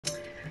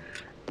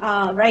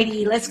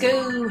Alrighty, let's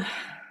go.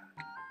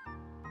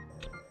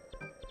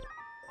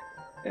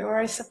 Where were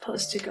I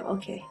supposed to go?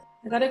 Okay,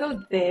 I gotta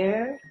go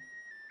there.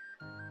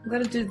 I'm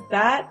gonna do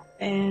that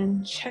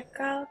and check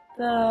out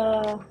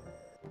the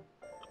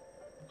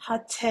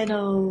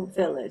Hateno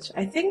village.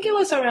 I think it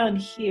was around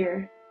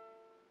here.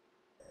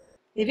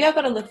 Maybe I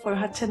gotta look for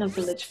Hateno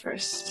village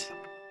first.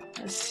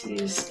 Let's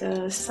use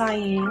the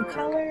cyan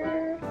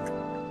color.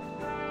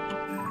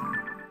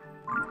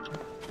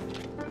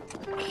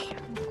 Okay.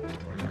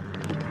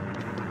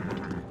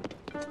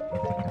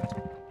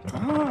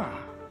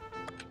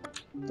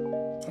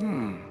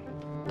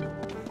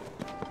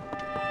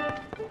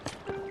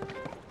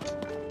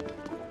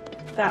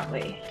 That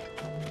way.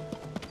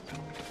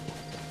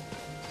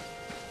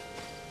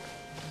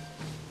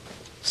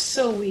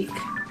 So weak.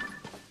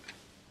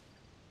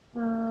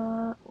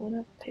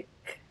 Wanna pick.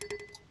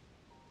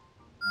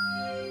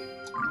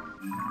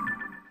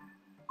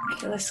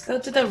 Okay, let's go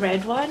to the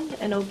red one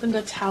and open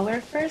the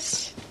tower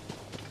first.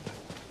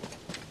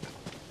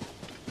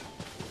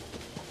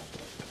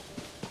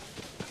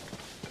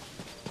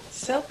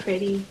 So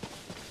pretty.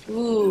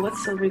 Ooh,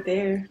 what's over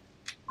there?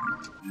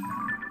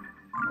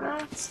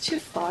 It's too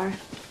far.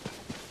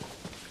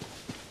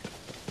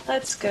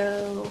 Let's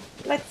go.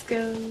 Let's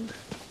go.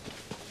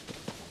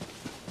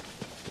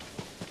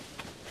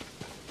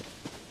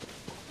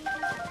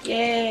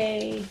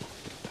 Yay.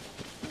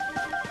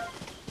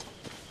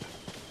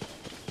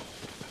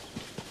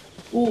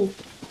 Ooh.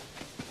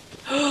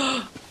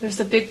 There's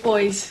the big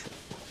boys.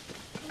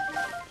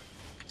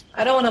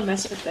 I don't want to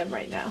mess with them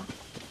right now.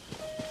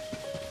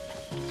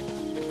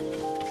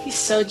 He's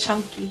so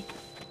chunky.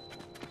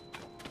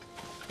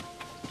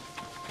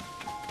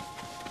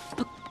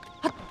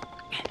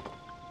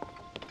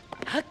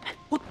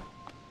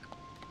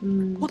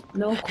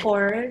 No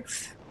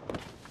cords.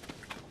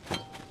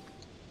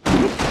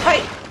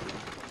 Hi!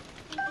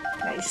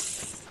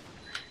 Nice.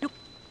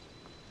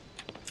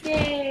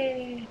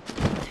 Yay!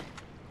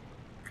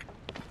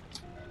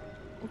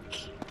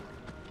 Okay.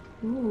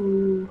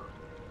 Ooh.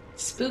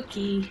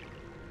 Spooky.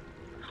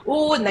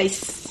 Ooh,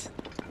 nice.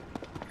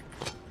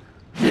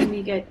 Let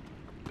me get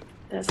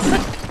this.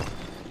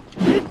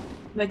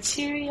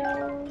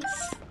 Materials.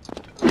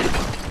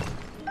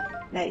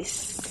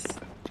 Nice.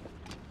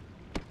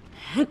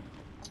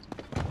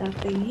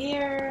 Nothing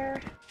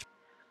here.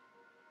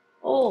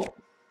 Oh.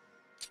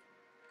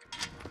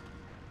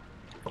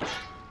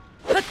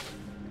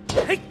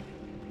 Okay,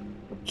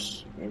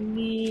 let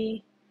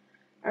me...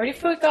 I already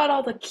forgot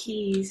all the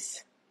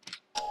keys.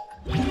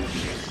 Okay.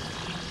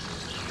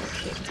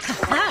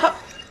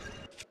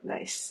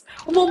 Nice.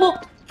 Oh,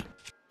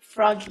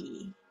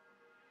 Froggy.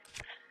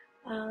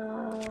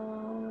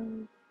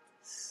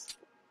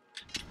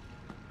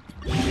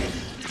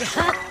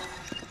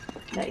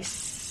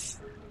 Nice.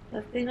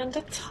 Nothing on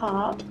the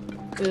top.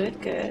 Good,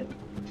 good.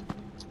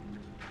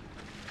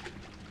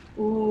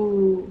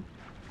 Ooh.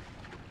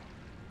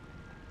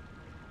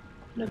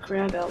 I'm gonna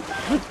grab out.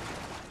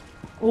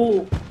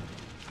 Ooh.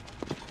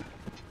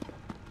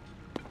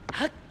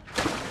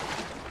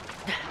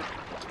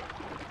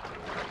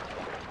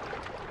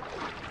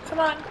 Come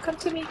on, come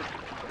to me.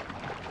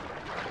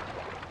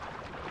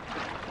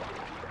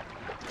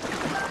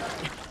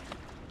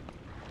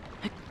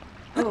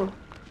 Oh.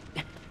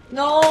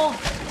 No!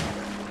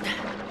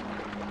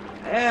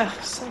 Ugh,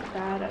 so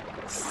bad at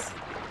this.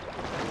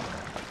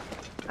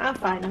 I'm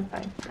fine, I'm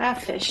fine. I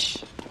have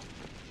fish.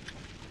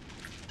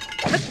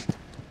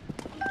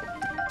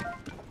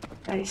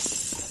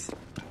 Nice.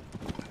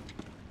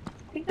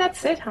 I think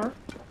that's it, huh?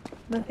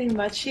 Nothing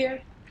much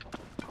here.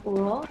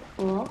 Cool,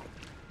 cool.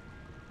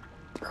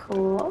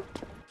 Cool.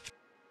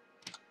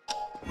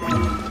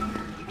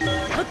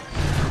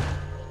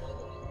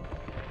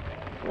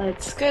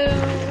 Let's go.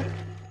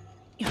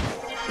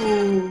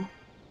 Ooh.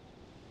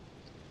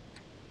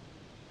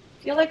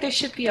 I feel like there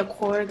should be a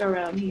cord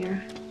around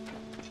here.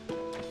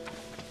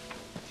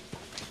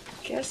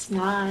 Guess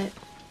not.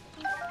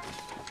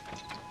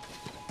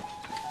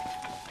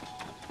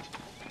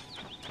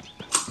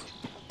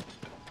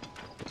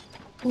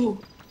 Ooh.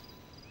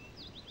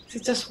 Is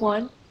it just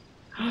one?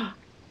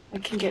 I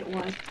can get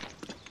one.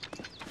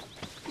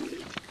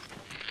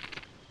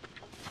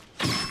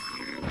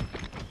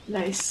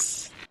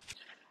 Nice.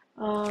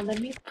 Let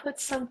me put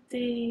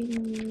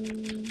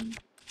something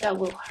that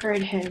will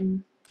hurt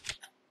him.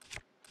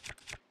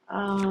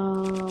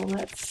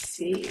 Let's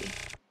see.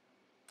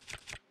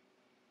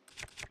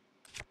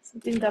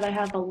 Something that I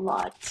have a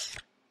lot.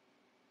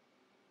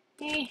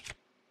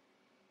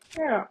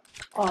 You're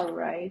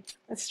alright.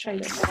 Let's try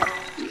this.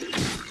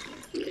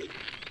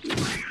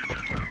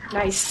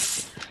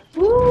 Nice.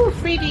 Woo,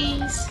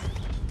 freebies.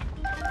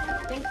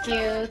 Thank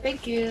you,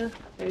 thank you.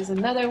 There's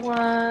another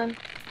one.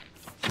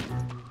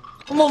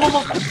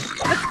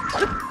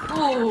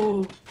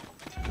 Ooh.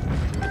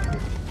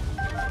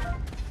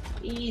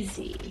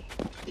 Easy.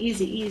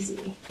 Easy,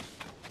 easy.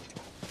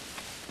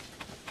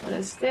 What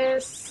is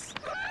this?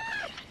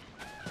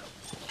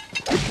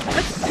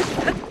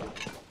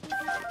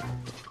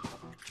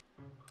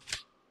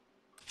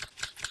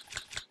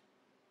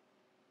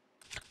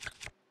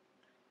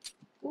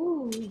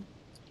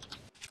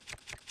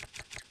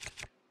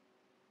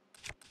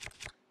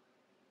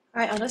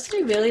 I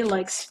honestly really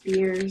like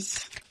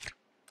spears.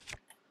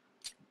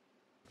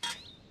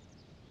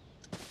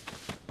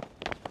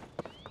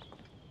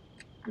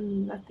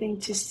 Nothing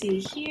to see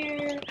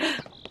here.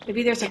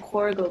 Maybe there's a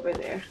Korg over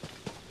there.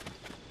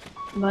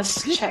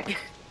 Must check.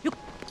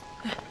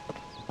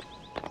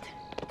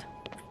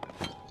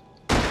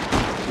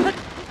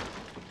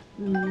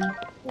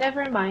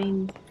 Never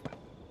mind.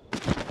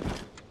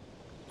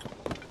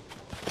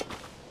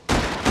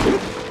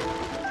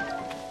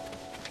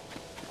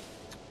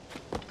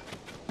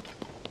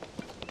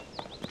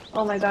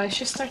 Oh my god, I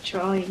should start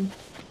drawing.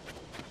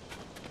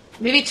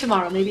 Maybe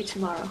tomorrow, maybe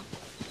tomorrow.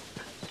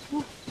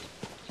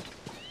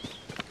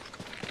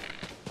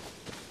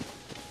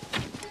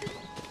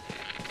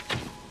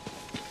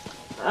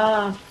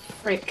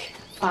 Frick.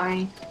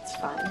 Fine. It's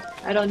fine.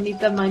 I don't need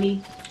the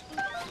money.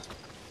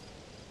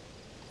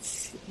 Let's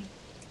see.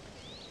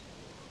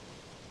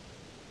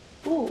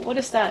 Ooh, what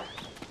is that?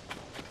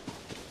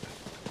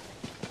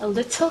 A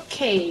little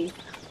cave.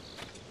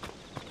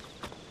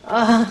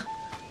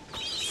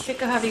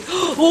 Sick of having.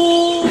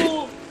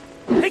 Oh!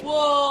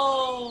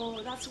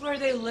 Whoa! That's where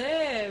they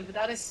live.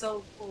 That is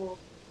so cool.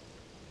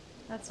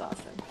 That's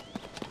awesome.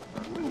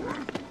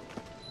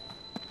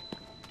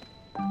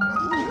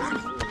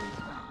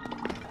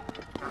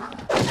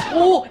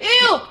 Oh,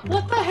 ew!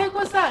 What the heck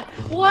was that?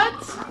 What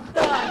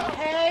the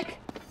heck?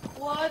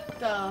 What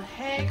the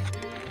heck?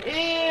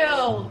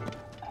 Ew!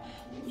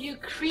 You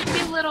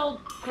creepy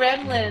little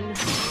gremlin.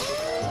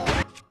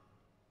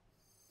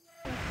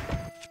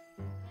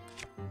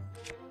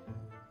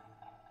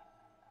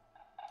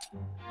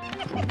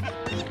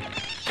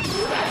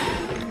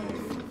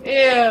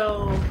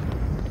 Ew.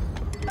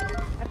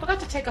 I forgot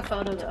to take a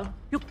photo though.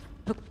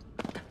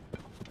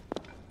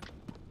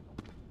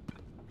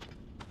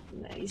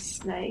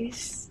 Nice,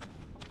 nice.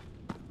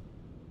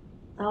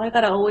 Now I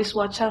gotta always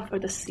watch out for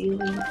the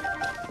ceiling.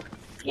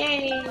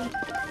 Yay!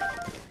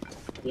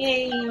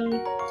 Yay!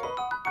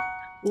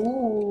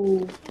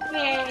 Ooh!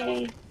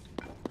 Yay!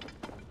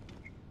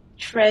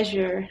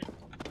 Treasure.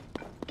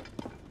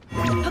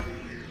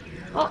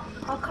 Oh,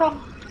 how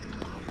come?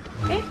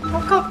 Okay,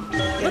 how come?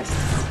 Yes.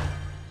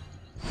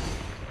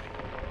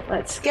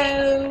 Let's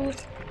go.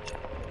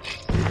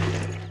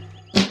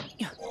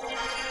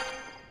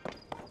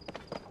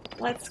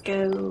 Let's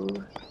go.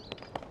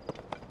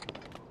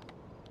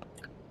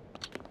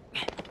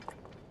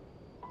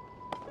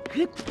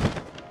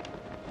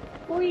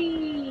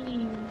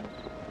 Whee!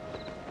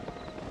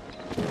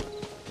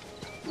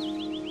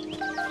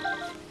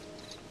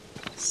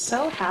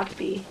 So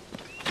happy.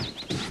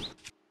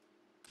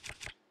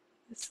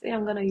 This thing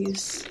I'm gonna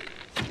use.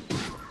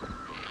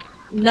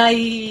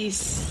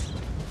 Nice!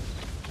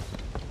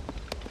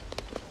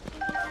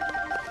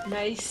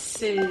 Nice.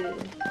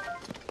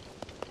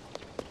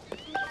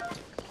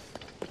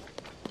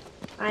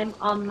 I'm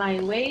on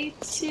my way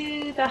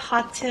to the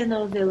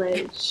Hateno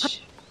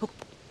village. I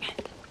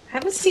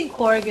haven't seen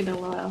Korg in a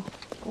while.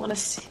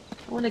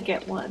 I wanna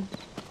get one.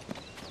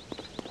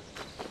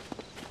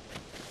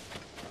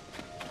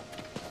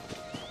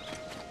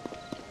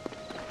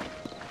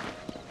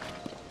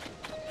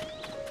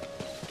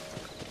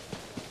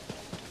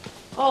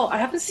 Oh, I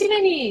haven't seen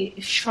any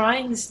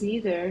shrines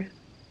neither.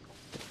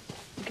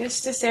 I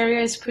guess this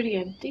area is pretty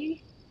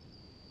empty.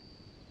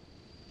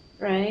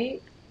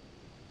 Right?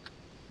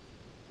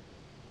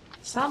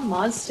 Some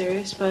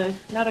monsters, but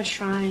not a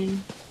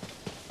shrine.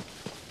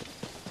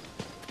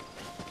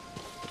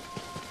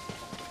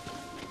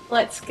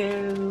 Let's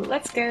go,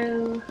 let's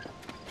go.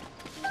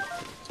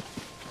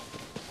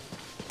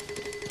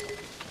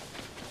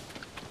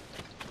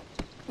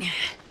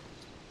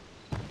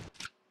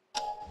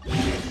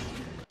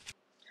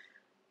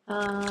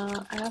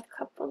 I have a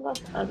couple of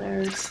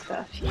other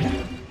stuff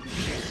here.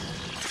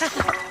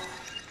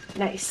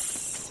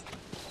 Nice.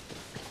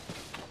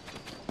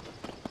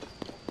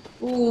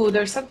 Ooh,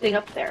 there's something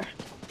up there.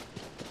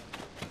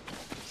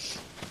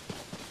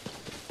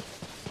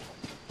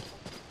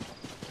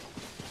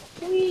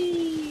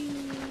 Whee!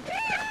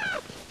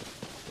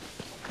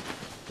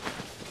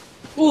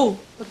 Ooh,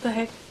 what the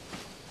heck?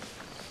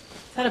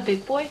 Is that a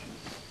big boy?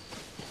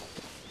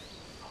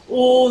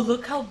 Oh,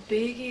 look how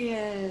big he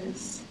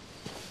is.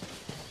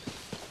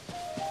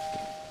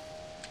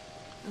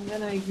 I'm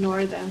gonna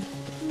ignore them.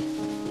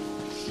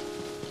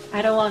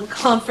 I don't want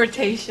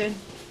confrontation.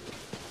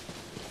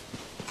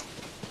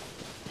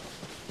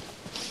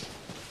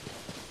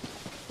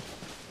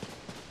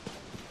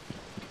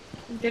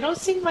 They don't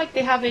seem like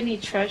they have any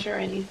treasure or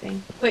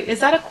anything. Wait, is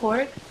that a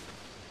cord?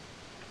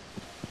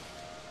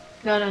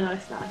 No, no, no,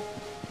 it's not.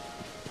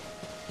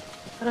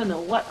 I don't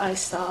know what I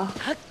saw.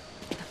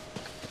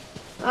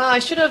 I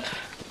should have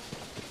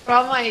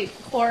brought my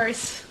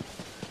horse.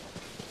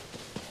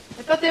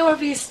 I thought they would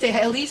be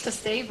at least a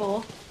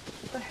stable.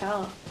 What the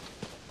hell?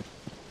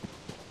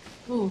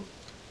 Ooh,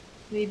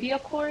 maybe a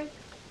cord?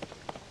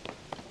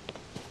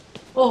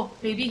 Oh,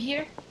 maybe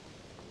here?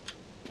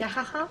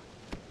 Yahaha?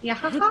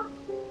 Yahaha?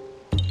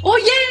 Oh,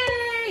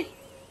 yay!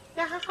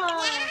 Yahaha!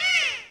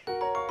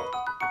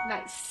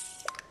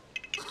 Nice.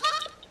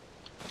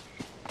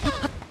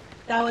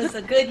 That was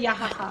a good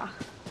yahaha.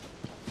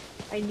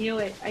 I knew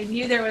it. I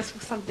knew there was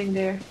something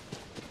there.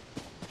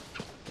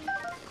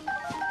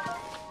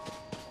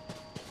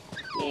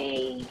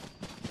 Yay.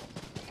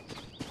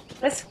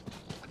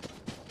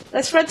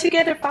 Let's run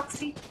together,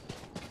 Foxy.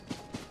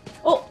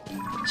 Oh,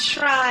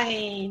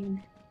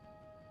 shrine.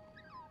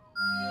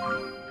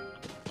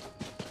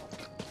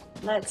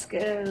 Let's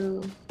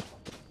go.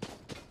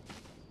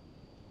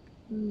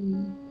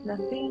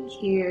 Nothing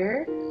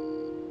here.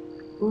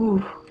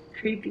 Ooh,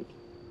 creepy.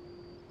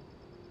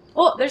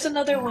 Oh, there's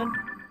another one.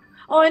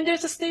 Oh, and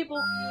there's a stable.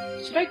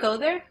 Should I go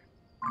there?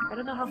 I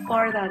don't know how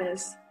far that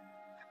is.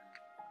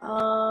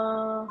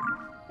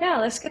 Yeah,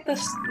 let's get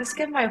this. Let's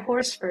get my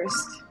horse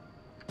first.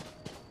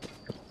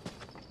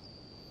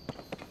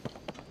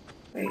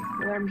 Wait,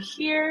 well, I'm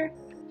here.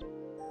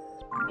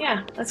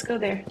 Yeah, let's go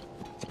there.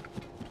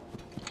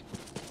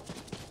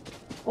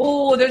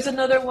 Oh, there's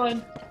another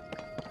one.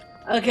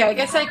 Okay, I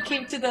guess I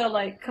came to the,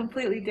 like,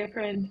 completely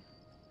different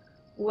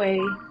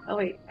way. Oh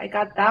wait, I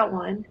got that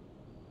one.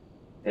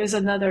 There's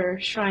another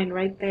shrine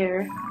right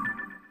there.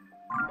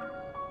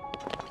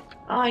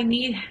 Oh, I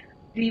need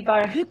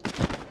V-bar.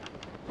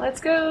 Let's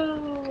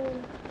go!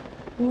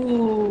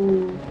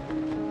 Ooh.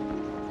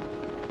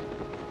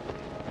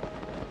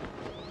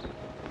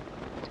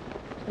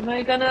 Am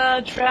I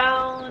gonna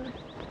drown?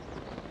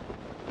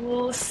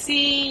 We'll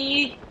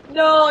see.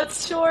 No,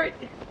 it's short.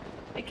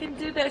 I can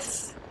do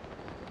this.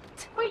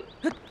 Wait.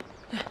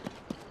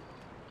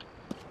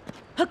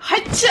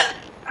 Hacha!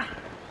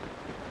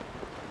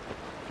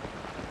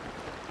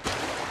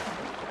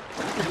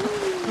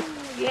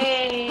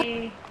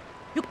 Yay!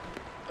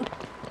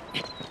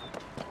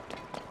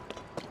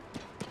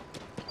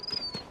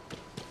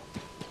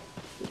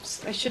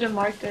 Oops, I should have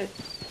marked it.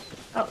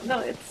 Oh, no,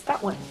 it's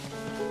that one.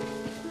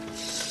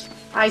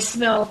 I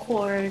smell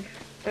cord.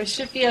 There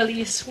should be at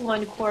least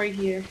one cord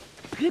here.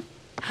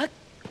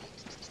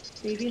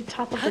 Maybe on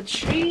top of the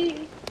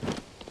tree?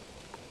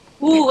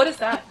 Ooh, what is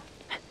that?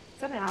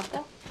 Is that an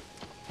apple?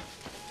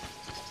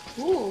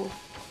 Ooh.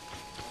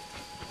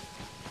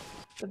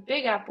 The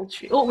big apple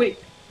tree. Oh, wait.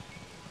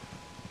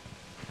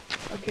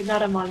 Okay,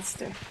 not a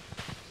monster.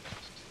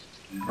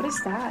 What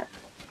is that?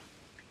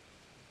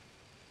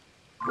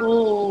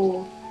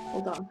 Oh,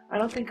 hold on. I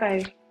don't think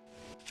I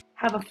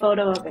have a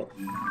photo of it.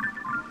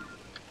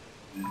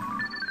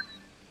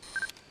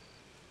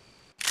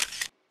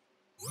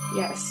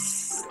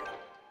 Yes.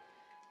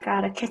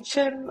 Gotta catch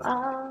him.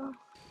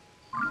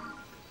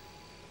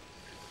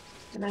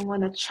 And I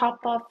want to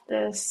chop off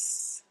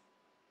this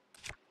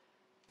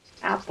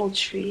apple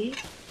tree.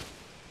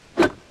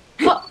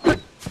 Oh!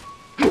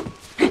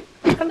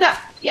 Come down.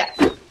 Yeah.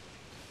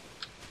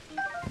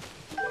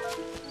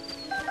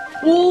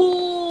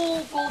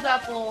 Ooh, gold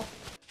apple.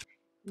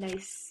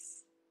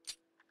 Nice.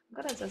 I'm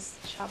gonna just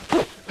chop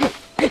it.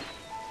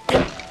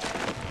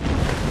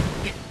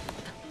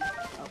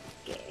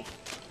 Okay.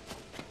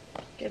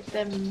 Get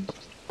them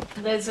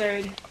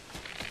lizard.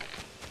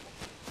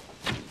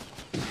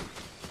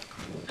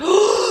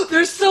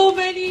 There's so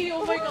many!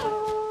 Oh my god!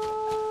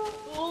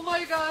 Oh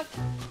my god!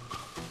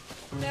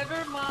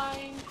 Never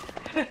mind.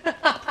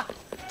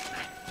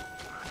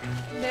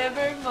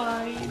 Never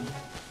mind.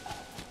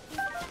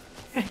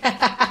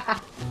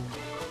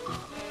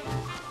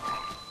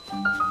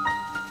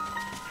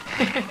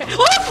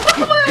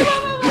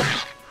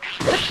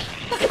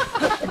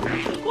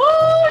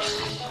 Whoosh!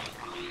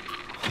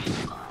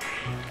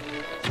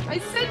 I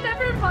said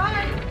never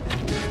mind.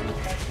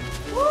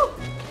 Woo!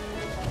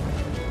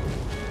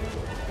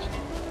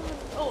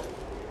 Oh,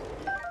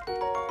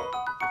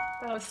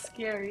 that was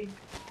scary.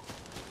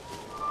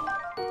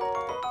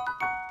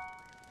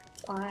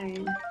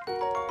 Fine.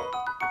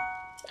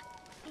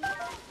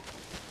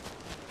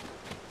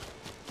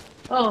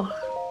 Oh,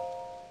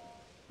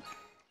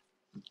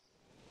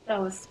 that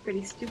was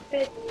pretty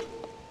stupid.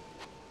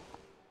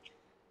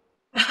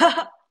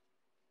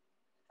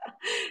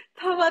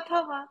 타마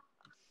타마.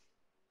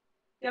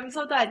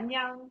 염소도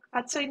안녕.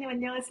 아초이님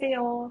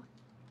안녕하세요.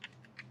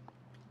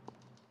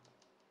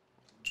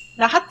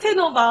 나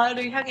하테노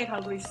마을을 향해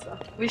가고 있어.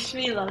 Wish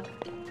me luck.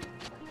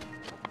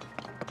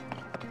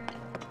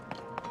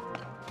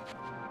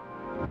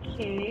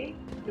 오케이.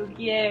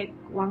 여기에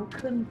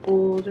왕큰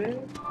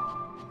볼을.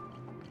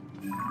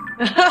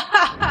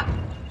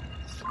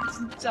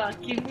 진짜,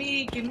 give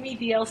me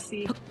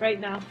DLC right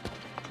now.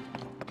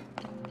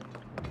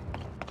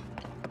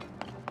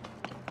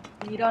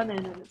 이런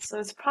so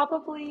it's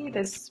probably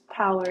this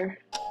power.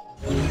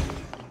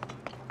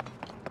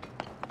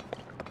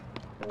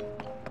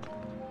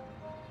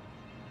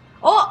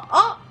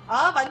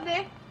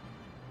 맞네.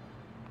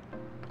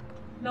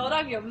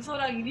 너랑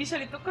염소랑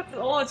이니셜이 똑같은.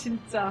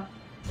 진짜.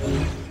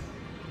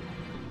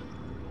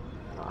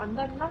 안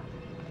닿나?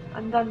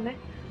 안 닿네.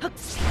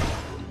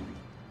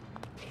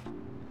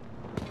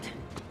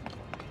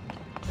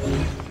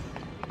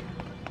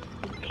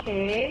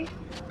 오케이.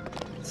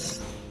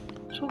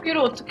 저기를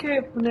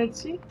어떻게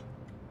보내지?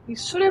 이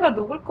수레가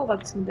녹을 것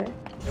같은데.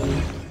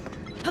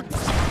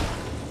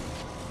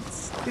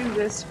 Let's do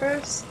this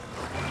first.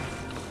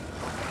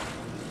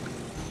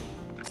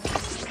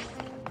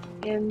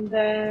 And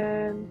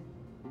then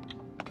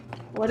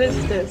what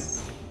is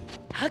this?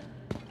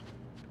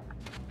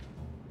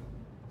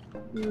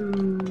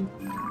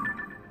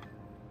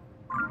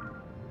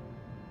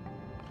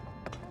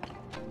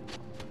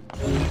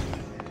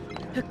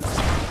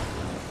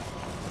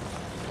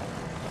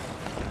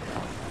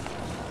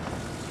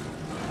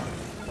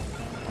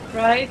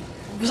 Right?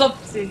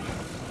 무섭지?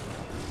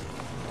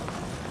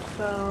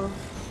 So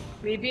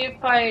maybe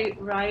if I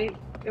write,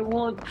 it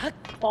won't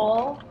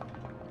fall.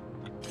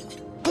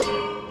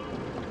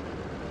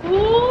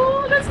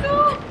 Ooh, let's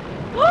go!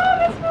 Oh,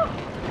 let's go!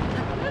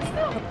 Let's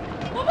go!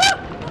 어머!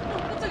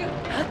 깜짝이야.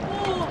 오!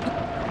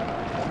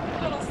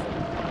 줄 알았어.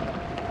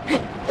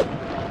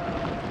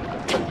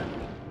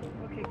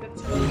 오케이, 끝.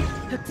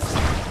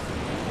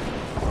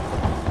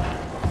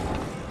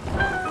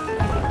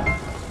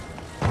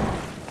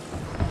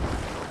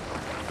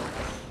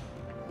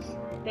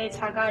 네,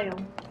 작아요.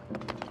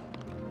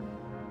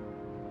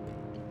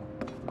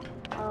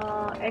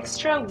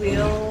 Extra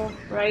wheel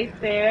right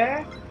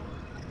there.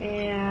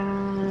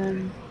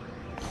 And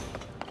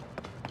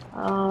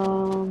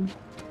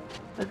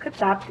what could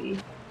that be?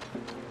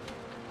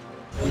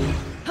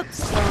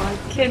 So I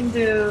can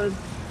do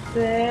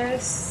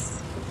this.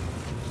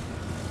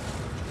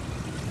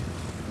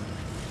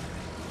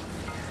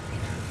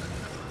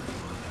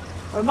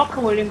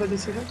 얼마큼 올린 거지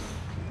지금?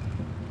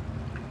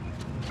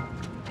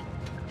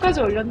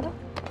 끝까지 올렸나?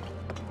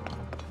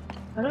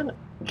 I don't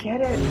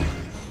get it.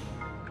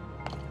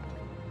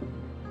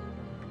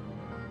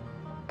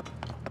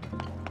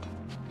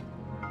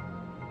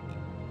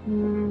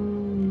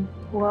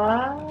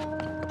 What?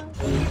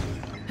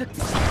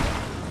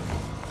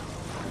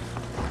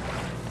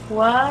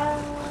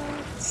 What?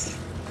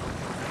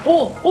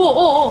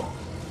 Oh!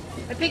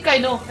 I think I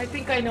know.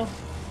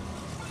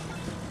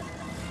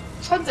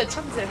 천재.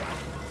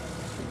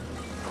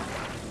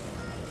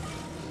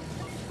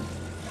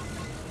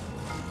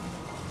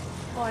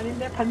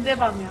 아닌데 반대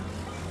방향.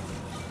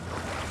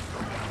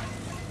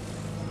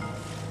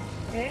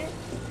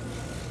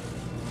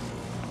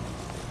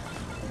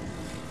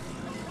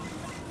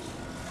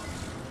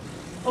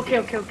 Okay.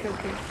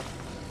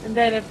 And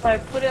then if I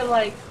put it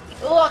like,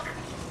 look!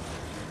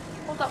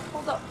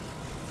 Hold up.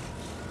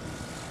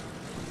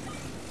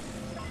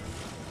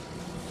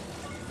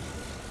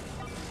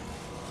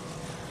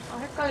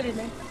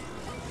 헷갈리네.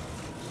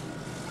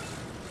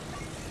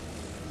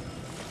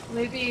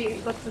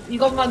 Maybe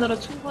이것만으로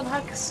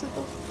충분할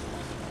수도.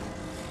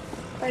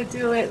 If I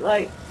do it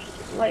like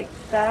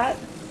that.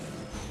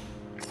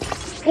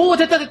 오,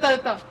 됐다.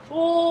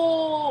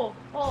 오,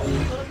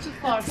 not too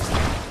far.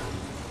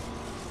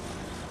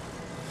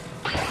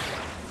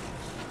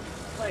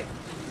 Like,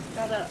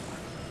 gotta.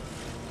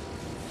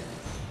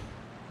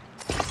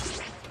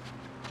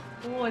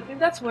 Oh, I think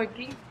that's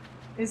working.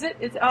 Is it?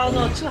 Oh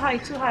no, too high.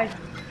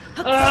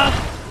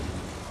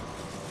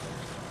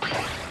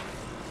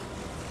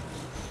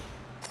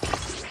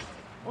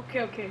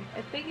 Okay.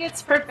 I think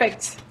it's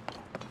perfect.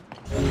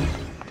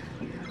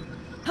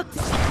 Put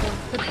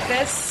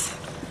this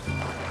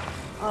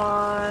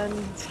on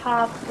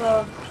top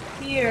of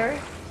here.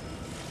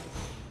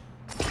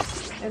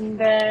 And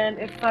then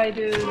if I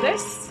do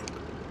this,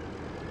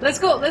 let's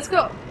go.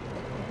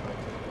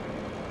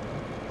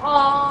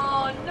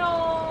 Oh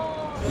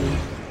no!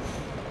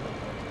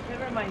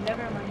 Never mind.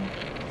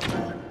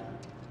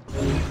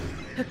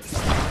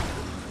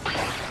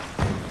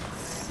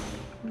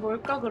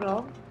 뭘까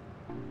그럼?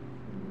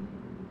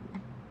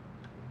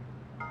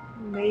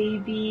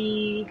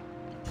 Maybe.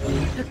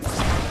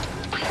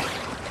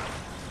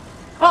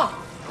 Oh,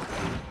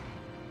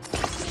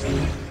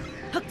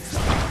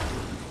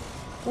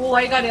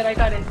 I got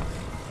it.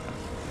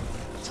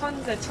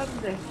 천재.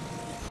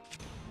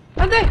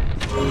 안 돼!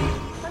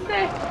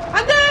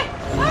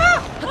 어머!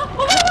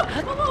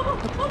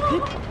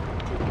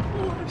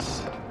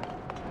 씨.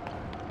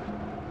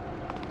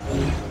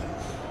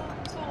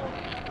 무서워.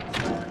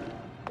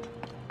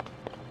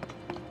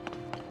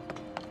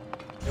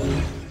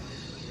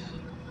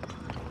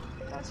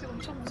 다시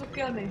엄청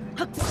무섭게 하네.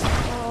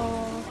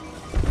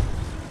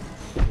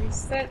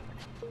 Reset.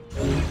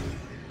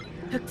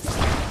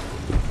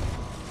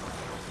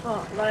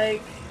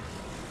 Like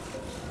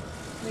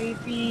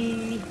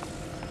maybe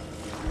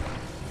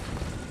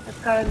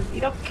약간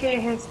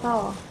이렇게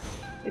해서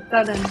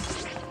일단은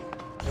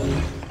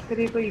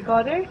그리고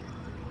이거를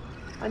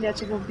아니야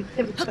지금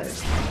밑에 붙여요.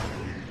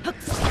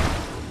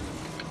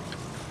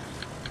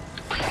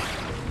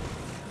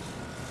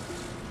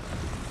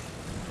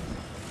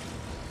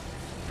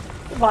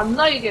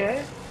 맞나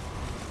이게?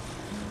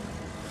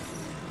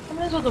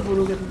 하면서도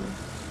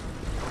모르겠네.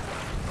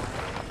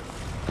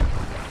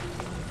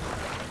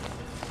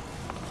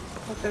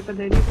 약간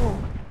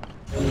내리고.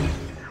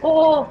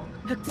 오.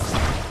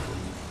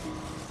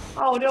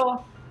 아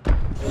어려워.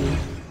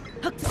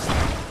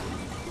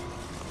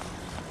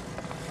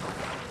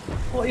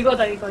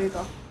 이거다 이거.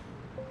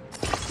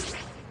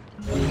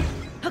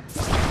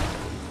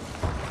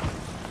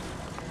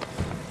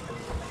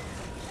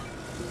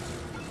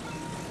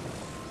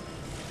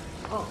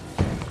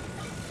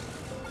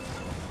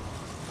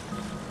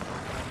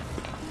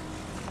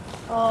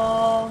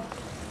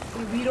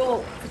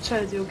 위로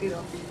붙여야지, 여기로.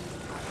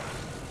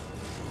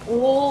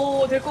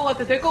 오, 될 것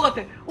같아, 될 것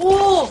같아.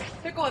 오!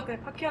 될 것 같아.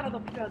 바퀴 하나 더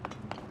필요하다.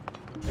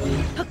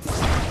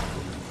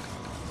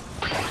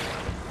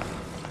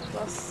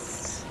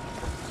 좋았어.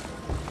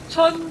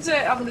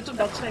 천재. 아, 근데 좀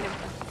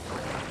낮춰야겠다.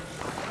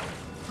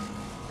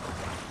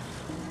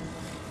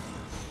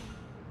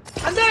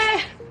 안 돼!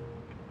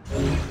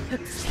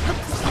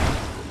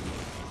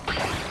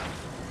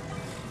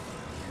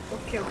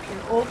 오케이, 오케이.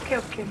 오케이,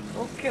 오케이.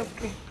 오케이,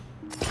 오케이.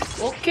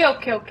 오케이,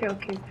 오케이, 오케이,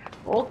 오케이.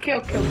 오케이,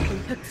 오케이,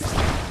 오케이.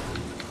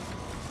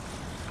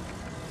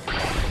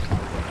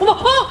 어머!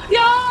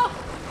 야!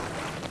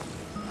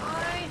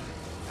 아이.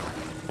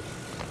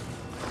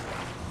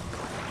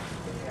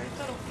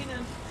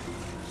 얄짤없기는.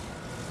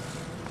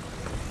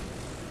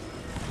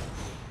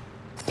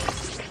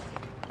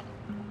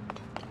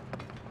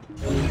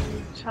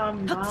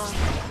 참나.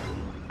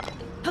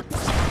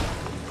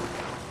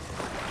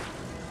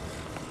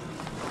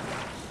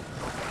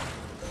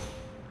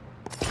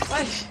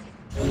 아이씨.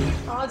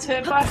 아,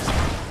 제발.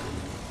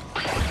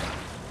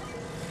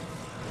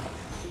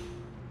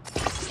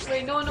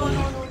 Wait, no, no,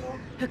 no, no, no.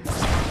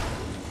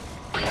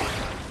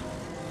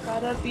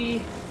 Gotta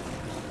be.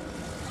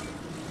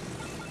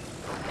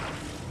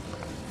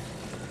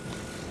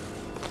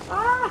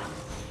 아!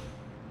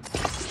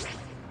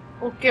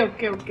 오케이,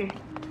 오케이, 오케이.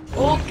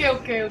 오케이,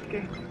 오케이,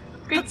 오케이.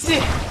 그치?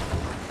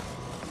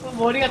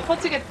 머리가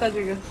터지겠다,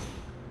 지금.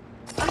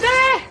 안 돼!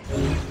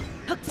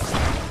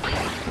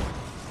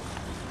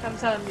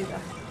 감사합니다.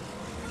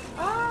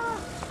 아!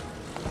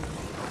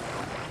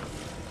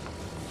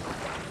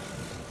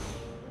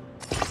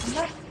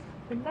 됐나?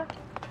 됐나?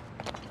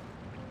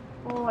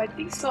 I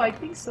think so, I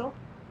think so.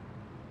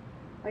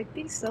 I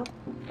think so.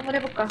 한번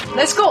해볼까?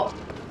 Let's go!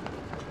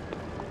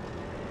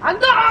 안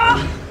돼!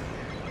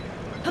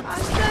 안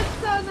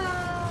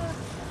됐잖아.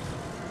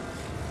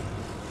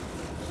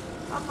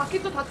 아,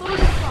 바퀴도 다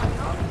떨어지는 거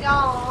아니야?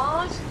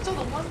 야, 진짜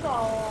너무한다.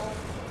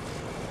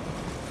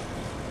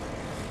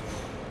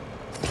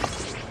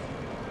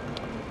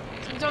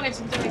 진정해,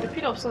 진정해. 이거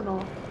필요 없어, 너.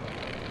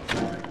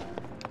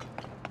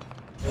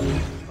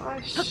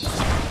 아이씨.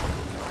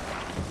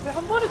 왜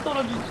한 번에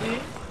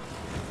떨어지지?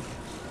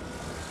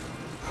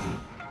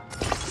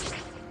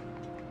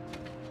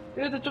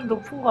 그래도 좀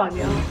높은 거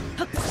아니야?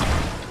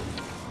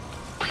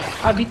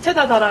 아,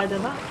 밑에다 달아야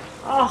되나?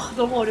 아,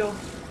 너무 어려워.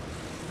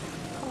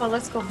 Come on,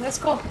 let's go, let's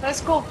go,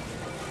 let's go.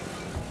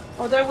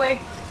 Other way.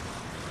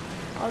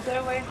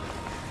 Other way.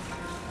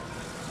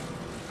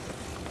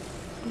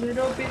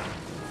 Little bit.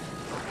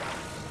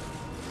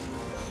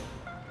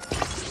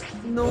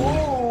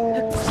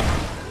 No.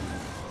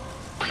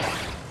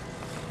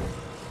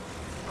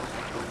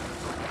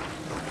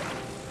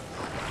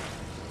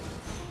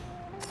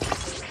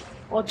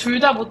 둘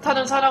다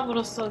못하는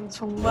사람으로선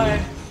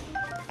정말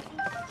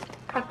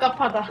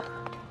갑갑하다.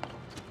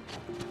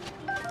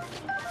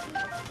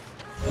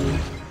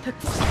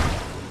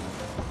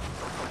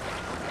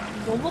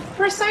 너무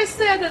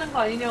프리사이스 해야 되는 거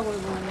아니냐고,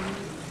 이거.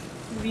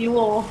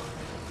 미워.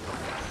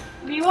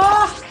 미워!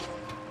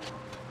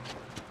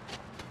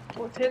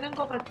 되는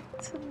거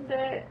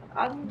같은데,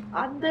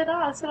 안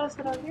되나?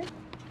 아슬아슬하게?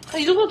 아,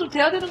 이 정도 좀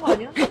돼야 되는 거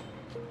아니야?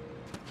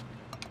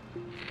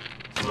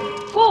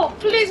 Go!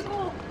 Please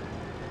go!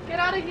 Get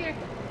out of here!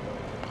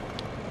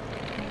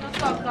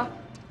 아까.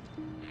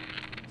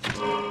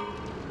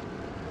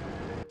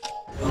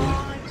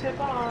 아,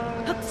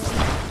 제발.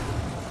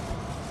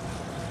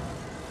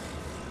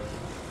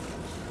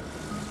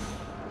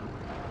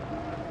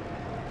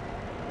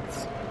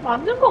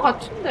 맞는 거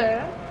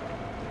같은데?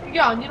 이게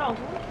아니라고?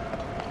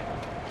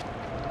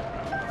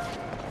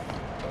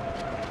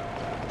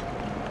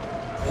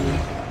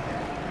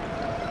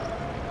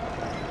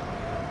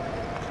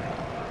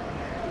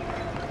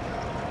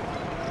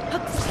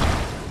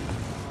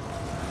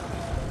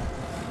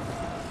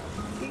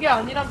 이게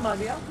아니란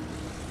말이야?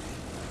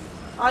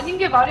 아닌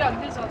게 말이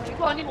안 되잖아.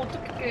 이거 아니면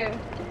어떡해.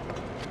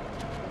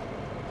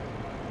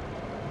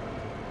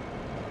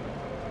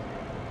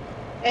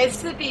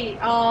 SB,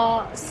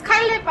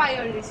 스칼렛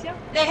바이올릿이요?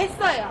 네,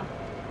 했어요.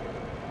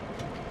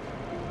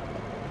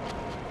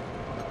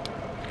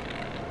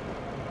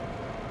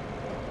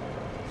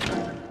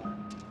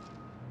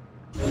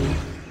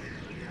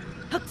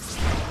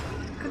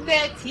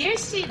 근데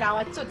DLC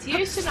나왔죠?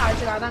 DLC는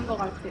아직 안 한 것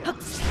같아요.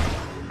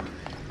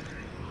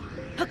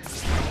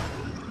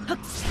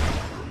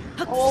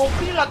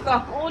 큰일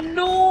났다.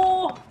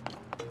 노.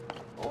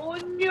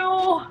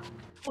 노.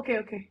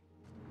 오케이.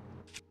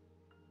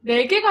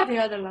 4개가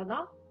돼야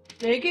되려나?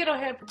 4개로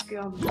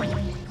해볼게요, 한번.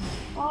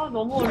 아,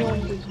 너무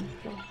어려운데,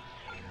 진짜.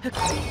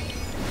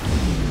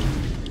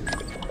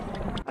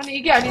 아니,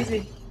 이게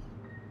아니지.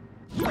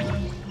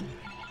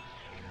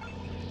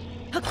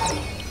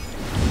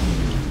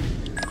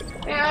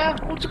 야,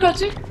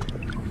 어떡하지?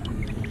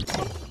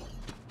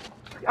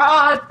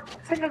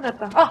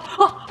 생각났다.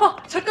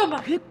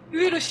 잠깐만.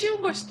 의외로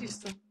쉬운 걸 수도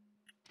있어.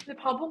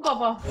 근데 바본가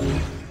봐.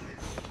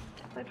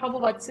 아니, 바보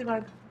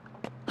맞지만.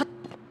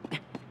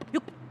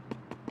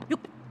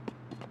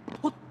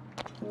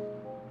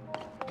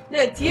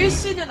 네,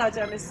 DLC는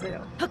아직 안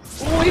했어요.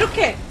 오,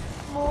 이렇게!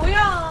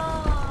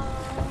 뭐야.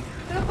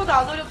 생각보다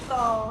안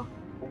어렵다.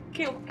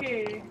 오케이,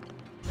 오케이.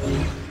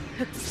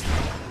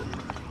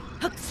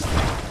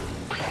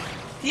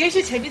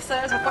 DLC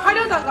재밌어요. 자꾸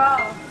하려다가.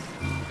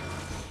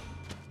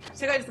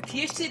 제가 그래서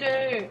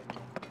DLC를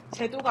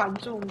제도가 안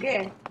좋은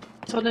게,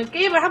 저는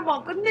게임을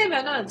한번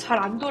끝내면은 잘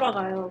안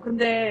돌아가요.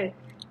 근데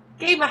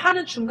게임을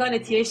하는 중간에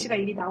DLC가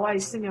이미 나와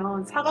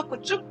있으면 사갖고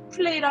쭉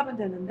플레이를 하면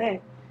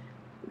되는데,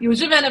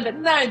 요즘에는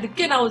맨날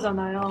늦게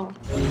나오잖아요.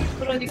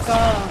 그러니까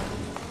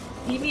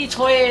이미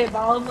저의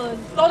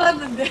마음은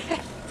떠났는데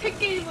새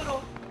게임으로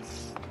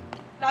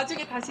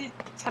나중에 다시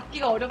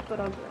잡기가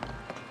어렵더라고요.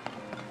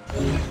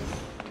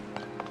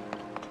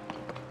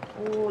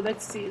 오,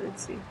 let's see,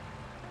 let's see.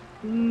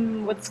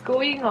 What's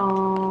going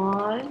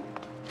on?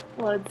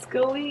 What's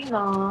going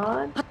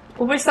on?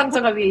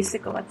 보물상자가 위에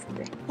있을 것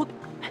같은데.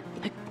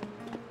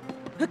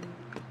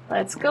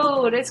 Let's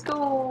go, let's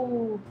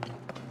go.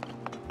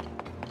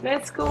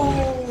 Let's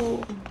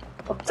go.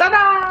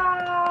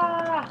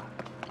 없잖아.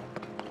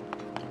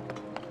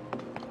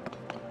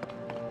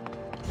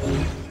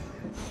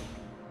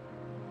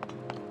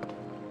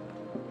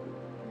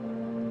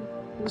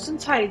 무슨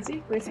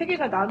차이지? 왜 세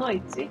개가 나눠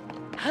있지?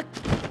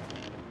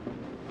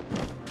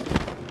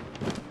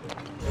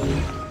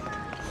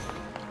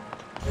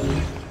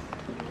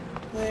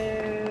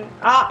 왜?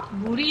 아,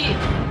 물이.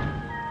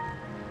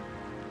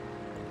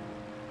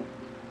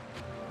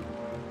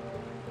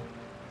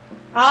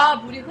 아,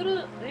 물이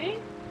에?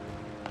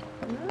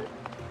 응?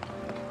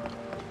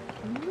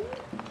 응?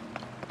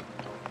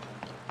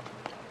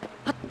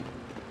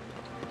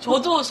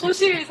 저도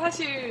소실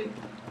사실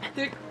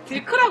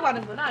딜크라고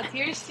하는구나.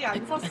 DLC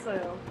안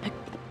샀어요.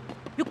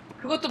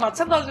 그것도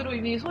마찬가지로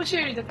이미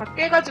소실 이제 다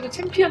깨가지고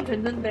챔피언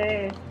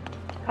됐는데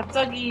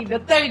갑자기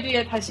몇 달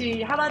뒤에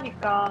다시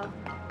하라니까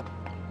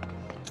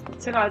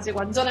제가 아직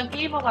완전한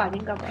게이머가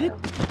아닌가 봐요.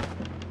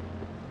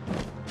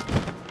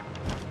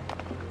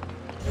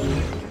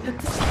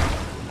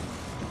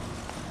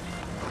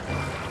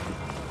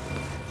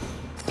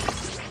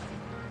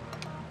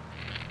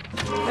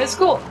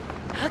 렛츠고!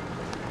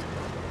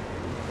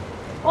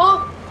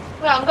 어?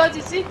 왜 안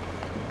가지지?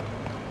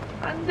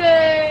 안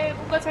돼.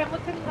 뭔가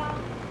잘못했나?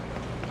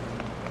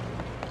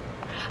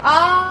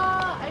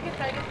 아,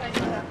 알겠다, 알겠다,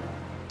 이거야.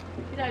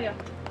 기다려.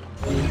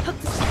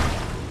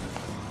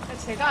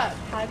 제가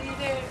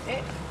다리를,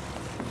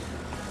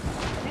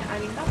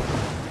 아닌가?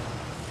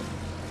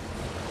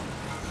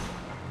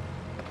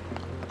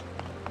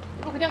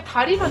 이거 그냥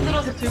다리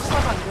만들어서 들고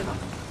가면 안 되나?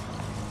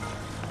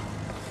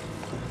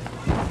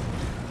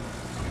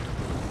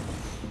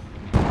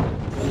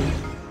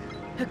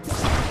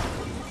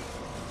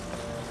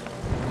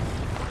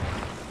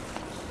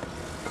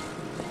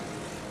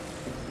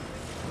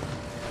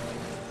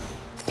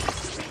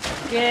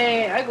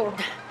 예, 아이고.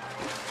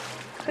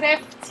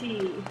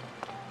 크래프티.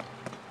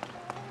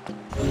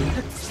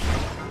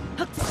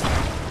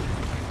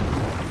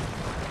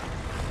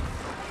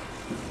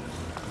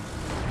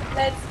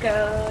 Let's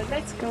go,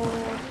 let's go.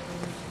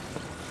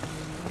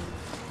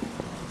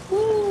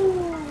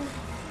 우.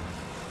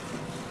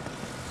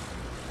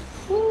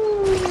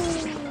 우.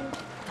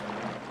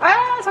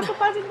 아, 자꾸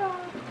빠진다.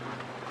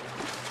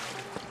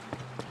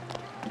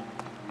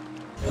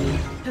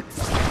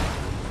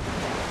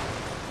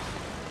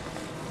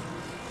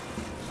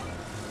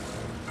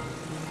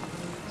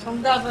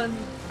 정답은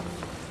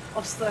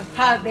없어요.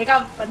 다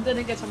내가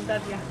만드는 게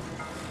정답이야.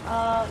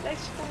 아,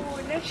 렛츠고,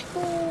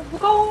 렛츠고,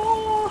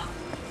 무거워.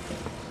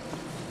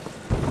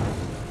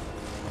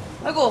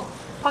 아이고,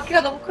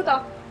 바퀴가 너무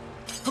크다.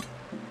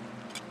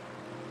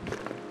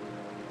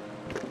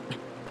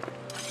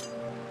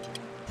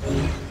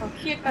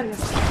 키 헷갈려.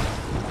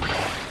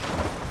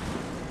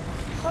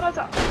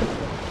 떨어져.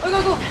 아이고,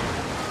 아이고.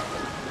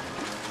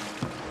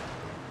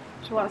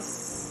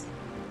 좋았어.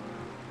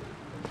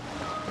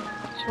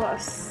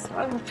 좋았어.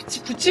 아이고,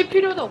 붙일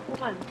필요도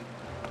없구만.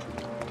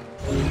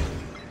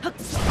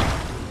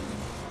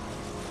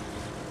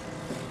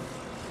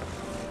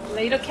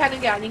 원래 이렇게 하는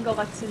게 아닌 것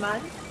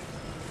같지만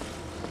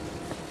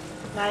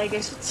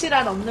나에게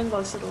수치란 없는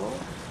것으로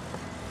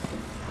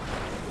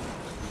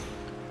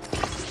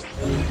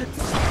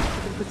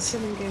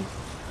붙이는 게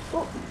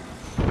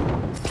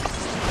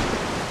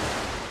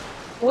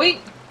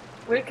오잉!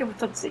 왜 이렇게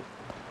붙었지?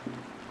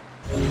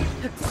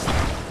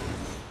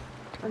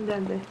 안돼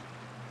안돼.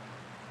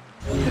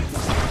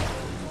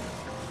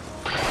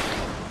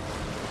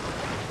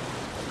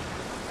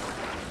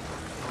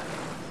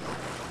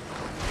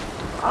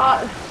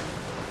 아,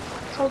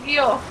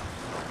 저기요.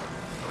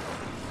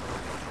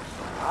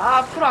 아,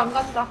 앞으로 안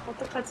간다.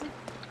 어떡하지?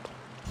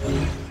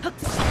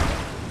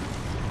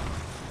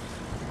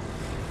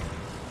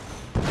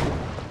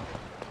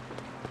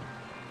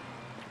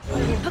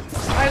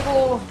 아이고,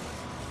 아이고.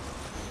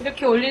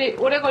 이렇게 오래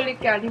걸릴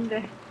게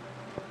아닌데.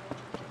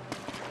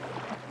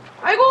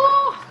 아이고!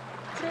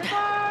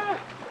 제발!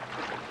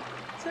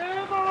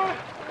 제발!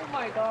 오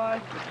마이 갓.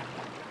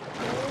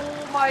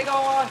 오 마이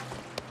갓.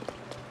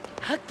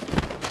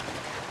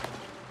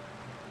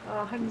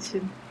 아,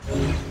 한심.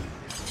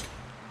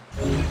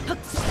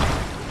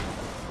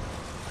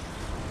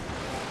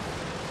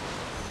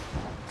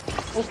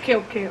 오케이,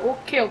 오케이,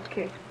 오케이,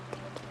 오케이.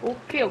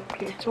 오케이,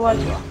 오케이. 좋아,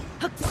 좋아.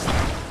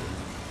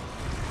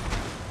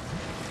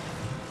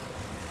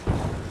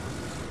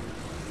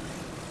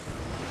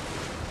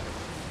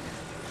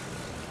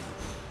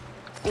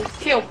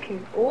 오케이, 오케이.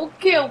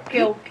 오케이,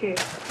 오케이, 오케이.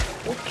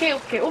 오케이,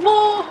 오케이.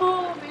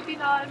 어머! maybe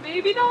not,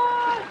 maybe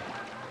not!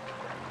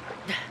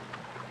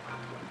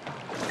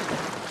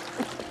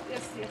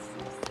 Yes, yes,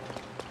 yes.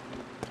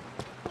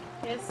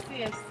 Yes,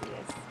 yes,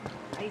 yes.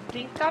 I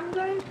think I'm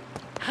good.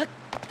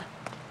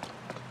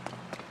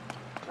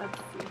 Let's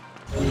see.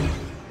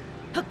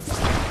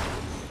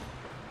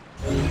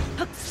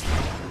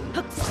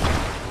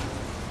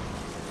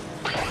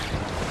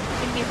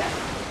 Give me that.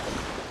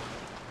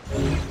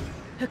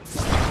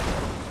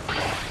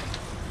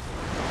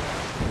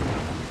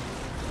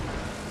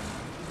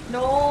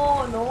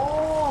 No, no.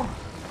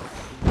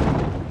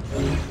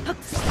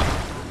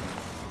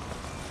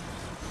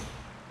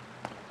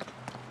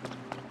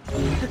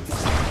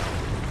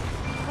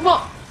 어머!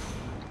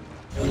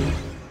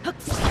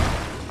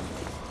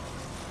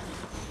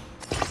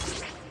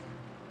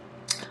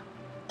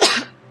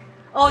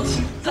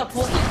 진짜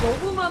버그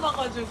너무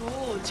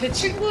많아가지고 제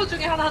친구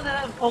중에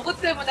하나는 버그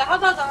때문에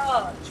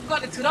하다가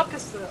중간에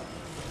드랍했어요.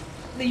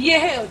 근데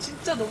이해해요.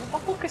 진짜 너무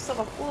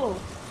빡빡했어갖고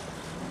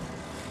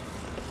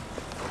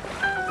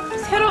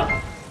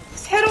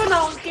새로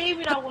나온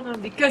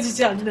게임이라고는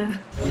믿겨지지 않는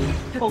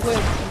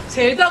버그였죠.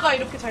 젤다가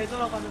이렇게 잘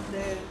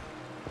돌아가는데.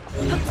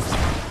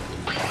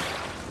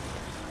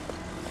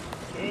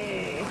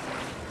 예.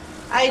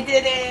 I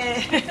did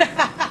it.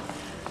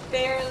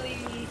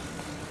 Barely.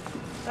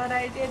 But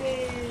I did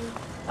it.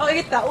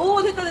 알겠다.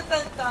 오,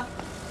 됐다.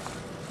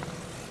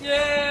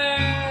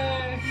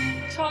 예.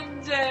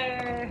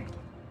 천재.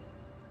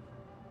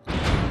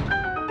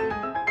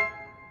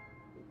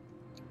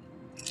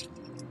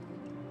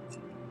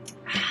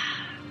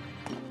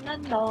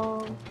 난다.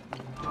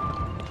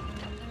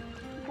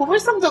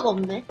 보물상자가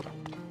없네.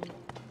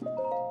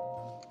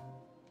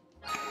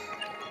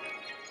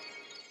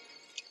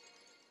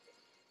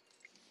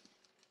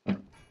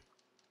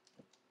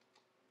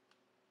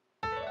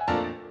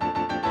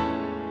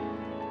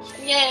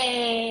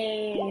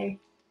 예.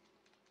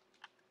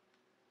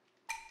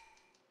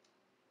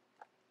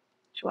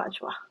 좋아.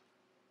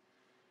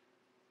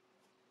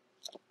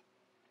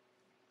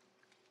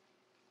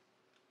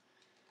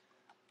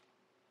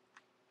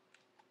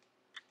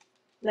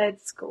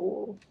 Let's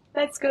go.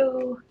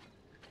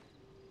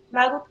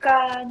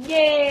 마구간,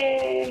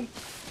 예.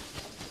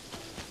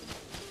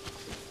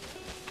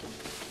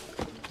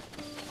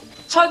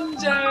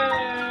 천재.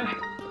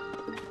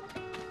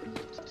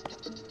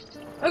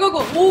 아이고,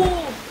 오.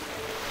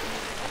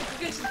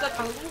 그게 진짜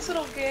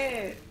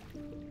당황스럽게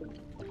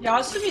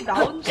야숨이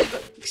나온 지가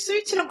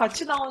스위치랑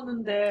같이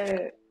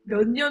나왔는데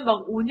몇 년,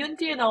 막 5년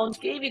뒤에 나온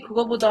게임이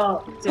그거보다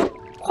이제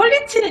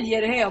퀄리티는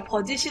이해를 해요.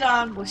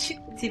 버짓이랑 뭐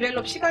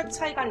디벨롭 시간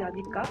차이가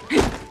나니까.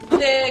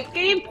 근데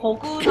게임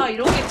버그나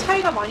이런 게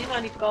차이가 많이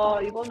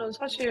나니까 이거는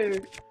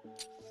사실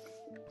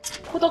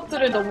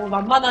코덕들을 너무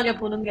만만하게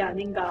보는 게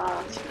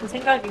아닌가 싶은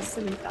생각이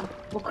있습니다.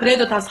 뭐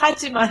그래도 다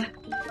사지만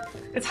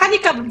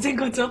사니까 문제인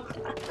거죠.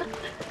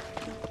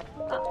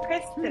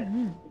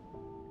 퀘스트.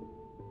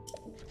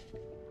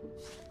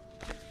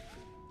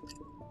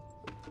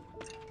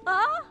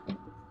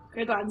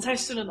 그래도 안 살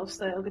수는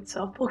없어요.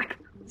 그쵸?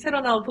 새로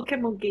나온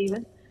포켓몬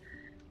게임은.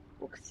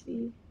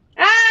 혹시.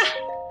 아!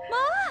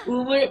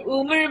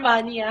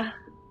 우물만이야.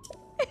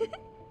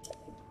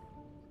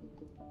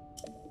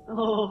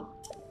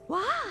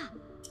 와!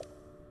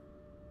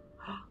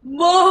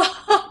 뭐!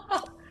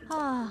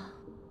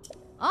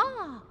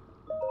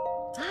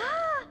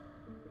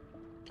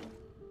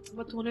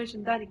 뭐 돈을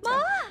준다니까.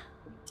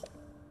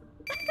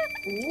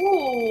 오!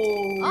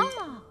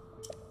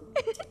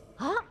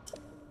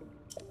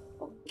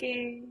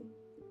 오케이.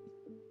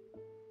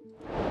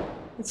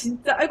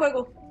 진짜,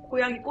 아이고,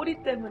 고양이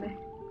꼬리 때문에.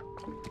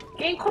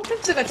 게임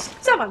컨텐츠가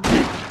진짜 많다.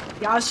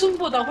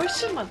 야숨보다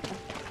훨씬 많다.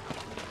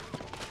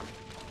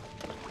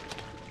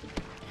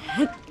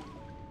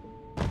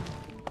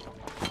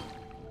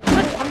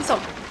 광석.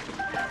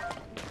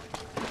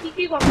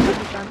 희귀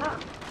광석이잖아.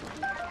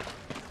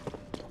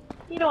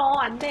 이러,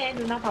 안 돼.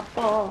 누나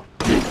바빠.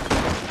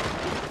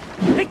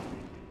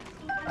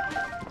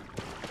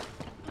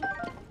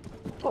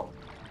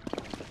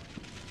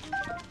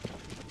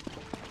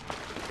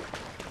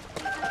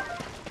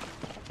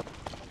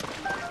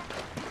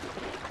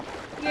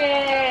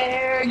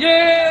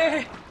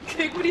 예!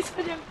 개구리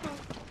사냥꾼.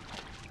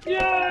 예!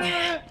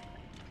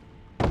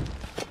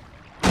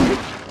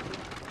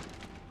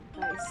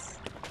 나이스.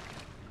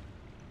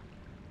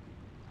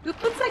 Who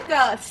puts like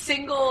a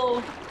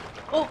single...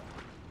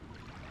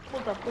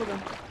 보다.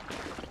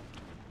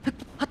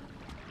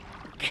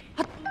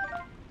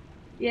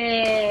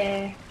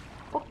 예.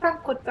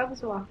 폭탄꽃 짱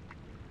좋아.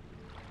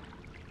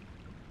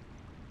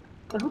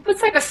 Who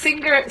puts like a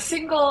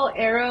single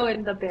arrow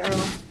in the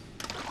barrel?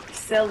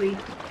 Silly.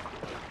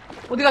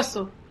 어디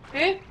갔어?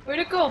 에? Where'd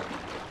it go?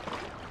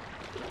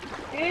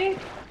 에?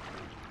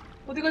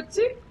 어디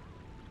갔지?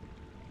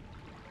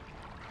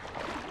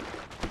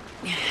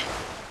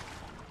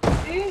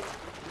 에?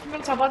 한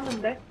명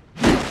잡았는데.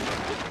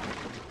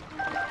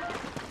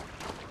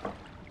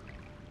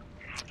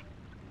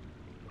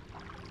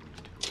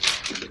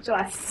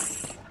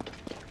 좋았어.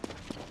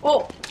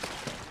 오!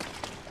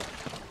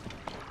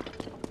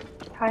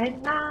 다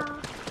했나?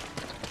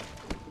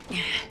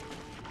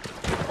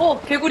 오!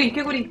 개구리,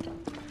 개구리.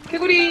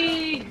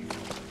 개구리!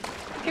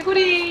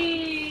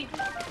 개구리!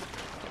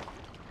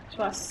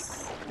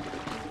 좋았어.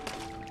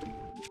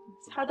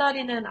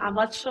 사다리는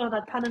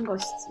아마추어나 타는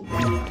것이지.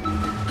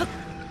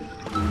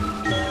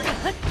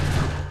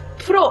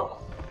 프로!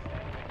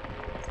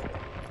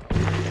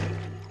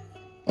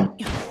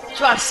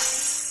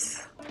 좋았어.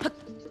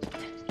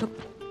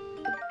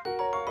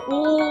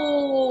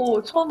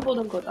 오, 처음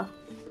보는 거다.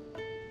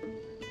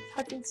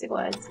 사진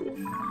찍어야지.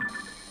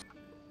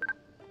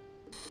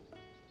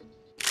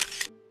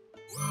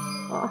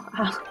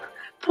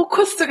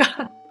 포커스가.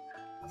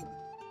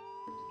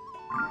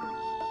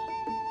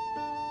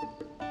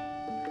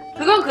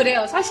 그건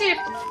그래요. 사실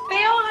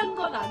페어한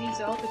건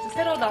아니죠. 그치?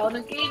 새로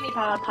나오는 게임이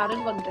다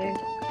다른 건데.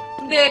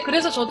 근데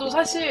그래서 저도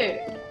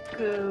사실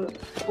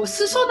뭐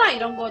스소나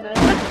이런 거는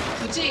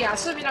굳이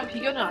야숨이랑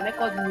비교는 안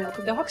했거든요.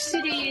 근데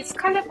확실히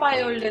스칼렛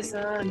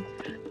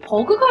바이올렛은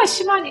버그가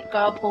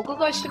심하니까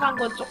버그가 심한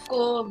건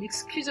조금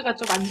익스큐즈가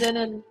좀 안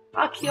되는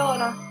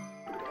귀여워라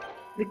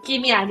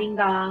느낌이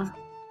아닌가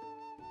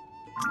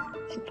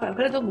싶어요.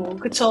 그래도 뭐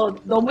그쵸.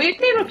 너무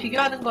 1대1로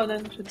비교하는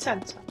거는 좋지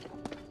않죠.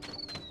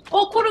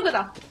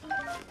 코르그다.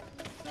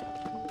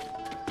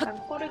 난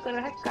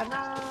코르그를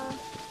할까나.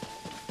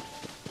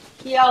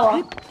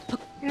 귀여워.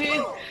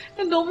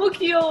 너무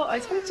귀여워. 아니,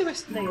 사진 찍고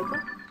싶다, 얘도.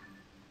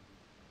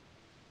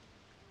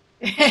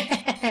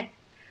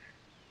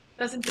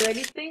 Doesn't do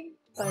anything,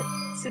 but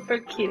super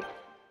cute.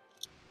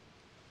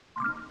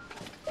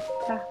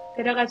 자,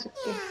 데려가 줄게.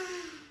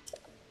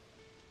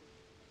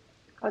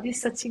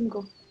 어딨어,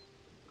 친구?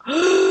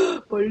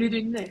 멀리도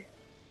있네.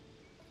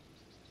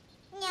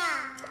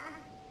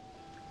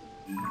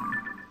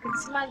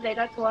 그치만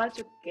내가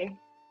도와줄게.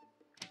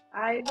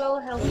 I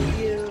will help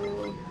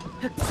you.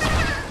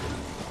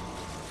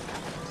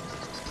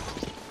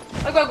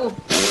 아이고, 아이고.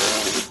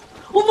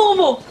 어머,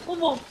 어머,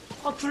 어머.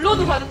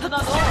 굴러도 가는구나,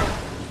 너.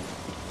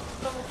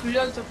 그럼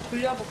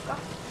굴려볼까?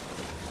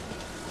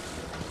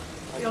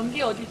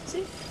 연기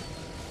어딨지?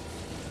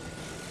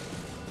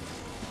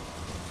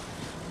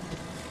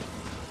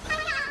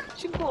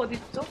 친구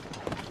어딨죠?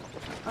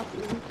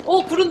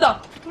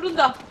 구른다!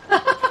 구른다!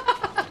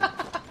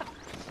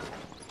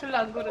 별로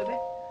안 구르네.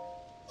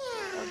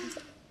 어디서?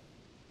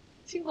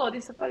 친구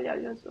어딨어? 빨리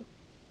알려줘.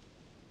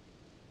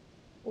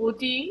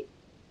 어디?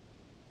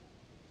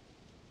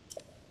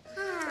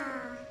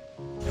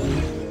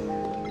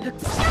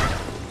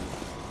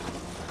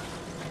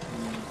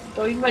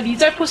 너 인마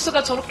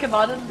리잘포스가 저렇게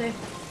많은데.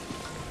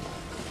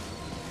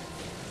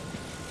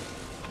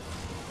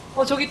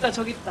 저기 있다,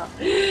 저기 있다.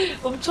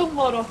 엄청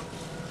멀어.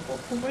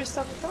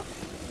 보물상자?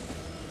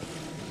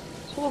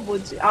 저거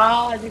뭐지?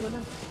 아니구나.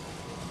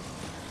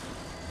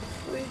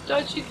 이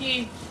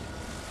자식이.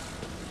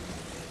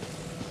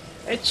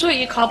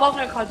 애초에 이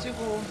가방을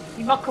가지고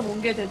이만큼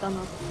온 게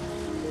대단하다.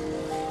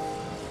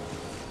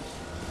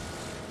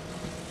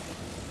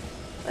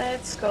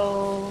 Let's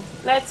go.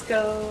 Let's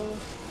go.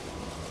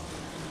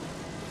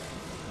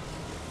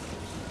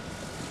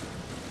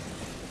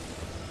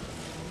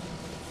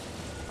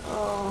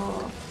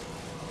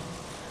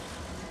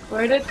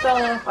 왜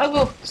이랬다.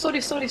 아이고, 쏘리.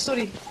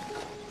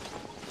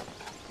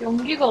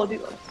 연기가 어디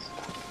갔어?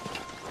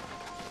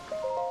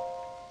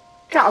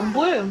 그냥 안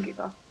보여,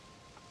 연기가.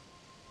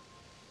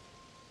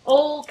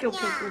 오케이,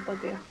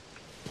 오빠들야.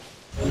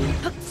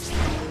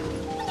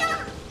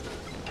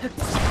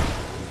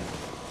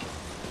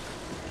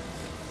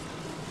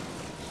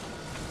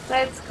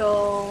 Let's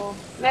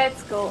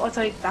go.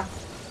 저 있다.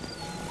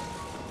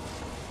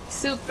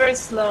 Super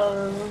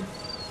slow.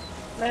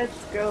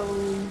 Let's go.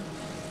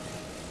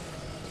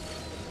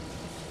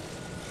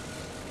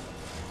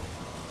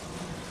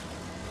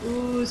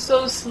 Ooh,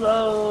 so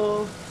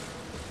slow.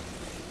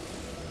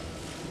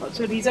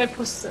 저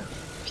리잘포스.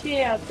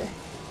 피해야 돼.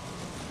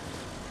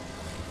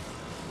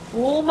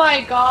 오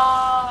마이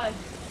갓.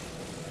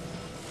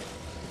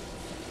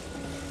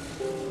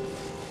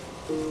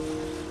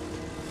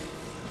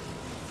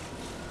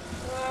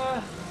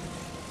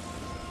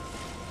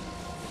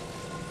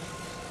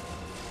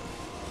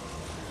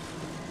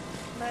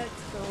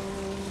 Let's go.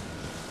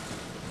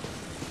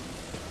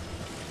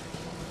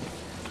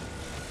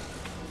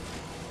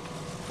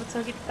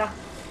 저기 있다.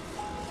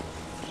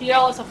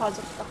 귀여워서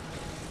봐줬다.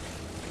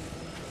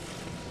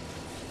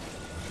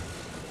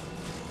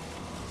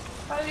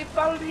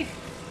 빨리.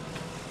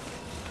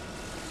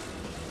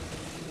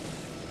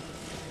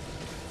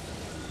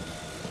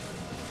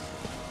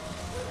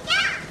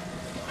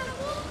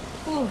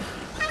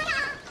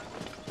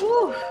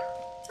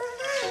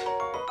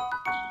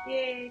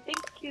 예,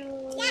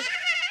 땡큐.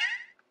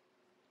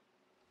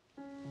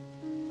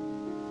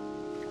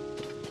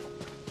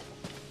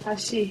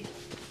 다시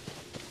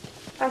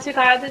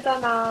가야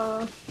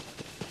되잖아.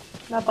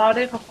 나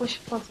말을 갖고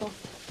싶어서.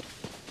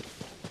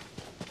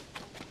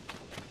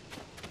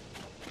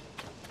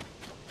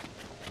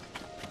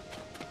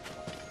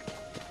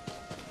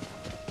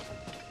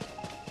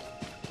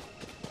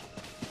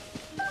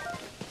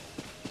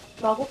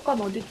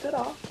 마곡간 어디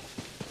있더라?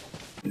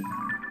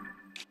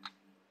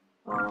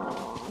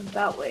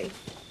 That way.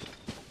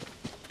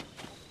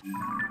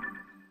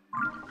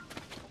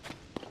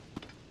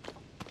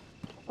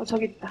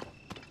 저기 있다.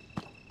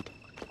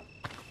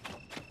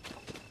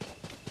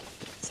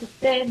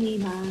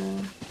 스테미나.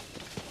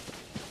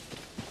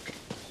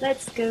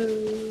 Let's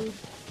go.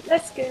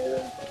 Let's go.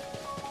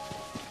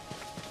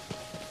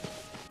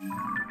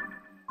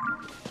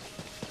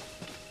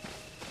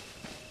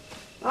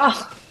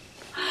 Oh.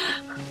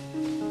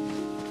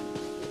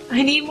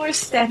 I need more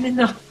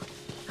stamina.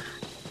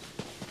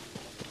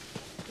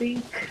 I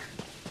think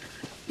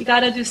you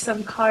gotta do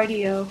some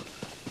cardio.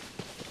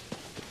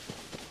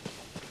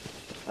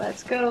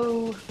 Let's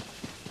go.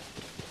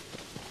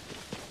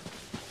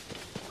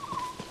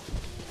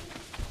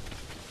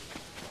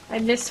 I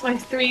missed my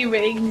 3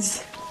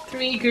 rings.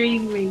 3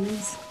 green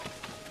rings.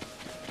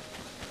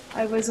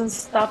 I was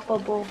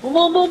unstoppable.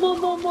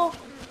 어머.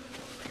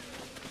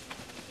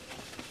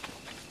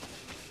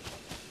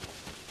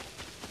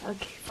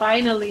 Okay,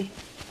 finally.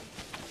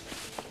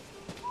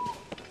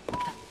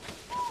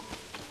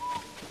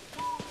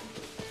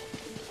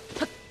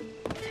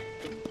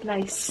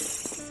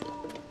 Nice.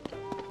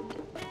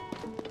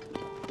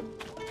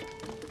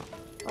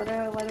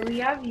 What do we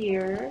have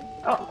here?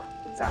 Oh,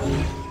 sorry.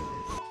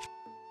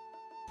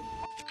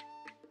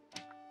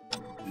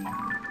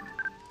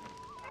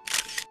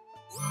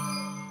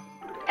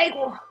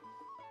 아이고.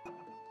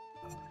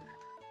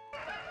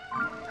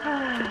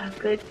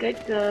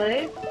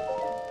 Good.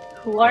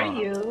 Who are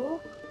you?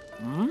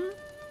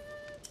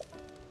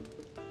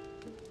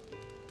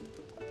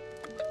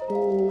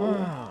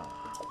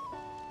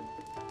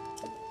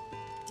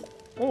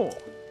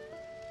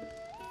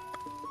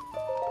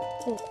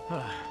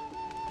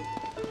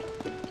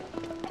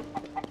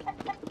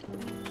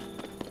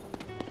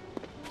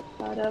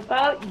 What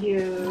about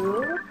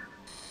you?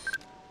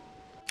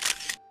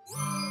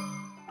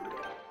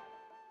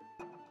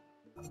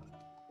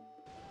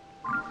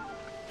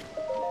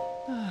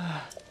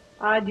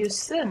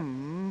 뉴스?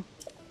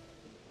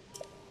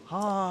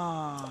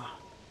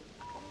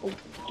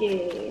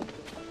 오케이.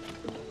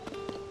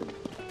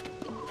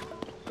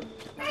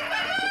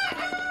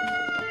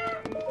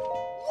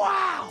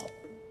 Wow!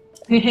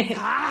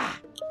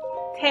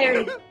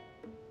 Terry.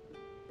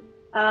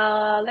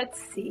 Let's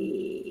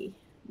see.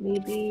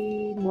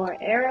 Maybe more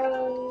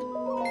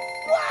arrows.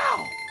 Wow!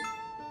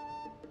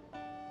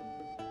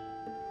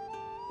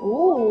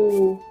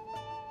 Ooh.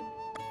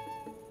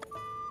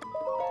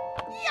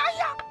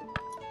 야야!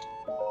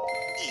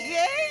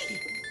 예이!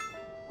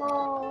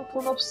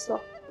 돈 없어.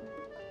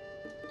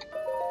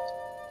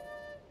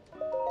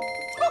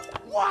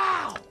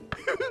 와우!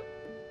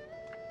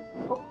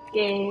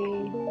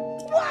 오케이.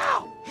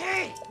 와우!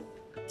 헤이!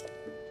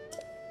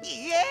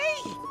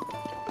 예이!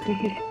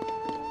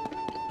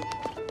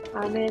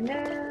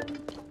 안에는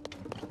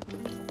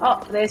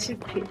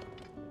레시피.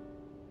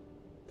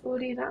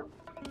 꿀이랑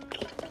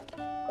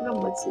이건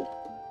뭐지?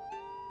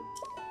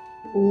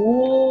 오.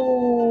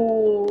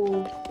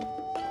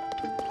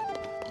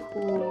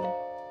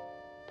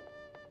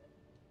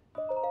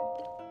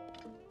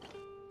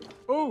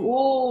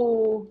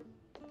 오.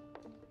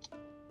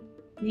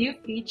 New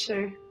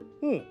feature.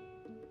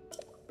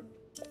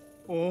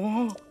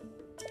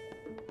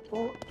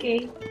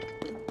 오케이.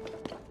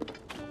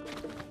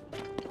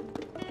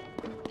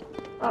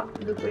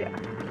 누구야?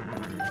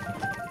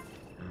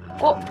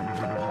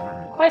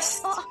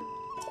 퀘스트.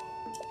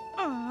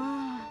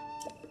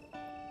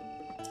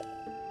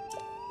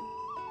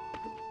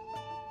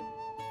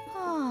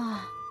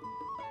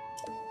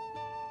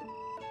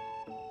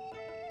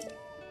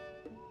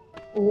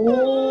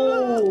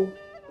 오.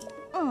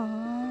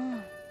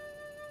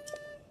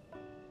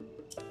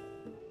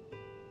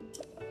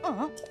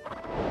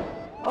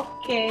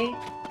 오케이.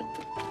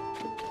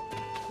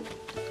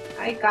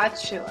 I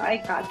got you.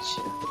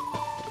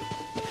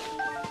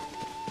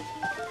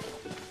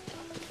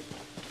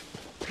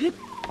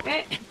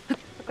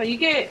 잠깐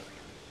이게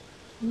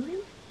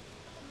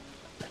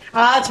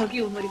저기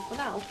우물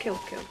있구나. 오케이.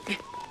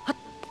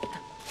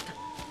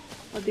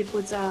 어디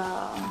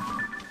보자.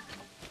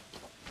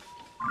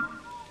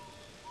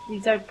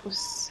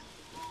 리잘포스.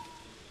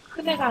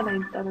 큰 애가 하나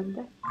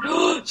있다는데?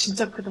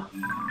 진짜 크다.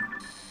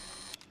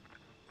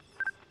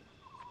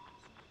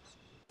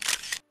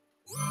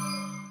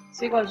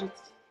 찍어주지.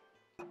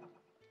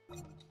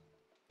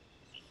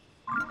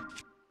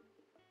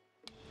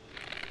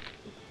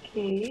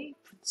 오케이.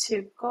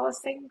 붙일 거,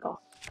 센 거.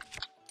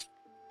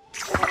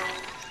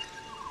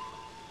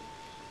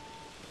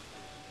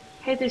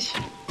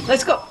 헤드샷.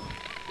 Let's go!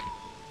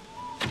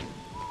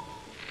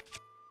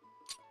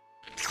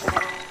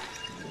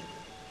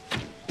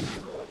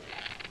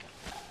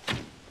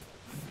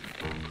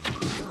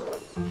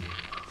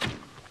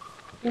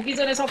 오기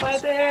전에 잡아야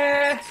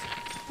돼.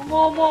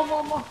 어머.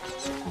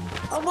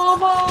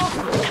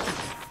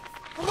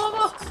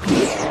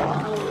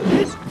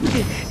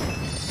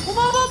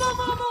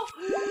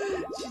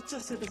 진짜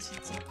세다,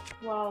 진짜.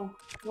 와우.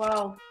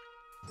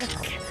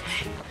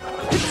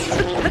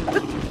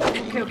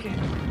 오케이.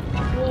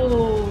 오.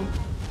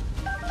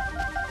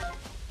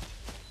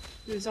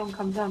 유성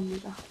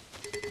감사합니다.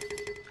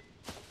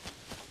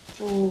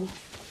 오.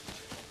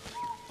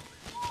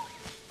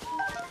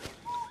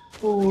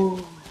 오.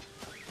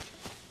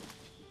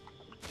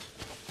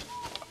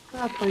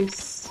 하나 더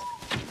있어.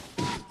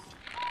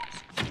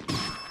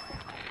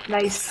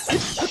 나이스.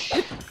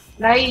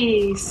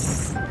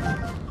 나이스.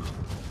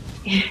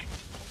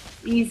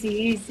 이지,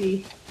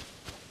 이지.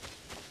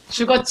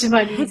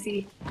 죽었지만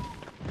이지.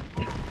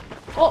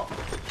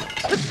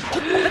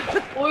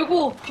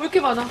 어이구, 왜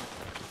이렇게 많아?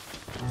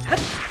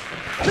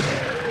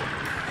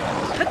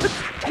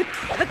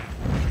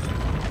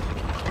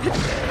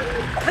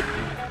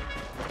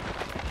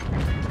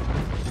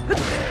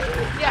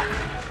 야!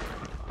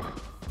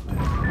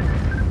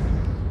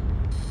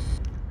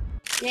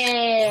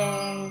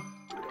 예!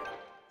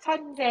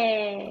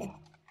 천재!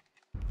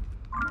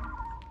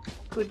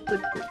 굿, 굿,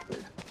 굿,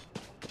 굿.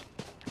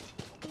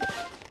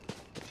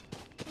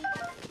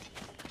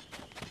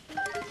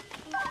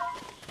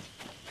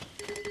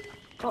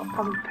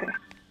 방패.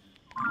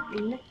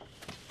 있네?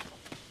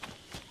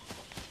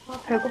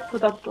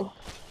 배고프다, 또.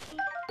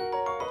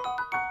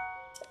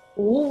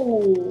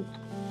 오!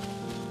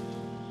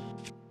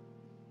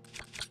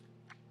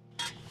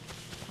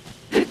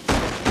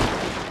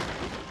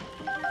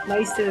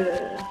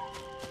 나이스.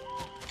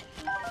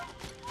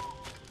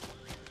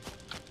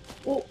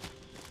 오!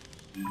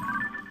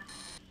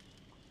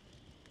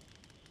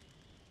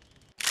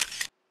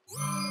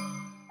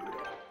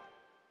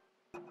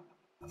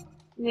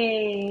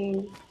 네,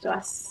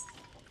 좋았어.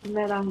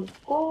 구매랑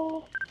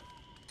먹고,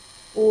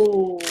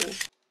 오,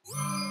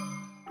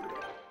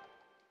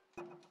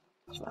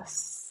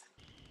 좋았어.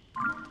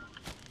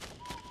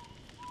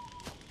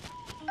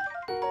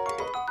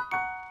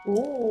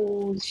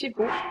 오,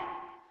 15.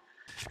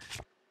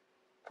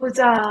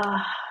 보자.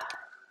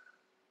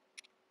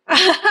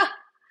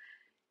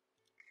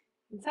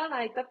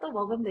 괜찮아, 이따 또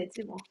먹으면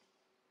되지, 뭐.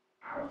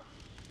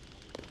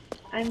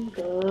 I'm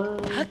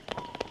good.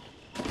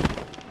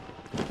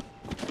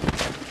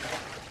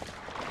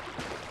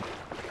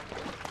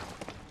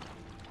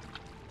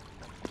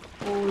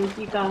 오,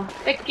 여기가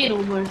뺏긴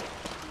우물.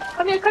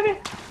 Come here, come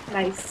here.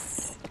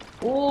 나이스.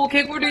 오,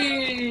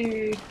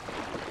 개구리.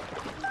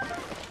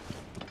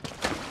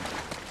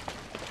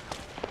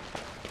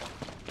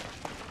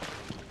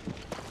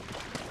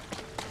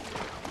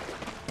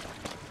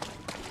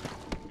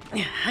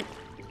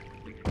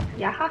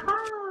 야하하.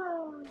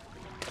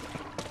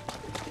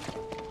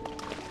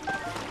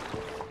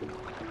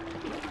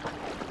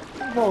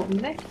 뭐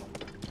없네?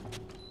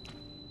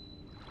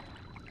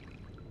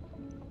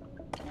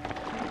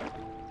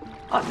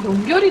 아,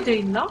 연결이 돼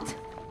있나?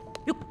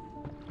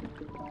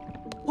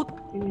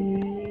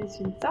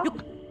 진짜?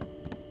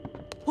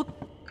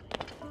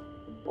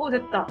 오,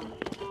 됐다.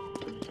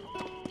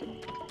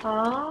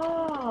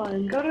 아,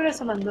 연결을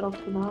해서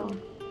만들었구나.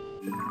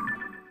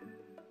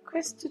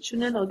 퀘스트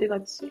주는 어디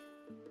갔지?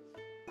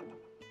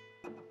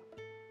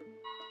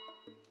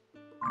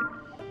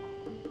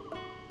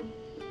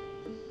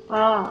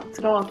 아,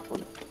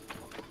 들어왔군.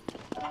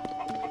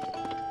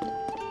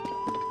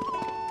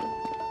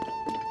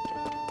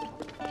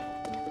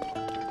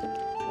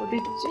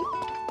 어딨지?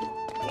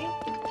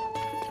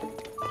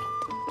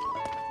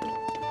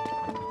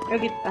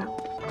 여기 있다.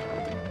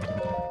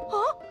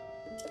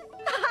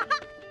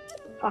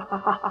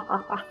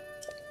 하하하하하.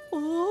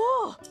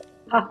 오!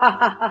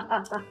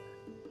 하하하하하.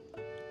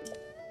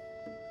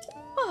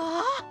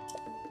 아!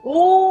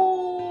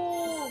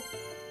 오!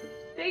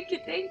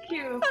 땡큐,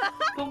 땡큐.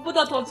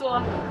 돈보다 더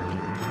좋아.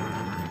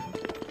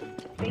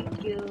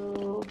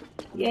 땡큐.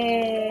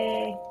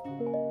 예.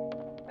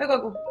 아이고,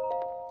 아이고.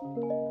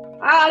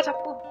 아,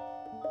 자꾸.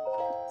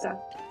 자.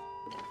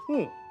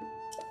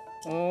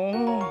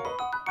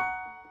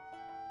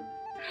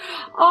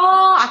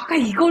 아까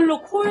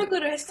이걸로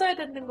코일그를 했어야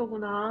되는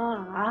거구나.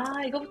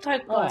 아, 이거부터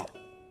할 걸.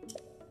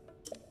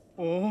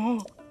 오.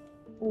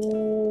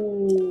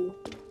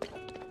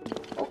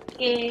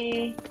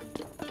 오케이.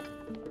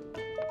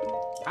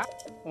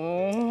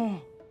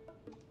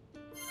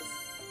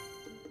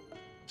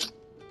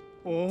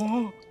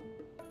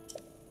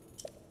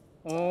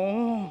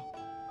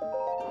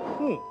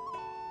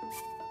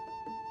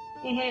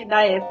 헤헤,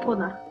 나의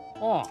에포나.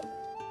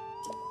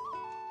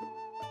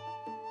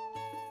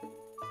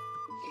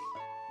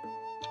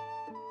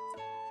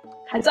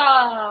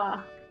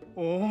 가자.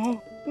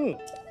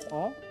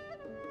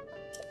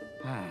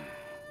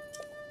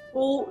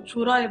 오,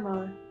 조라의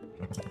마을.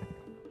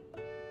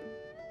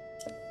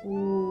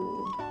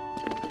 오.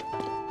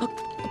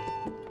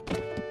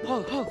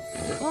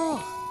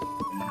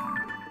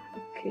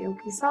 오케이,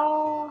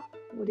 여기서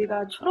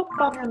우리가 초록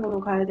방향으로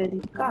가야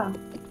되니까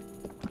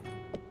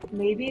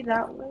maybe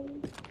that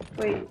way?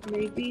 Wait,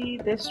 maybe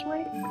this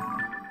way?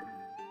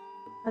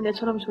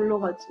 내처럼 절로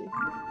가지.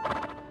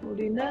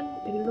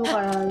 우리는 일로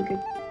가야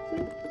알겠지?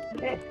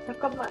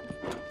 잠깐만.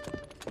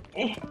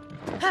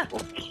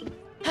 오케이.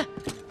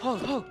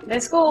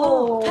 Let's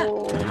go!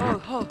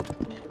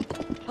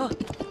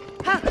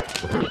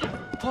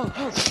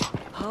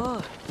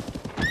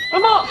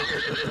 어머!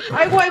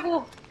 아이고,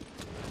 아이고.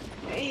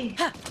 에이.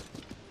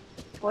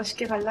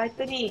 멋있게 갈라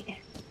했더니.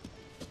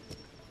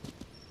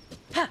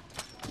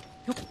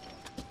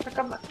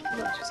 잠깐만,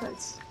 이거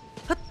주워야지.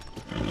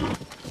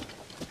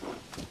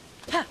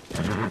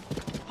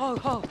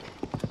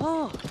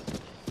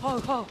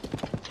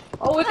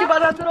 왜 이렇게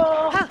말 안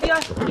들어? 미안.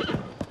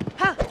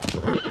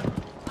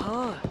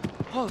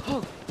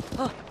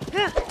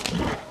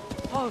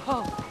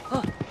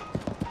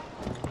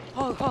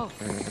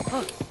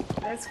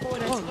 Let's go,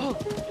 let's go.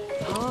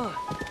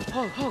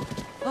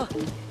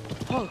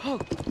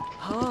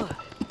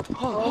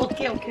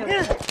 오케이, 오케이, 오케이.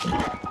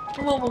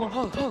 어머, 어머,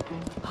 어머.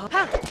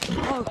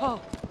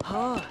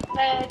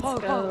 Let's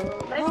go,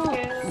 let's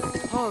go.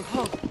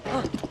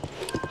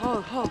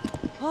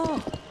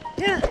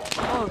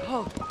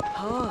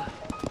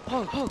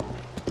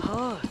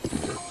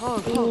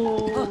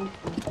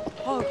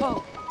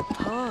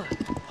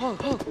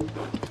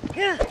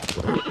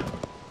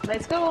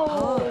 Let's go.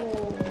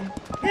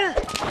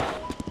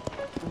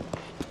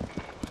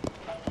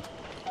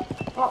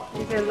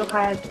 이제 일로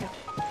가야 돼요.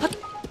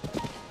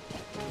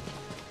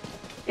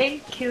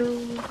 Thank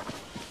you.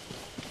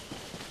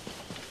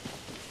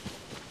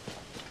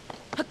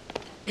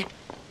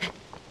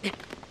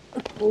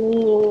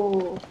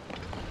 오.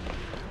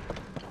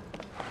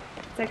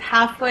 It's like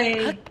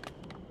halfway.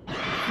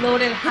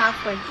 Loaded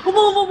halfway. 어머,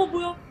 어머, 어머,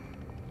 뭐야?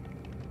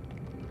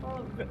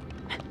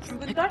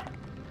 붉은 달?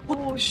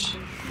 오씨,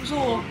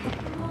 무서워.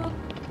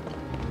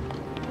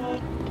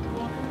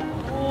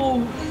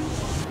 오.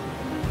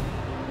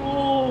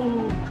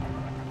 오.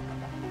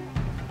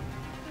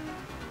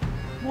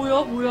 뭐야?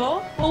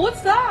 Oh,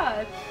 what's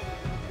that?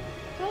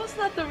 That was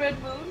not the red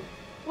moon.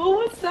 Oh,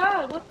 what's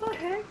that? What the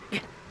heck?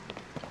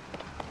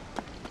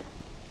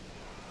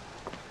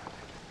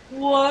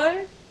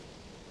 What?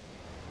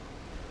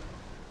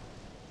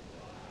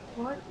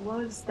 What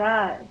was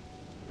that?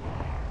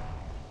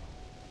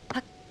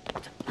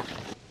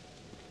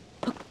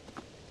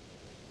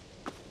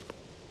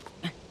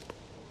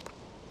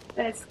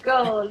 Let's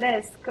go,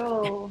 let's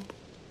go.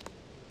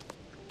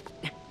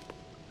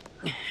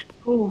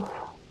 Ooh.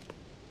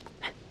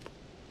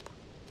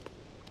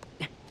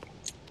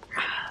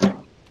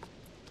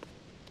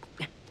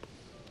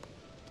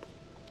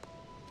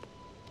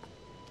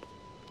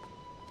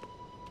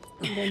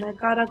 And then I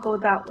gotta go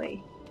that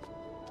way.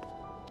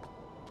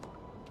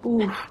 오,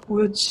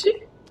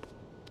 뭐였지?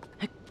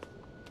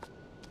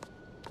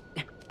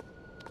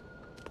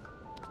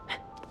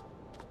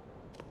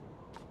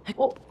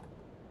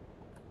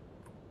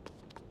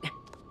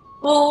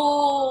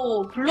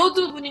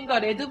 블러드문인가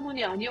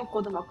레드문이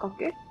아니었거든,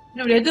 아깝게.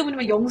 왜냐면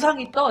레드문이면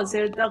영상이 떠,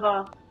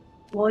 젤다가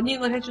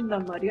워닝을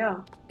해준단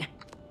말이야.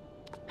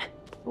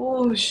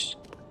 오씨,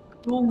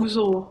 너무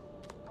무서워.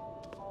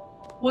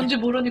 뭔지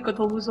모르니까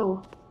더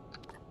무서워.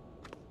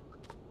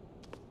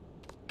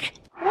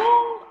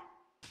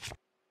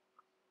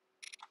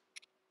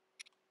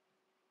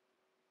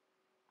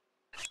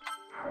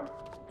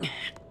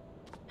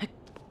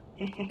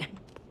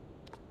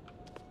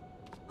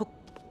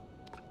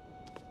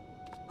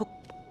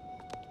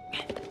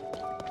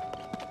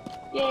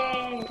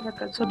 예,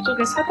 약간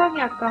저쪽에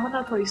사당이 아까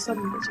하나 더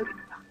있었는데 저기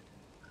있다.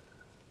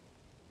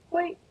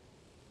 호이,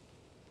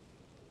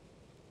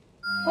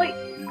 호이.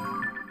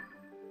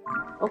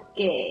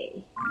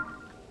 오케이.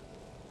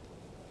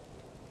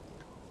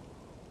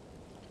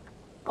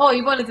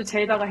 이번에도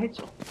젤다가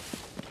해줘.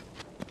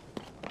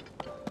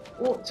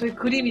 저기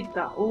그림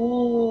있다.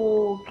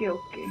 오케이.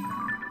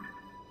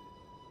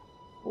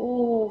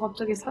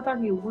 갑자기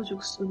사당이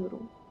우후죽순으로.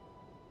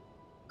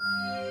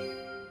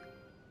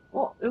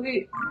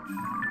 여기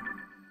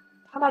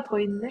하나 더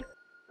있네.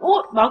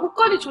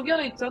 마구간이 저기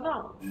하나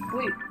있잖아.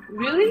 Wait,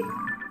 really?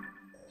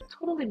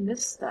 Totally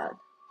missed that.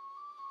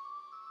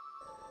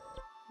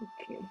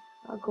 Okay,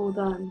 I'll go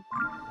down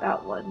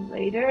that one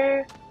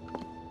later.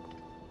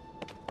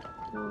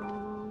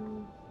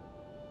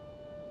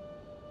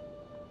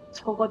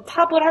 저거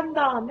탑을 한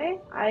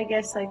다음에 I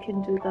guess I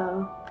can do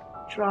the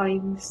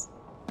drawings.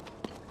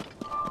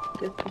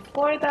 But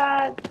before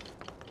that,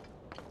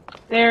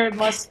 there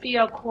must be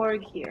a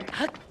cord here.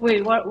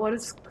 Wait, what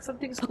is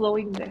something's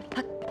glowing there?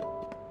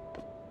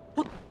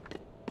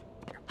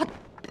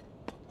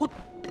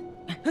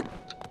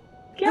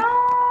 야!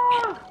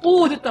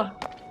 오, 됐다.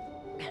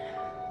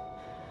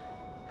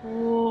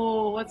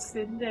 오, what's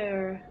in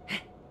there?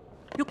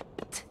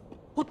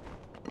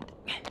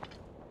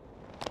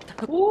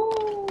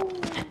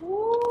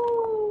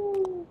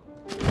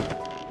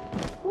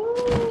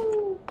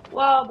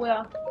 와,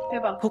 뭐야.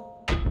 대박.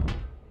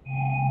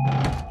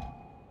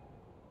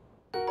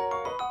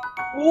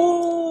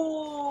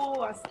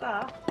 오,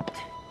 아싸.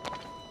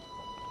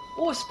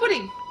 오,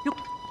 스프링.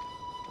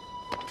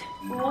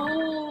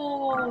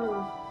 오.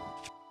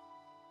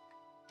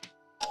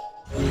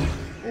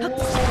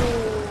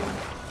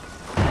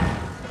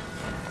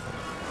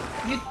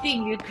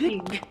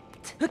 유띵.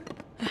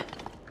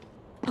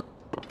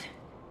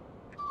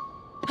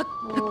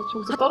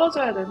 저기서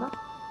떨어져야 되나?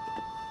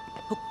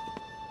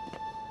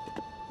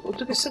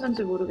 어떻게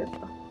쓰는지 모르겠다.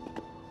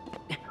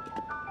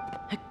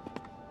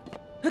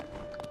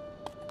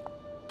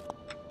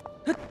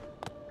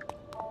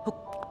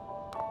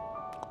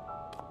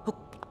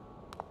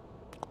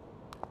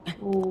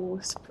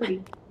 it's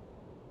pretty.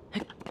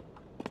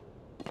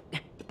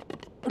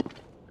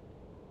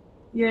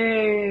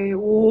 Yay!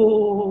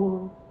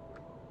 Whoa!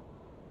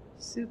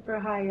 Super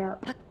high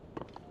up.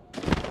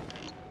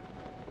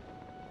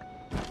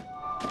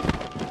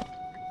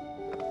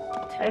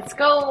 Let's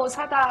go,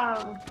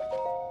 사당.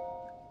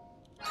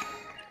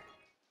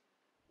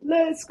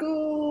 Let's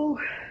go.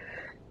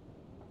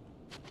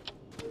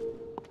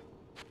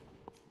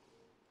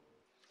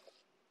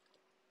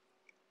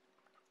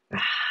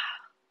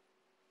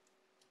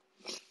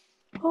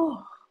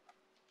 어.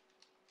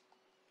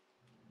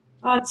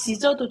 아,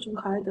 지저도 좀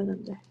가야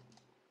되는데.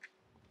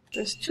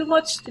 There's too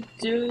much to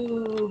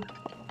do.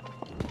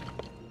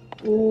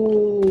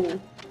 오.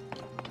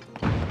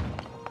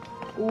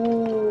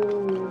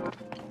 오.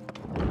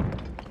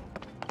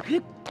 휘.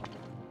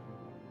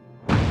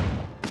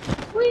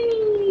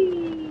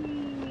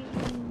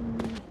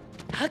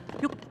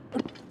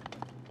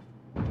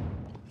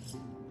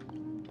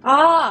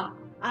 아.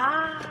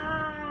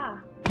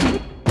 아.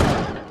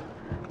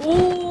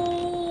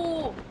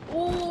 오.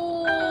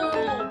 오.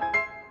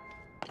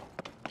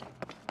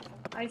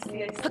 I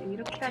see, I see.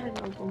 이렇게 하는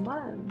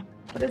거구만.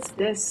 What is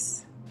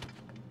this?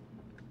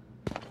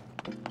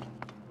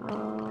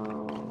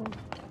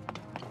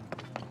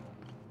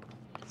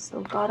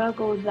 So gotta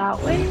go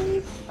that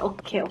way?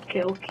 Okay,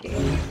 okay,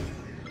 okay.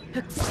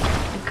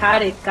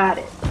 Got it, got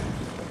it.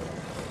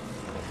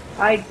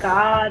 I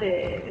got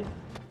it.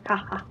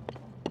 하하.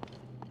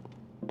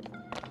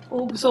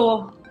 오,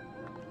 무서워.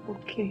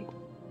 오케이.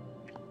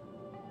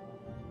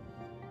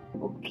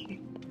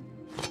 오케이.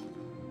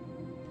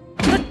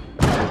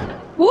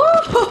 오!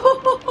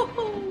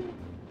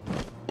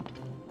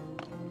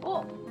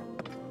 어?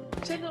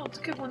 쟤는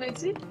어떻게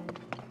보내지?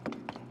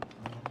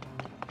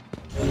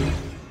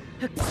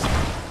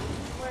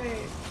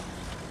 왜?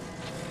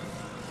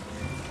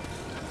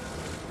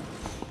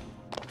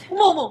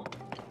 어머, 어머!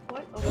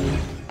 What?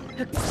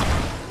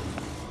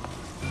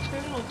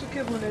 쟤는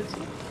어떻게 보내지?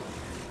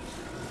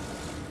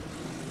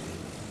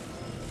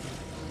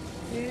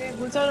 얘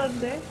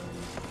모자란데?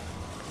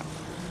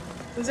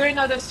 Was there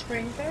another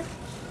spring there?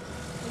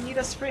 I need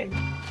a spring.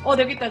 어,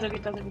 저기 있다, 저기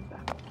있다, 저기 있다.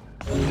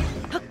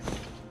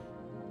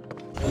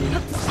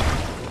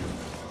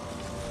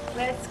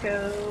 Let's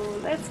go,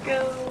 let's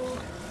go.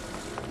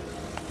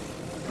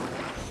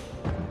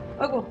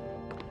 아이고.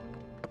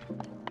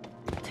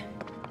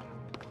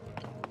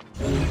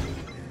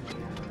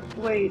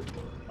 Wait.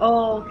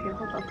 Oh, okay,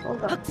 hold on,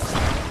 hold on.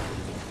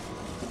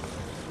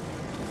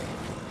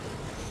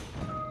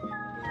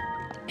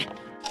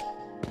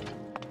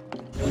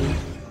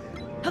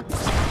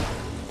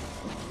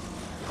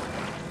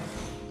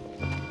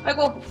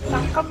 아이고,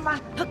 잠깐만.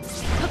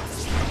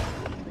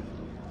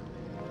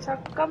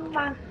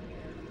 잠깐만.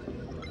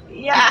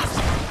 야!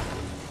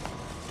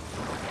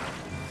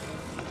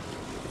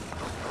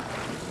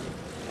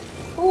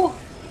 오!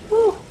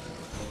 오!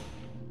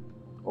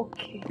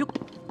 오케이.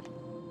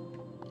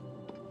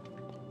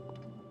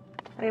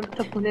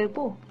 아이부터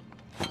보내고.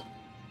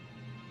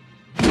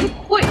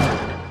 호이!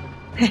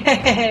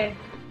 헤헤헤.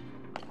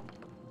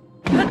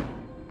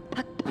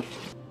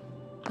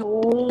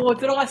 오,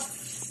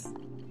 들어갔어.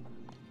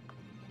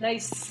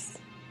 나이스.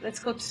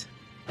 Let's go.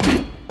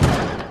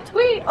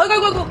 휘! 아이고,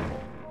 아이고,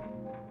 아이고.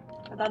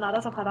 난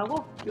알아서 가라고?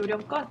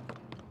 요령껏?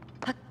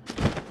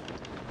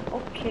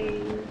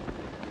 오케이.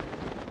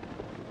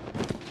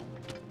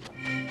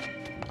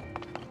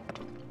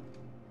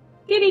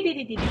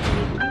 띠리디리디리디리.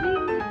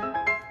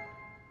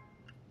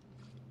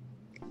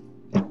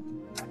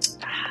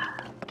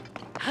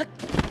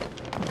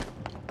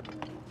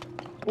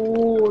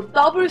 오,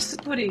 더블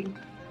스프링.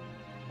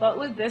 What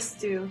would this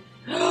do?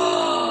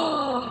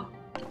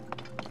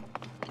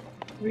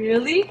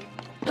 Really?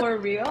 For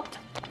real?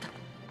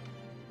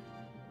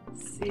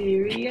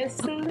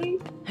 Seriously?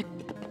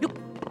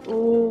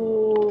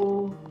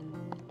 오,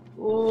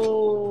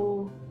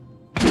 오,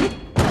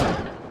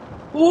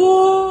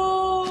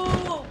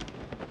 오!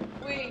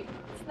 Wait,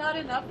 it's not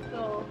enough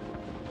though.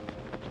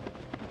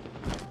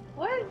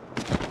 What?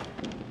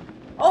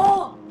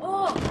 Oh,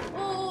 oh,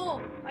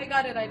 oh! I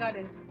got it, I got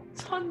it.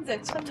 천재,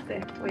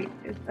 천재. Wait,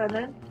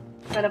 일단은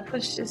gotta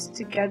push this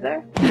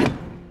together.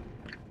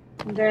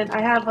 And then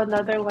I have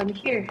another one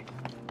here.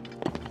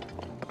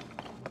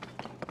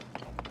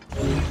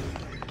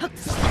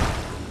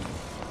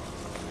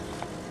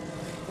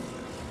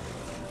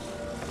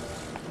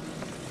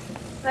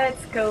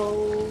 Let's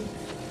go.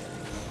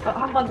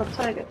 한 번 더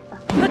쳐야겠다.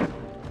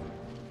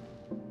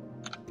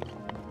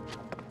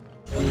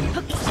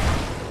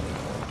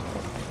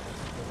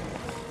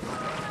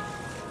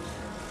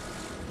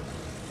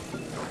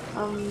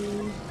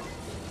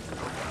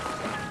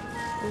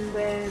 And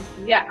then,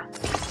 yeah.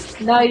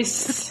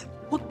 Nice.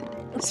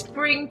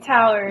 Spring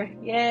tower.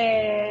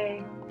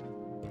 Yay.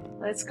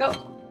 Let's go.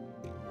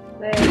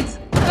 Let's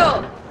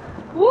go.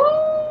 Woo!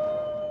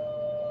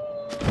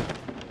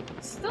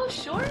 Still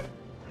short?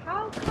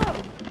 How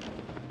come?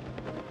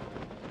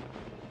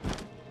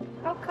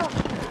 How come?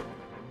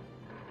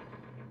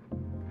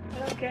 I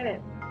don't get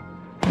it.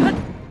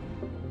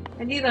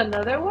 I need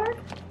another one?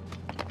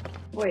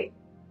 Wait,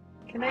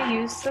 can I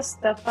use the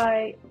stuff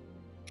I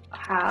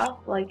have,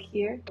 like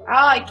here? Oh,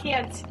 I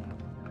can't.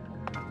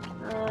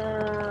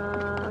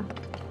 I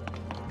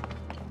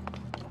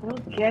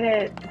don't get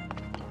it.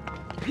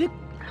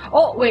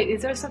 Oh, wait,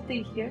 is there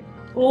something here?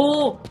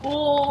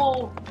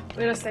 Oh,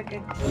 wait a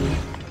second.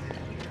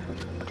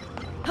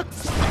 I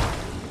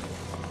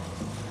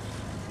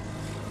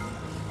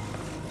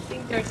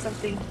think there's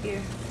something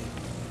here.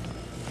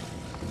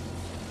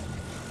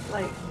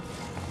 Like,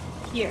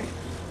 here.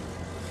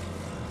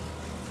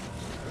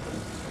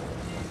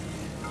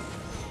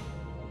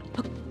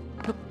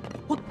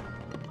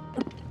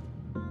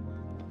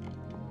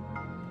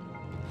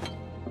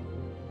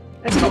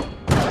 Let's go.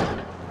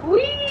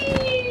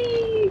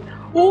 Whee!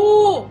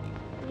 Oh!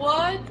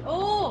 What?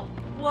 Oh!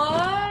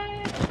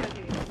 What?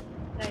 Okay,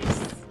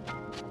 nice.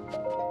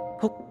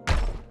 So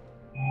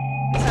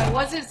I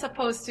wasn't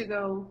supposed to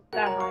go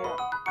that high up.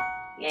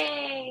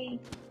 Yay!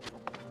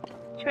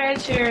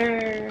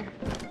 Treasure!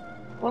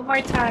 One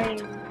more time.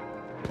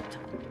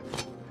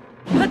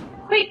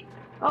 Wait!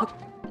 Oh!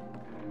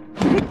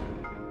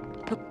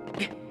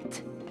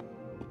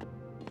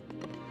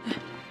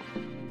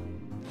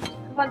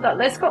 Come on, dog.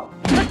 Let's go!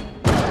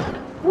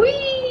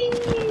 Whee!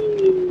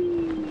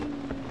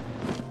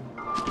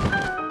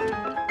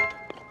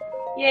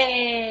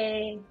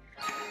 Yay!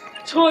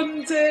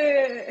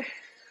 존재!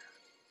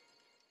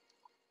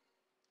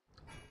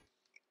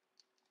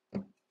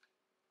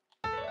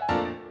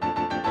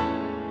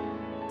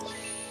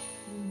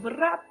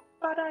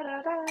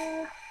 브라빠라라라.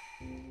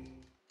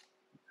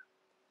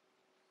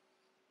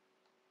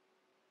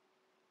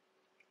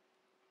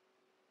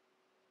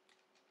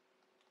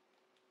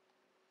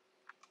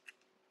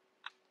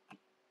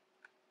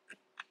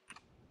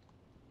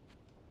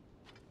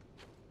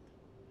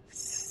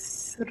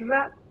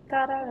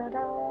 스라따라라라.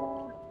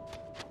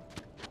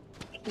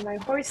 Okay, my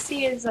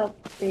horsey is up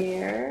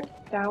there,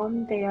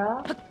 down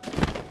there.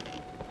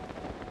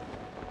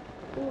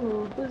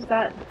 Ooh, who's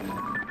that?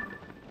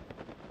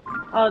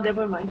 Oh,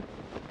 never mind.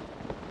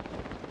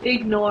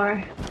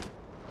 Ignore.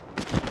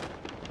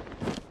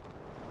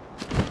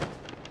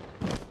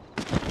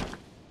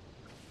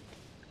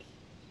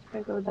 I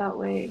go that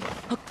way.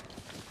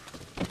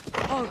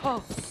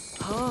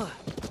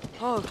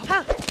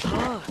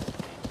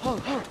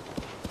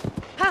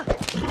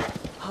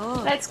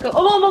 Let's go.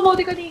 어머,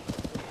 어디 가니?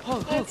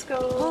 Let's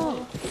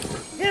go.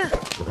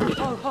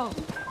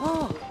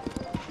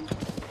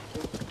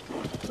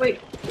 Wait.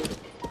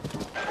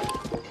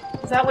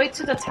 Is that way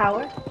to the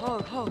tower?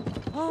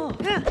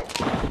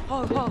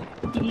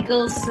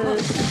 Eagles.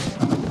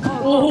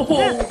 Oh.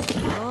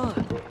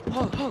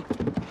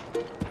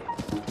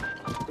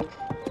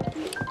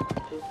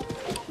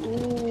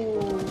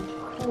 Ooh,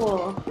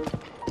 cool.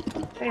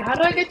 Hey, how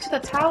do I get to the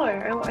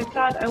tower? I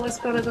thought I was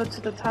gonna go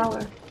to the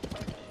tower.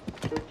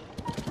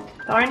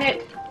 Darn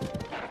it.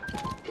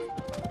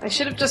 I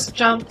should have just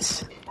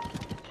jumped.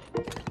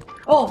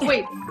 Oh,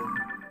 wait.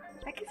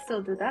 I can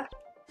still do that.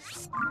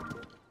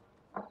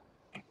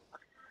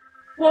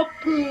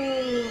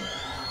 Whoopoo!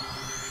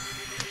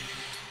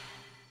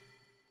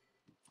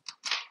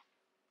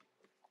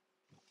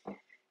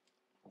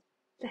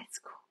 Let's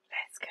go.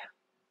 Let's go.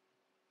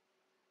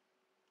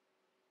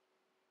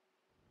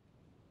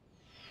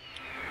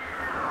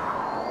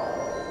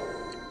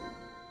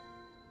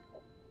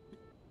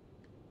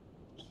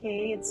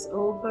 Okay, it's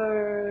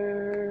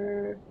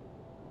over.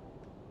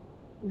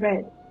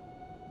 Red.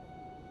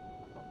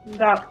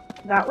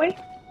 That way?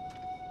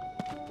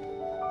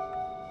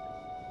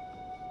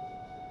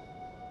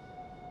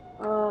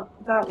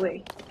 That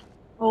way.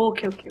 Oh,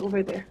 okay,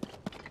 over there.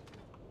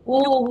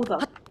 Oh, hold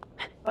up.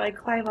 If I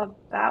climb up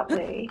that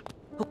way,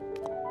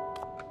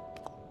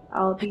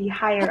 I'll be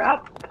higher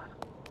up.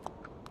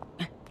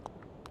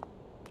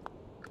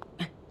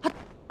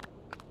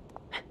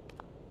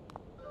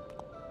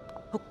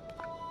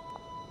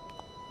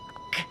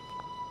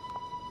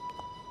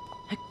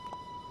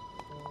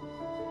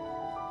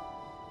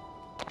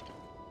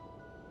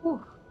 Ooh.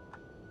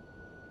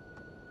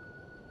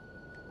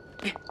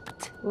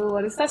 Ooh,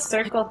 what is that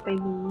circle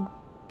thingy?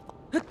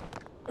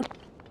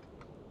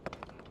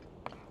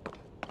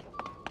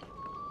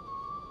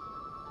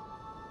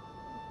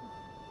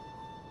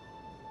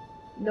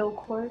 No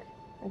cord?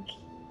 Okay.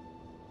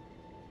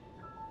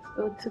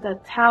 Go to the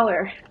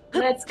tower.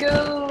 Let's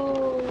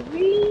go!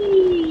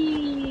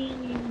 Whee!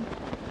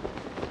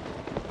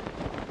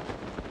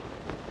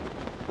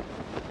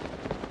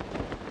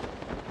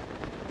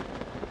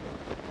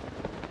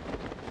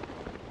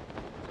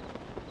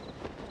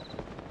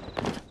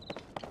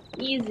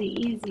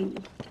 Easy.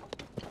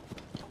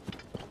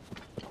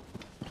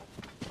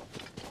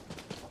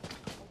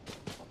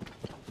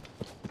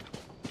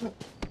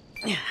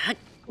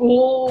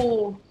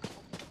 Oh,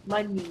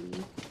 money.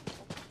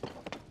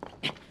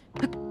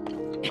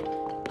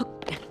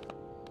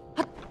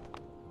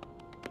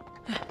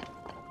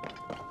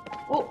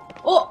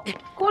 Oh,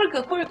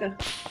 꼴그.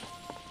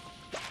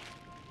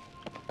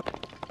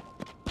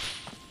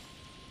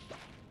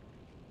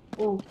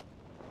 오.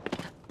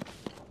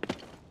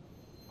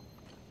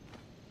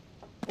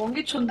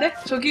 전기초인데?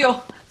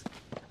 저기요.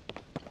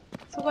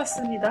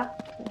 속았습니다.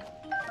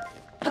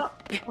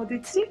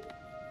 어디지?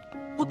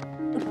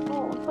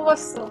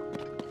 속았어.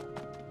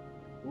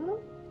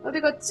 응? 어디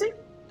갔지?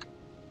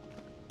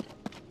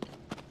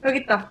 여기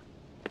있다.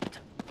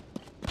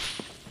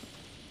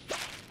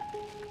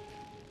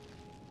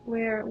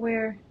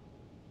 Where?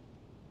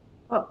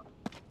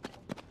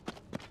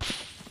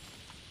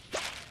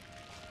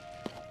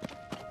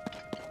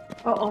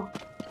 어.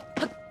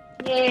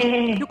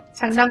 예.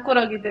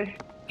 장난꾸러기들.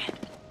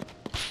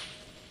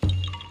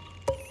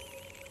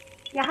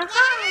 야하!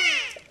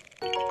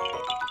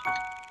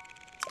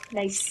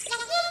 나이스.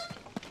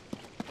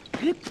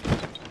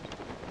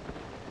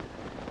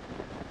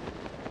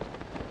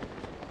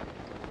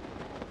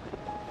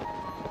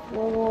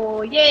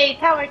 오, 예이,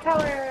 타워.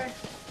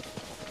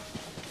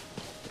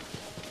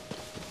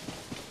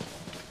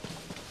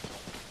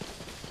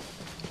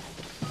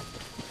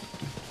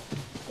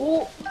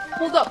 오,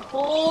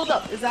 hold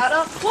up. Is that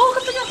up? 오,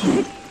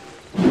 깜짝이야.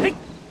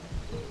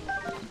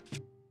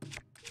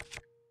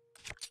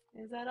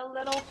 Is that a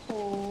little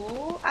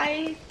hole?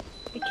 I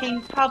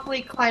can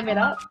probably climb it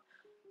up.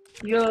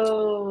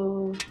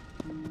 Yo.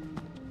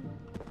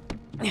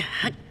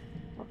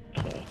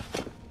 Okay.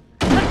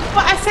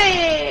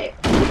 Pase!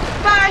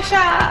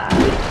 Basha!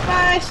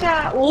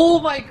 Oh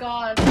my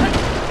god.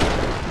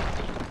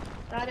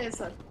 That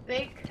is a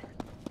thick.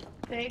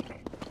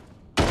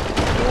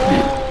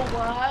 Oh,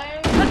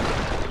 what?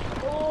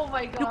 Oh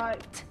my god.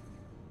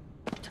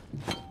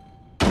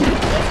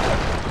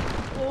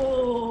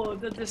 Oh,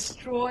 the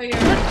destroyer.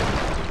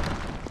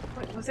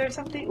 Wait, was there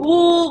something?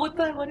 Oh,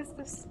 what is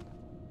this?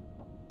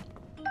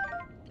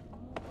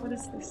 What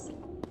is this?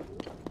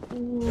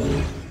 Ooh.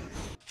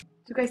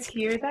 Do you guys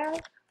hear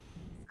that?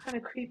 It's kind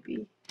of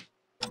creepy.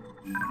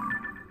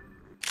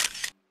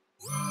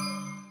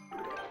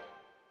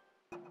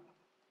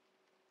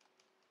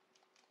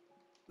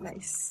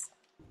 Nice.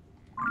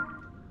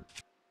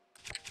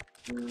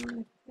 I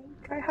think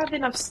I have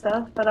enough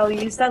stuff, but I'll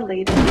use that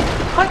later.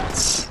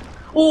 What?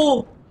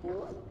 Oh!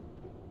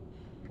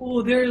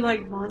 Oh, they're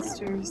like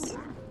monsters.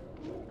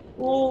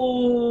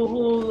 Oh,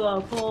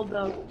 hold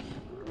up.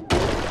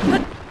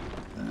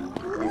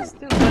 Let's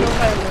do little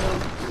by little.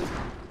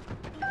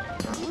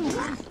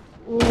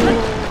 Oh.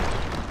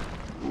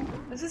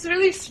 This is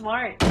really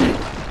smart.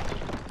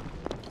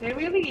 They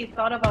really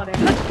thought about it.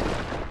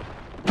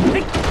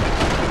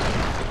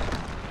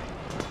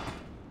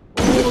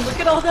 Oh, look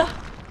at all the...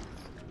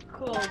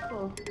 Cool.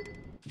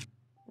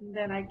 And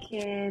then I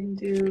can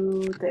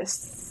do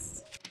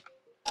this.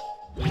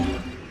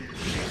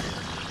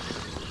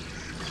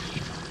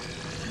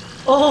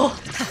 Oh!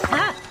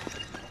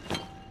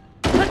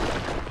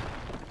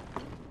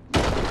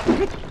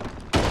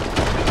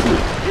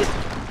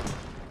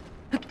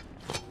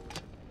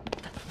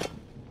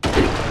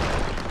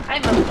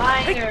 I'm a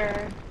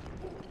miner.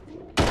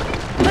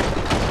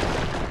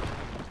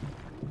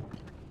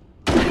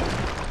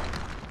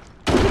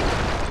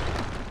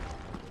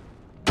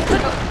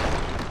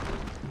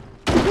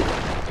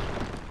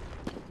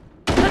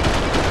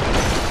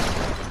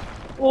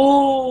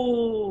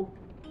 Oh,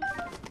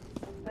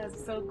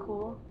 that's so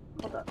cool.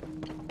 Hold up.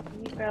 Let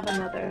me grab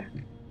another.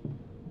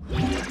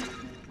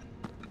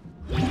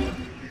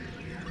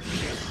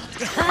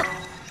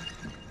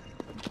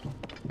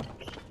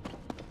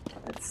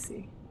 Let's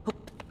see.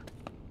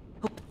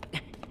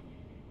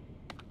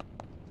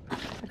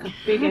 Like a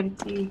big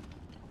empty.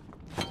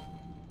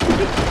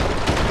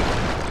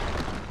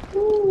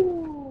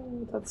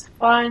 Ooh, that's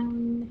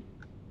fun.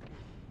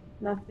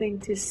 Nothing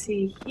to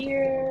see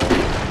here.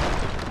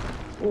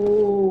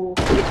 Oh,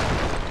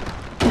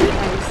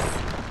 nice.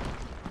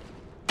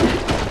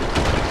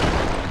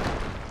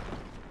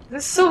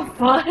 This is so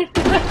fun.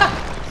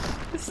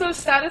 It's so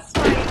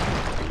satisfying.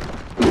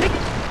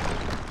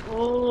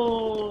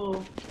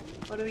 Oh,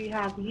 what do we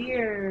have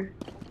here?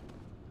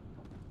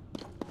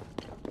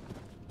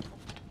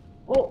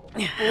 Oh,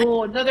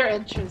 another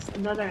entrance.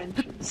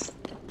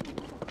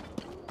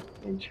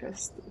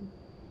 Interesting.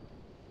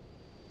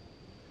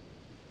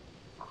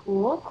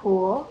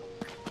 Cool.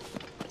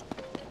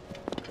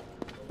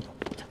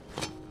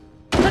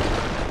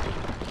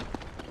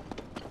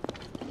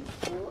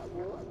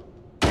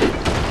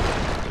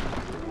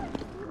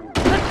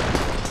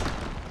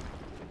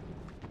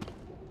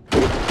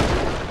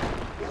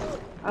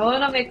 I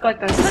wanna make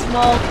like a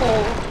small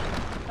hole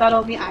that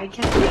only I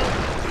can fit.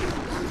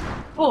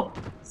 Oh,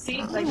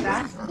 see, like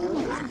that?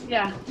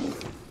 Yeah.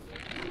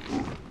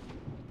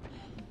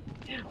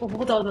 Oh,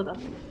 hold on.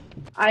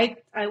 I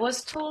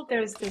was told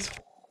there's this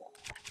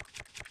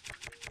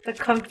the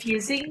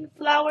confusing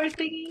flower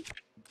thingy.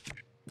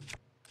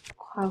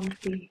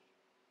 Comfy.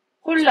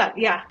 Hula,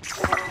 yeah.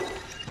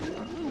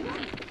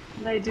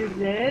 And I do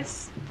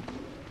this.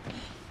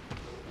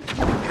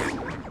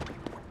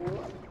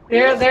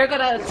 They're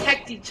gonna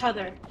attack each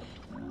other.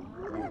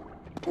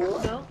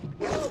 No?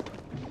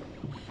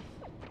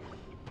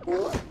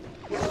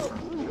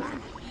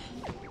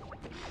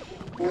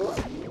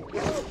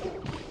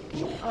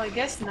 Oh, I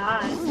guess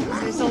not.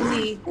 There's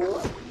only...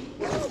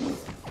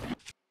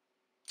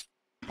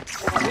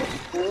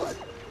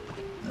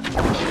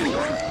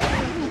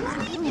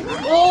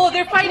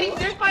 they're fighting!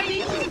 They're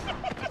fighting!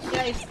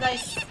 Nice,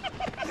 nice.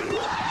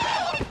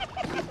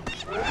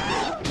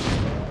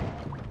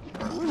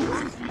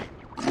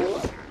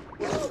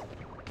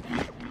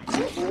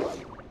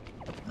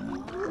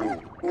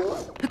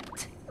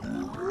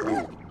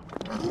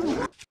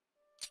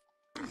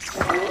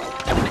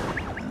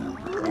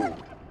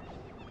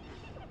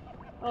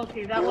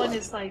 Okay, that one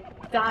is like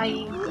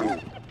dying.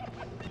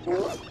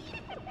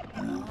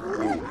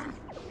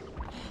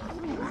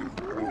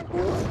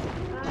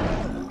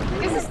 I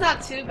guess it's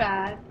not too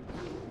bad.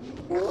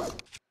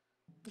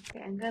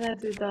 Okay, I'm gonna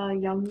do the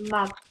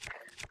연막.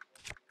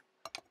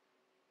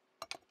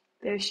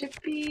 There should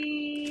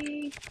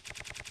be...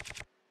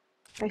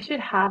 I should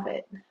have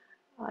it.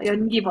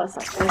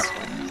 연기버섯, this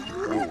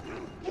one.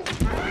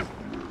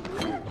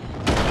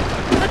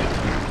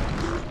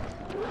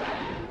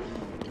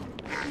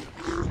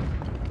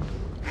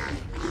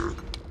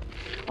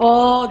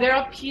 Oh, they're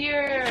up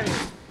here.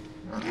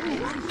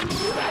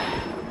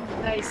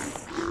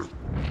 Nice.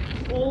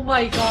 Oh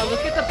my god,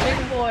 look at the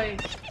big boy.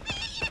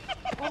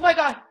 Oh my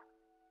god.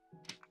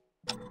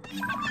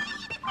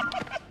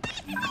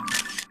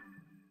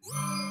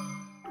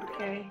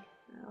 Okay.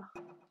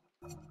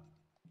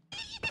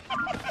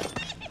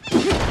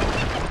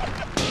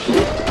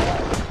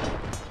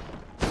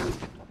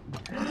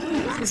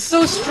 It's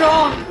so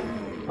strong.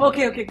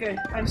 Okay, okay, good.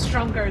 I'm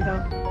stronger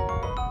though.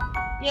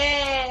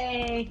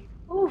 Yay.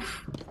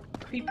 Oof.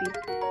 Creepy.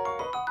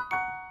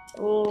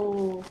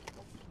 Oh.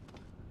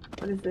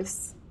 What is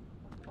this?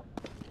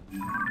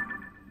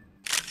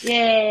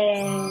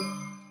 Yay.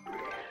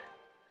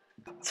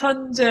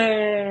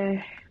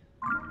 천재.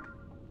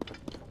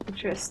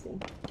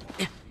 Interesting.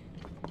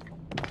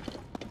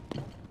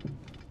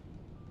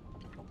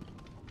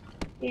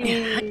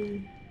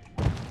 Yay.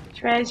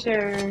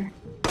 Treasure.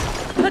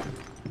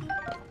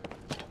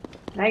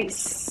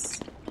 Nice.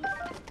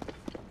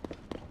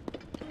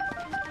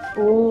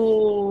 Oh.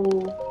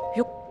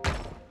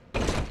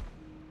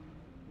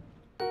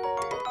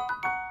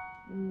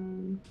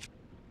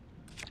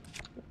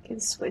 I can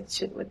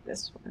switch it with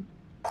this one.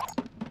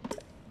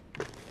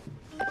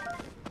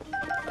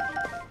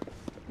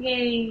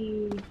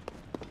 Yay.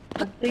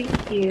 Nothing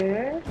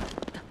here.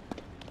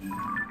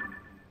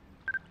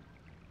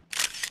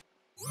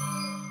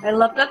 I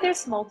love that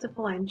there's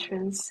multiple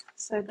entrances,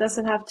 so it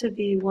doesn't have to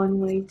be one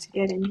way to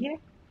get in here.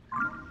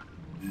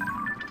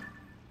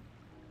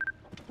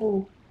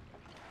 Oh.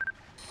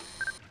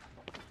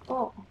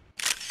 Oh.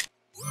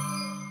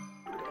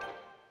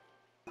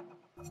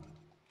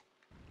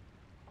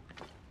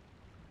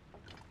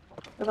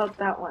 What about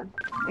that one?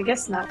 I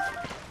guess not.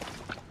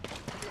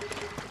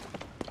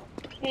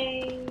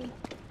 Okay.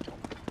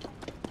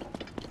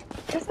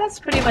 I guess that's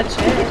pretty much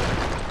it,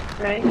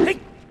 right?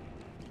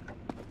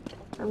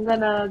 I'm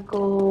gonna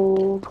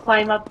go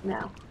climb up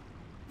now.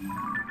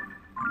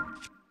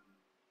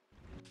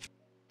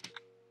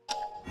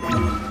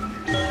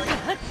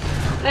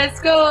 Let's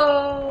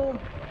go!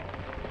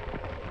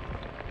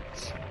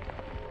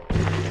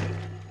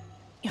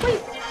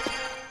 Wait.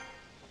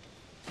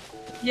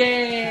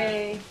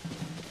 Yay!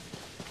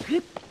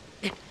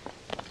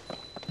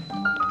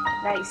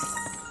 Nice.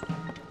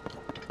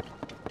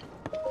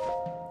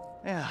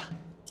 Yeah.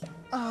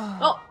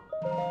 Oh!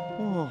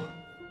 Oh.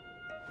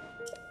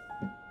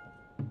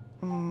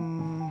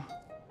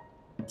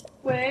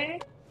 Where?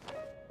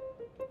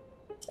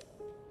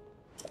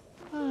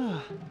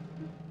 Oh.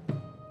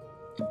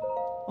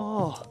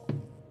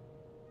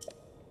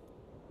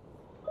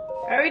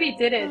 I already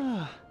did it.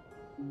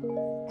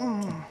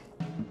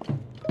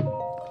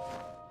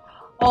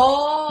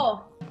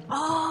 Oh!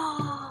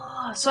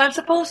 Oh! So I'm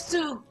supposed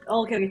to...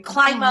 Okay, okay.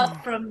 Climb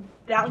up from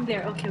down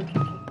there. Okay, okay,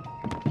 okay.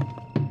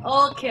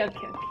 Okay,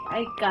 okay, okay.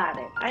 I got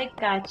it. I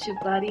got you,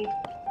 buddy.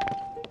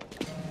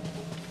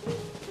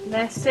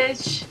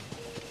 Message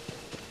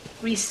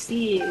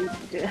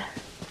received.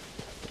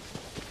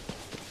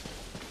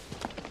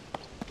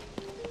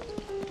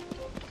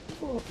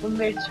 Oh,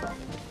 은밀초.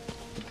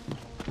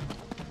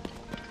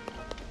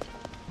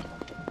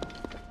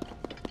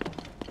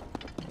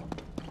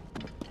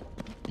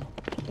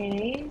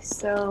 Okay,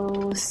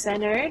 so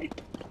centered,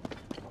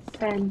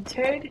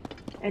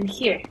 and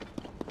here.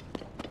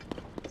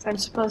 So I'm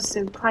supposed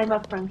to climb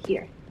up from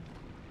here.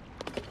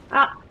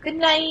 Ah, good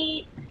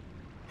night!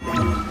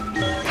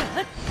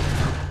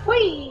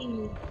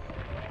 Whee!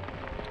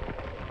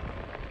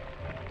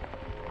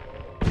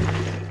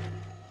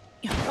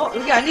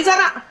 여기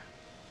아니잖아!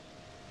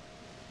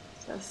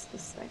 Just a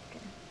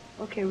second.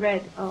 Okay,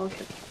 red. Oh,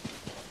 okay.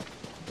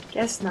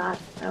 Guess not.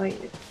 Oh,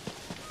 wait.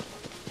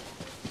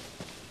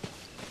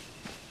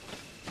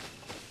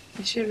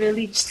 I should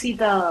really see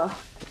the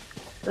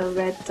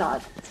red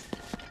dot.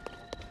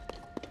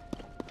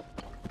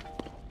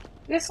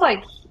 It's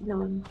like, you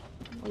know,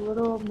 a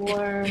little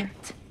more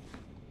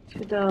to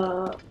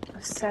the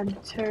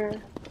center.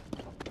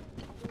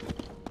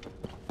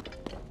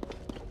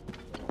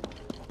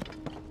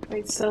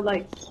 Wait, so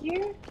like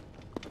here?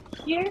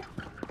 Here?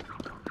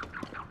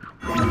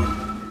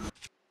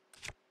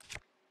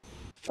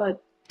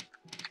 But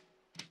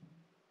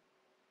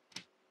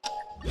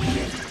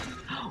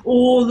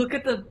Oh, look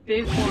at the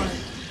big one.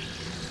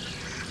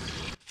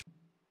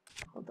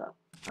 Hold up.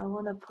 I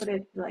want to put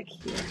it like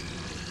here.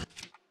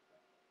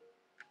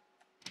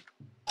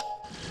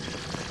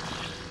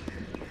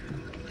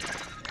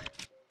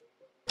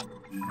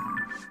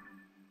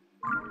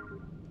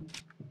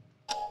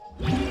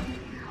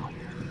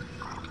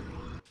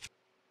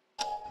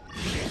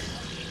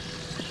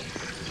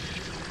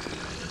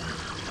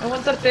 I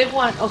want the big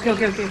one. Okay,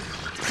 okay, okay.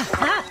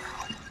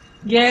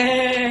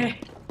 Yay!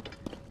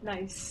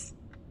 Nice.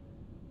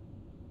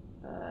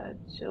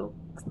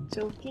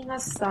 Joking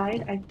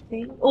aside, I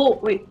think. Oh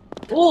wait.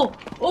 Oh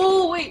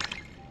wait.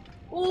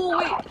 Oh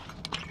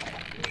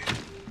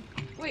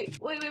wait. Wait.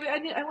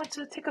 I want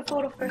to take a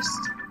photo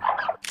first.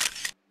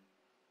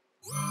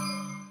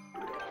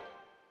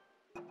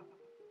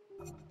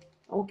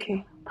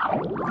 Okay.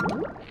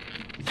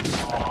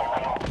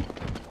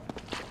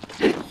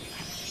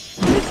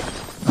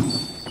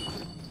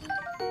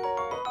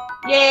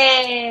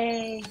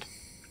 Yay!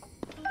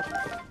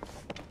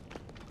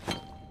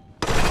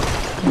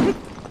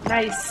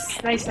 Nice.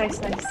 I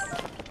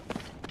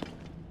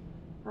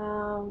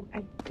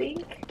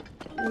think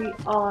we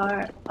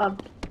are a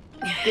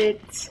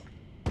bit.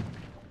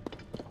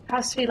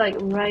 Has to be like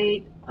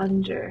right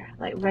under,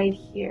 like right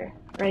here,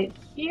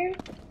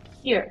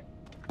 here.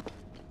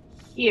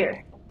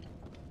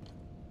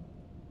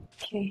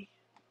 Okay,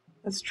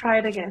 let's try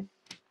it again.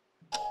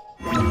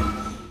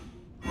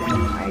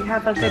 I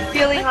have a good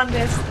feeling on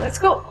this. Let's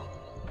go.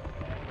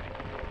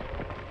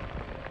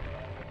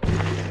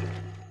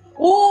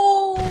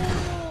 Oh!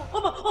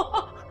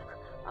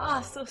 Ah,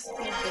 so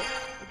stupid.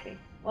 Okay,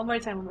 one more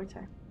time.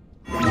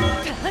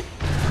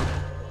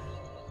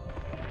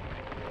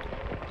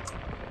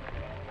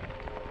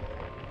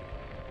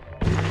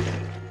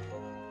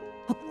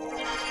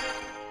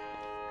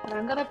 And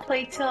I'm gonna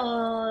play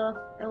till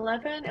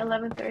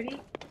 11:30.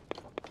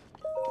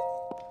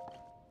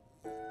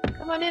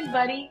 Come on in,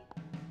 buddy.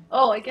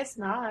 Oh, I guess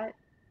not.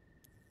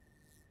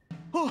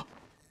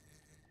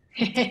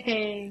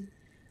 Hey,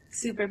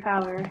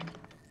 superpower.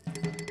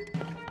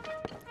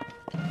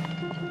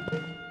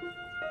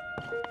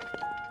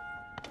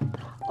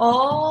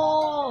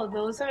 Oh,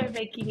 those are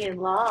making it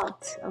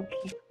locked.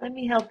 Okay, let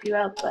me help you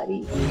out,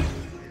 buddy.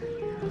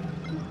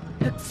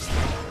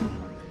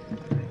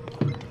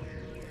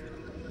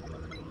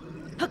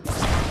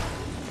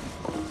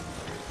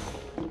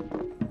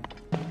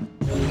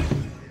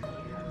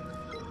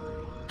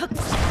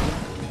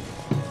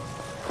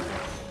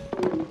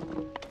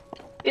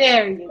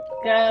 There you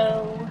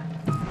go.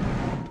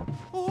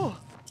 Oh.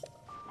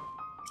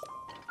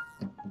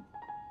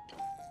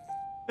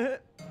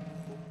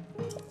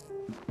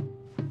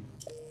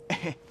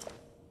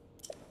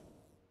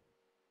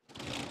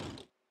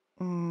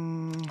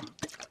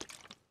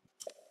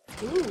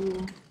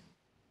 Ooh.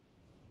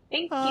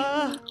 Thank you.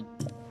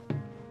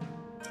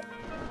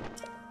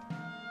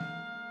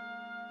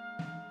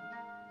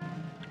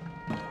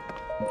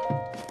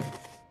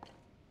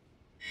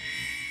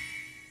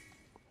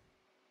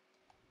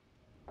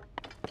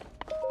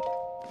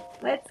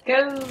 Let's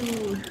go.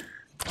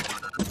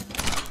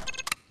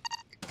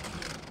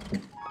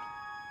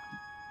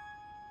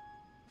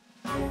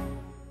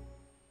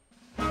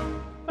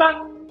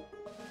 Bang.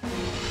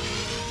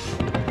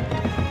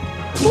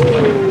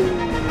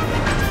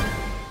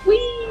 Whee!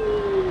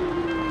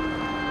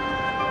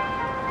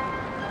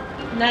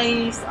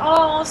 Nice.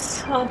 Oh,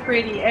 so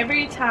pretty.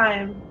 Every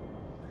time.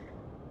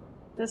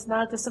 Does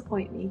not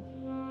disappoint me.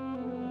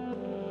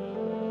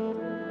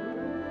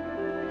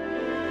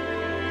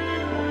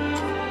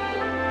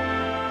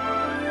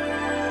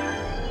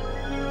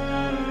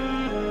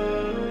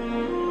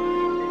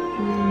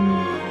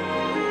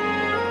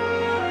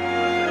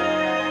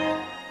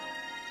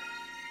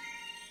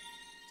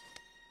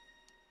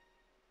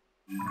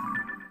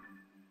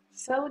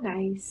 So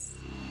nice.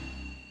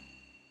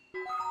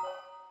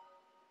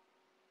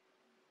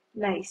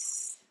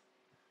 Nice.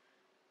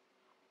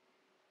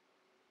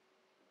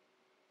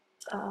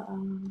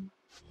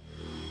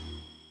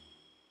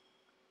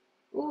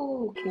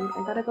 Ooh, okay.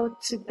 I gotta go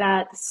to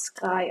that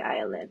sky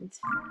island.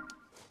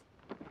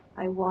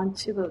 I want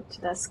to go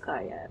to that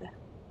sky island.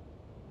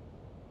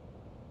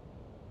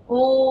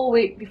 Oh,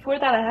 wait. Before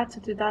that, I had to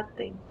do that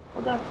thing.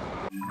 Hold on.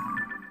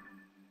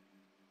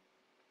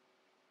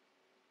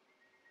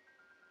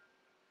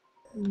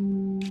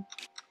 Can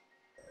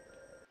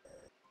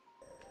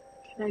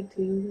I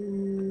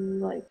do,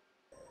 like...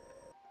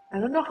 I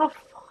don't know how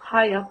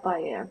high up I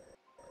am.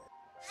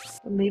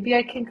 But maybe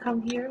I can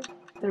come here.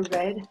 The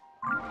red.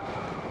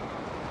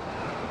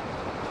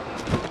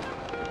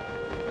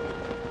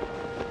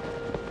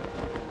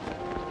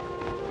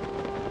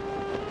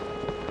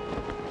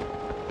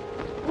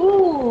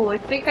 Ooh, I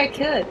think I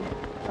could.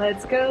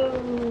 Let's go.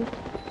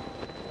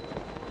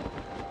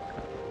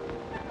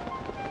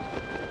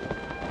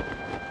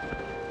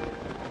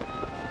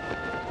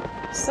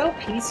 So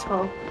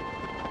peaceful.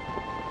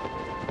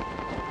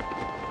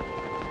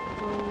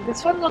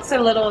 This one looks a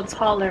little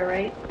taller,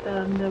 right?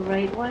 Than the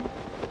right one.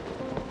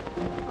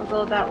 I'll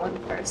go that one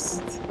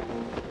first.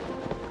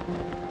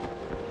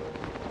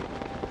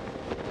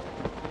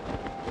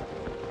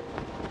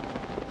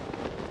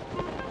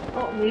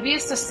 Oh, maybe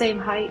it's the same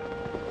height.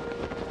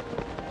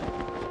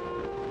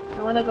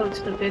 I want to go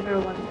to the bigger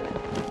one then.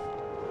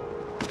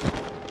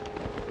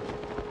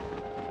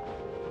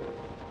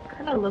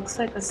 Kind of looks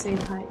like the same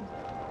height.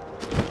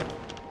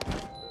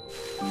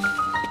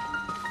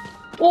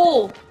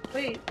 Oh!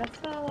 Wait, that's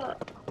a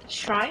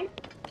shrine?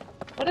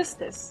 What is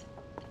this?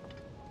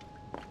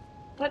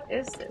 What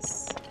is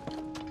this?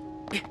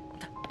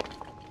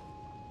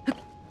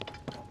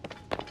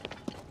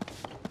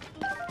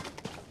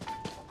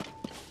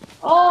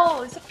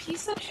 Oh, it's a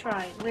piece of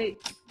shrine.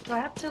 Wait, do I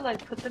have to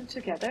like put them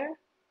together?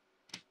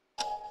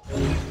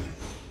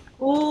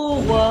 Oh,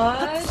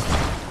 what?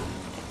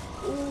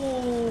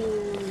 Oh,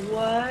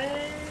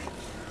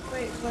 what?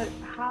 Wait, what?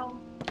 How?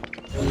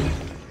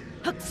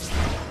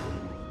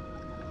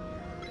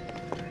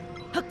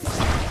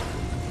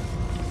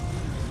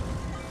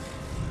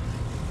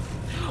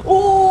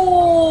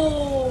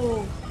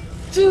 Oh!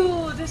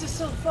 Dude, this is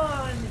so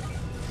fun!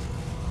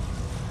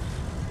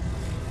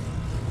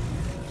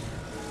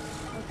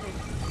 Okay.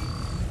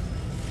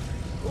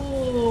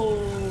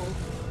 Oh!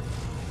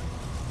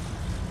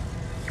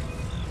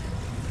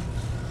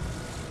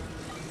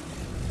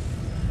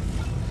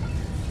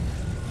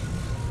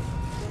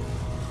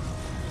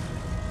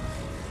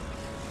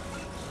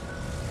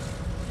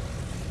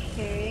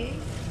 Okay.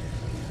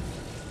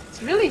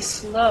 It's really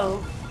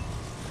slow.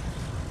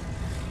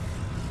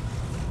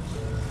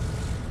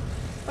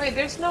 Wait,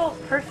 there's no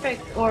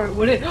perfect, or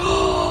would it?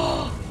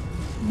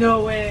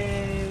 No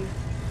way!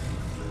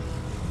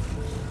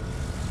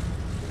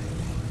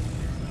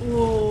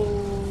 Whoa!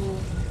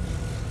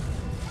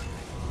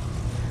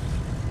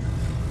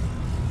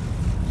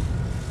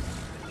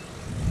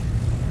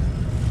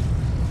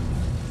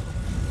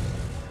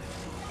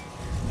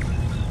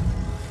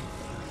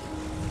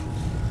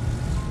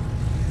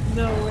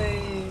 No way!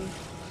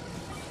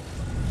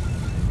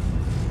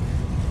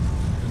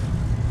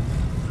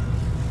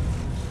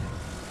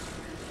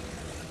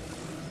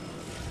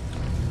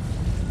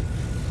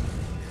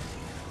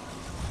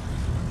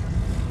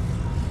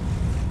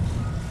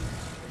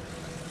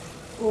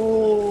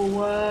 Oh,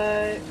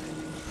 what?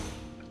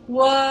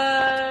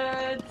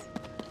 What?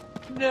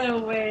 No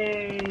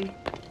way!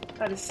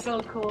 That is so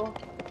cool.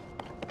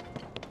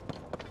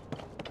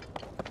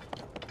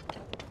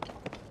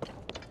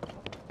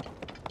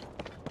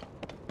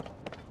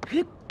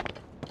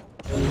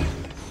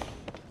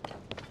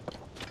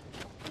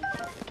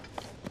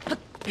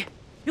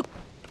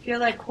 Feel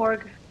like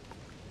Korg.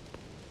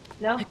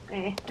 No?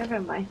 Eh, never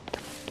mind.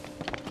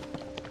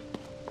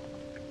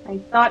 I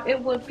thought it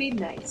would be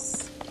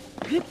nice.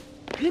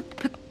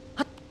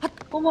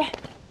 Momo!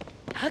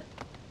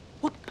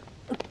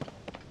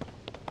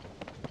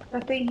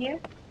 Nothing here?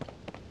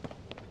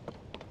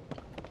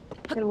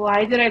 Then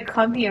why did I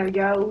come here,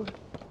 yo?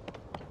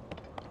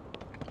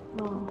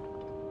 Oh.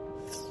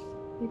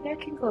 Maybe I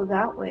can go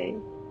that way.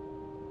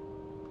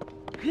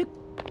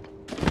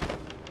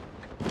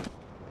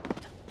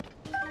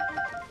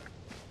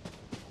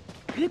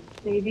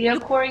 Maybe a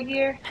core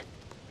gear?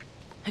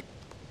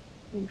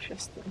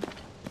 Interesting.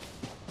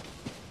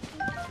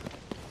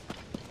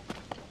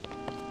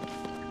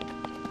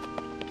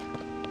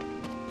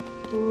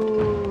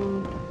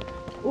 Ooh.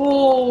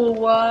 Ooh,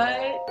 what?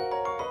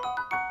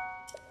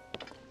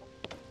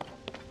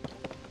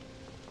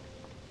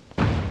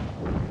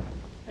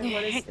 And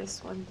what does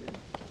this one do?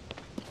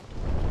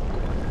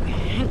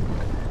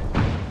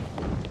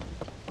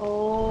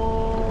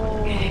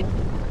 Oh.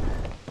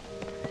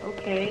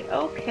 Okay,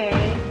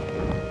 okay.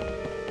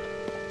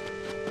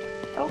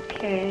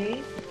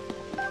 Okay.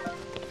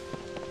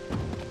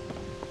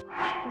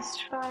 Let's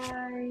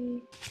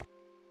try...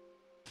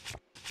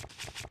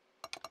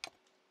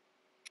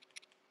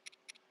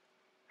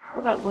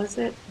 Hold on, was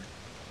it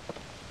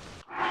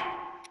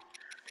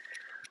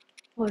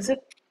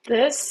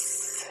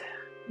this?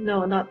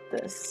 No, not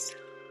this.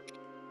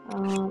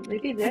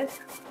 Maybe this?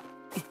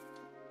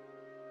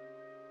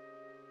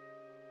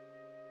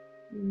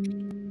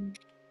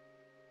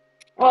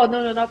 Oh,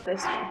 no, not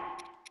this one.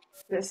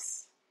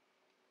 This.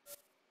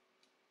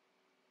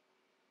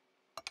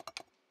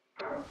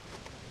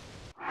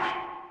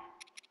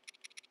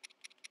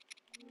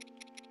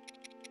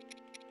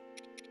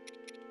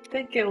 I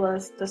think it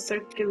was the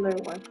circular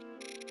one.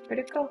 Where'd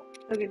it go?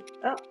 여기,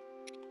 oh,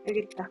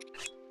 여기 있다.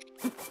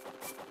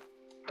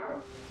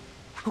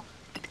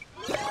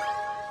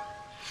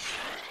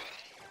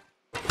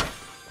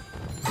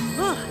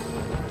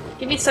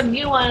 Give me some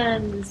new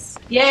ones!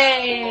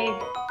 Yay!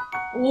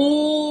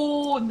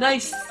 Ooh,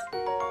 nice!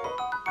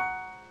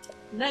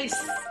 Nice!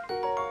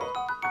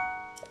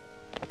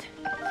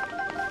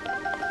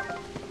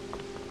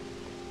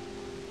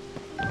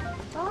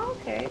 Oh,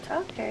 okay,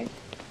 okay.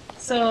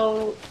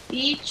 So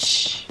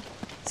each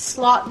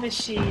slot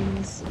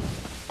machine's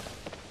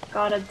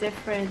got a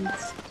different...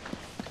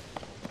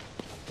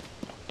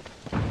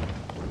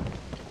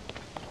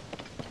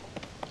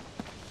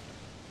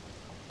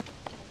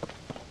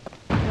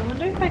 I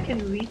wonder if I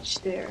can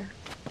reach there.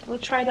 We'll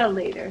try that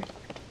later.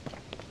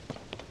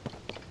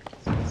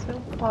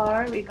 So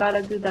far, we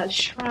gotta do that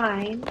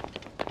shrine.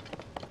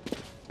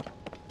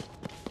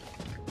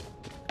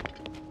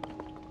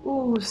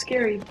 Ooh,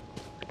 scary.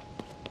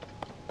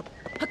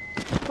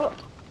 Oh.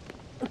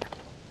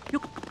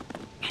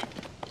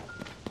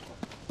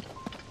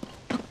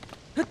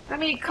 I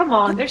mean, come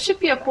on, there should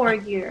be a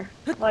cord here.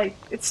 Like,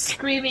 it's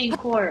screaming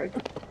cord.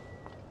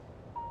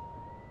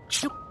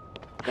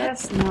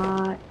 Guess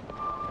not.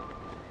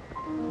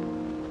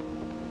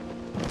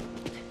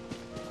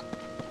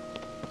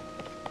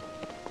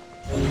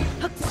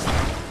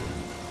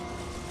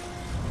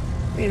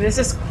 I mean, this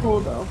is cool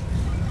though.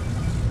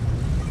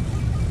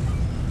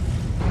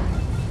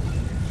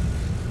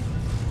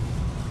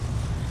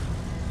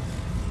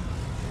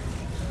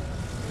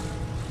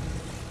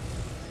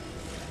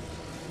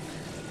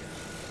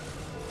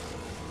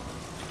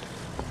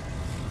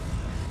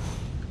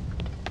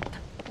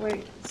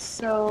 Wait,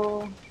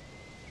 so...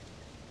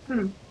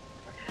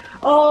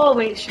 Oh,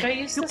 wait, should I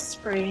use the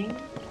spring?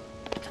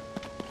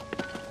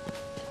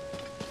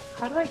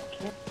 How do I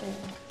get there?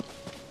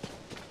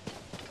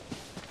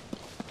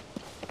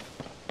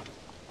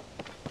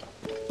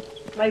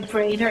 My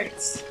brain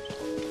hurts.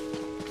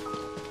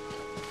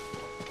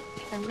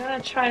 I'm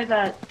gonna try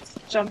that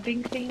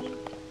jumping thingy.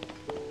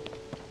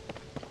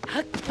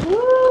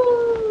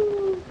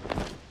 Woo!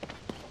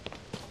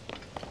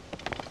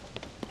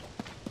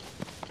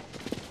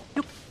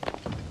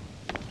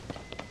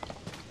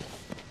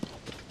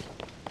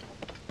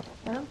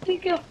 I don't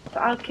think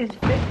I can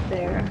fit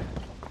there.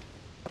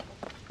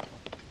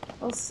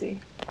 We'll see.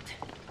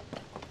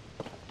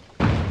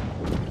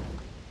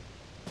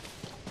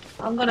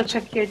 I'm gonna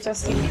check here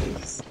just in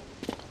case.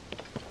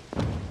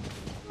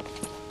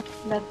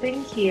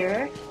 Nothing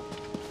here.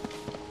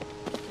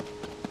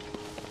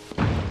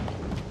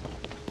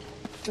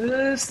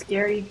 Ooh,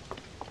 scary.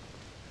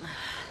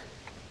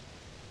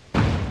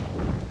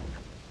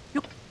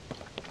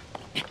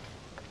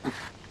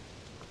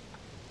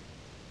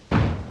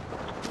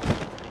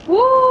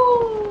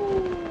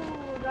 Woo!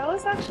 That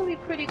was actually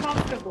pretty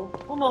comfortable.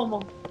 Omo,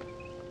 omo.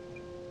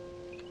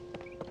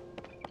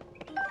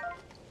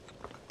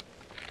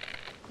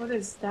 What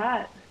is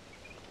that?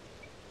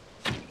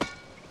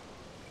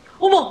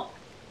 Omo!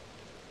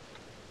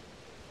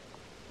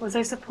 Was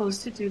I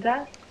supposed to do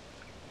that?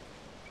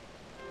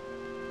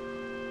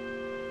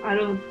 I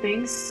don't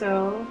think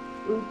so.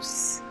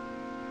 Oops.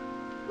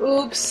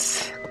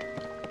 Oops.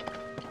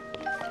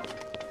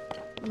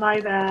 My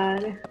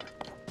bad.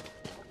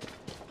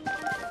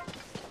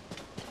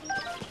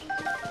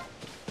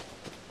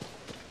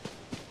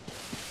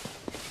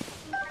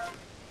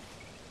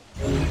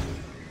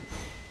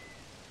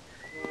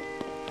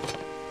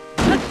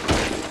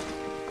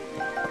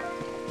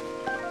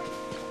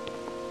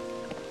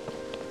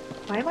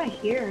 Why am I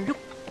here?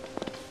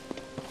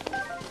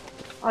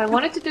 Oh, I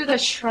wanted to do the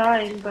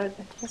shrine, but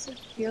it doesn't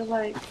feel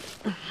like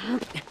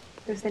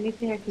there's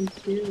anything I can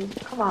do.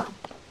 Come on.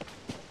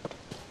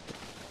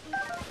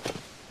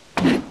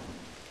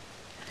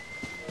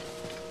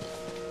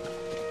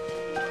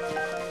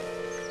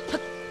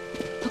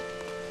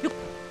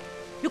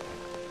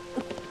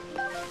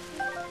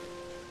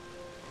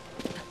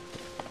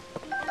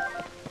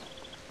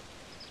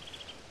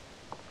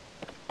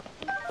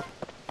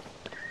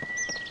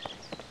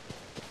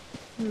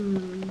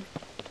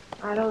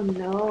 I don't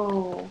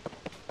know.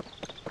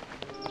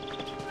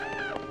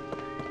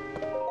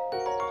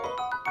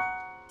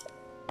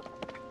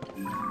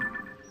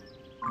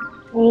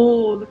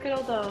 Oh, look at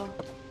all the...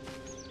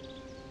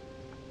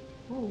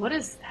 Oh, what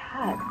is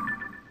that?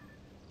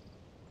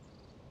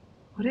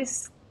 What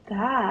is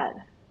that?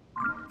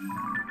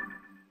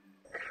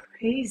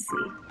 Crazy.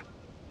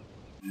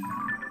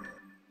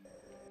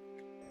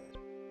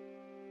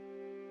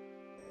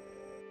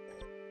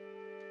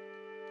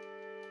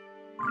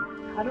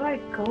 How do I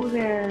go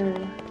there?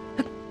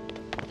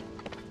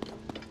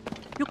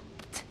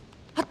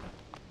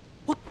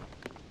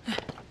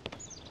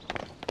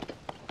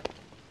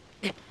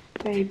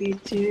 Baby,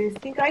 do you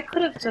think I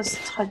could have just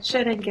touched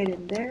it and get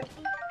in there?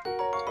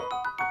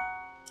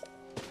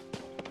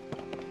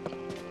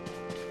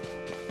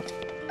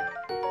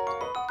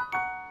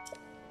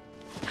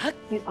 I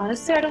mean,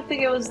 honestly, I don't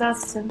think it was that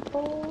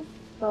simple,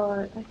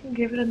 but I can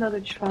give it another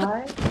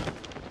try.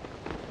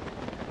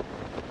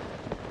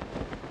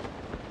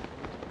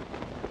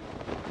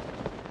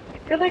 I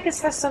feel like it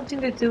has something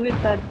to do with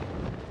that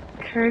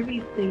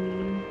curvy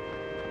thingy.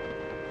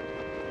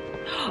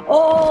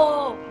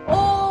 Oh!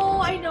 Oh!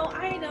 I know!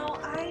 I know!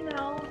 I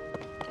know!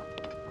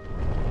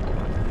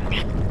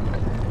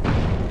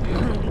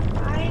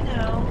 I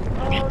know!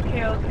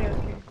 Okay, okay,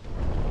 okay.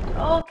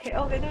 Okay,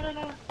 okay, no, no,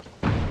 no.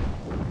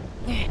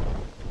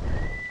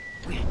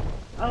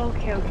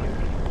 Okay, okay, okay.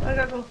 I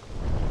gotta go.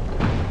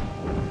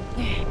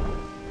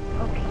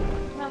 Okay.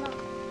 No, no.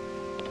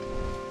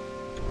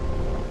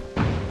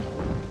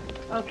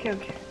 Okay,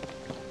 okay.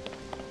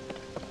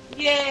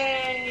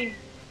 Yay!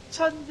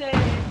 천재!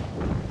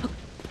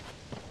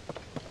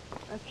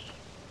 Okay.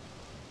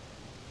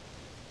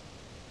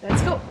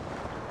 Let's go!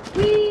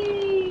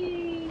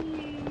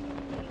 Whee!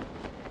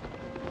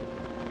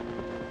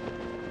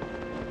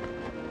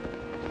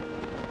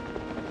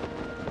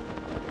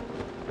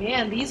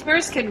 Man, these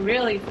birds can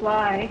really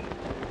fly.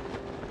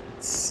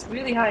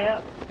 really high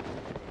up.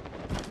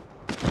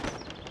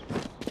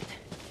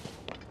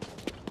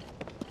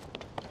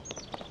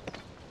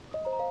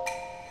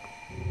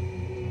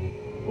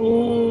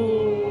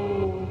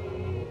 Ooh.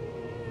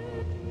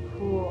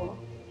 Cool.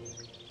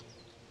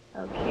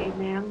 Okay,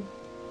 ma'am.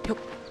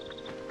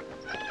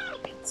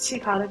 빛이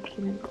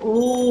가리키는 거.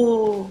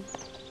 Ooh.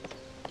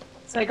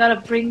 So I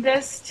gotta bring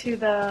this to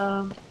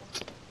the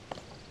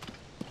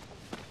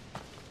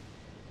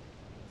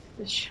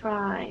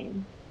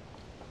shrine.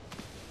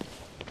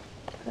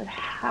 But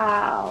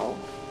how?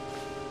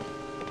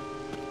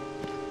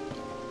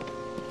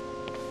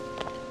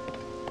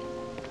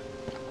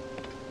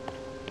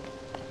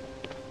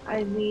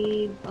 I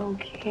mean,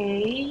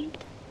 okay.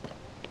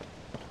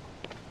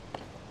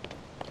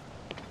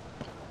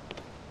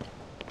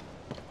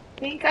 I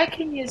think I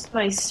can use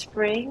my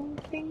spring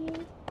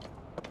thingy.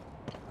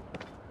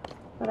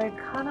 But I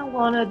kind of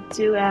want to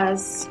do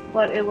as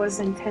what it was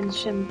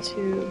intentioned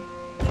to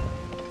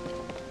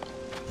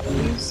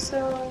do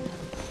so.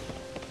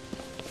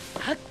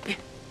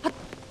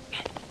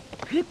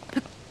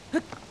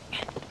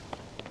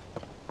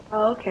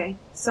 Oh, okay.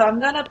 So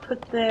I'm gonna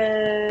put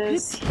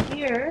this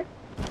here.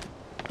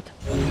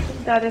 I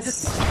think that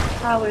is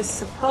how it's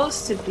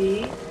supposed to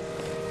be.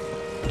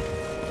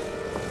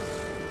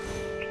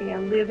 Okay,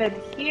 I'll leave it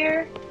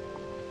here.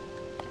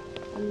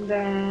 And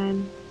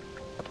then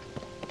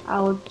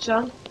I'll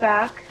jump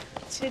back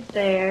to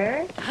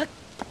there.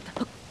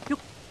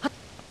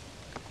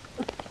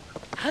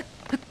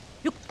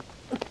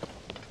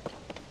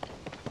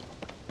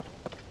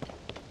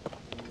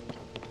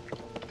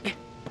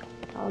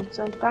 I'll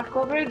jump back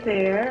over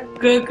there.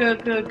 Good,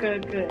 good, good,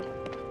 good, good.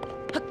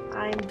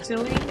 I'm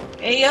doing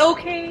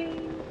A-okay.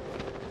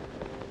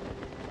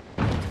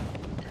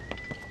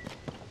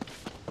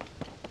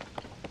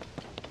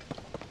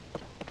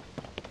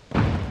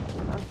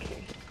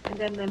 Okay, and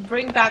then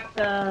bring back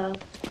the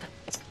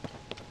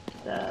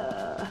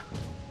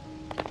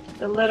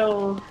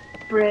little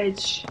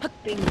bridge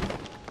thing.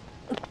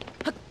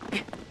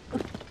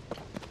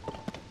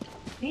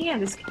 Man,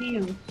 this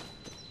game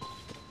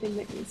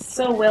is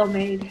so well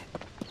made.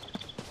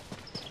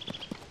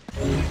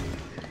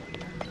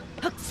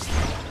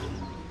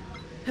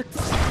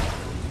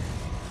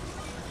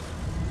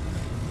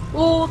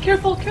 Oh,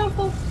 careful,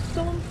 careful!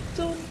 Don't.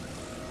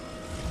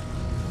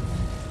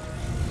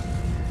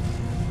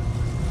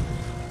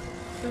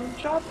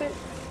 Don't drop it.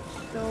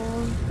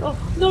 Don't. Oh,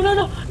 no.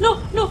 No.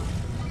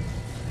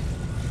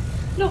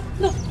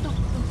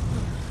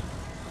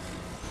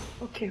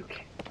 Okay.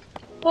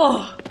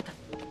 Oh,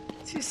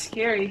 too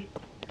scary.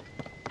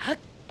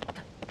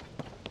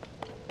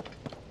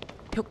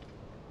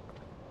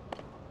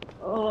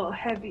 Oh,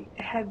 heavy.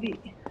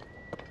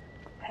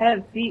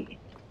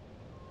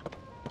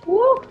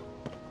 Woo!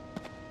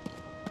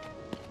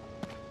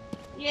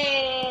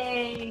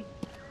 Yay!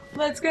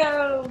 Let's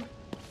go!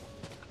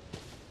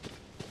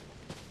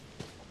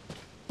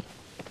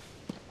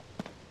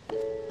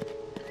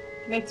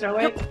 Can I throw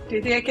it? Do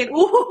you think I can?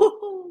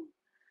 Ooh!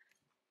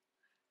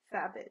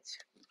 Savage.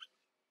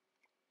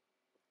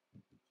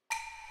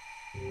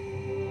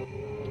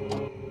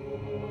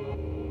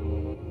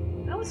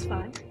 That was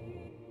fun.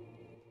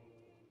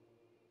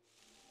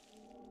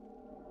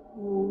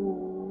 Ooh.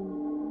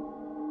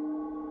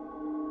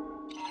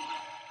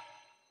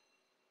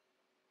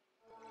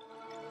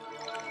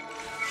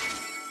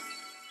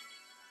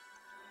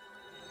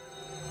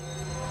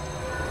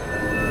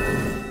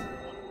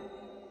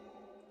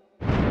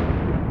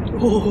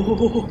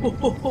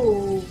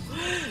 Oh.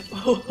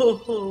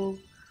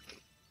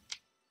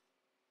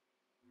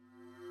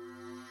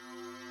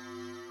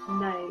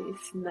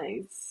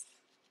 Nice.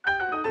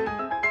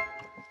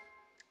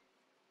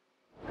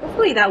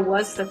 Hopefully that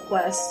was the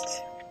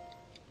quest.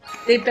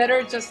 They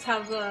better just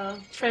have the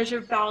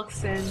treasure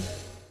box and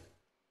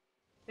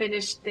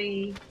finish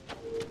the...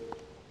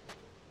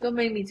 Don't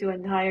make me do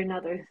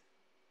another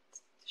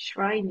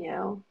shrine,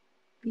 yo.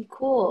 Be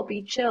cool,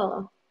 be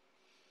chill.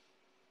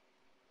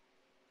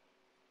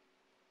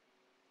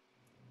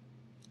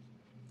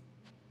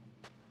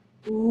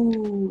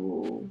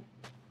 Ooh.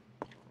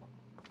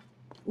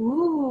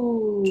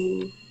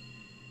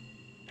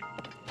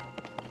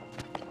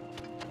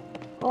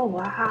 Oh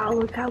wow,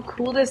 look how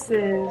cool this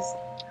is.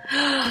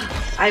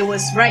 I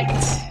was right.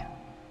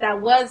 That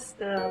was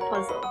the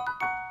puzzle.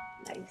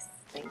 Nice,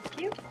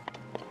 thank you.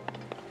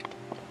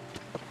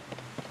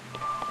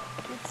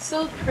 It's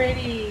so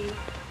pretty.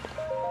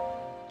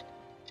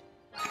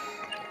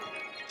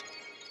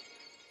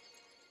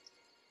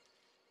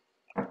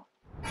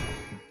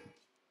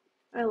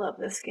 I love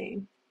this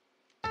game.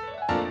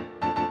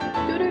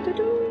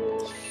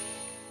 Doo-doo-doo-doo.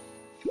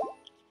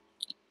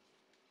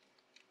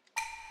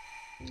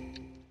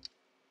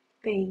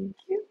 Thank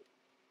you.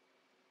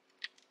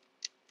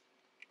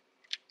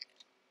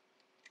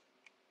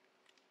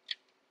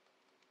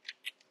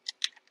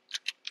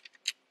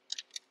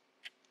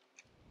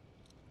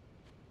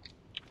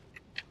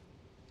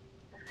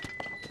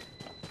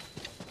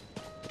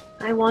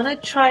 I want to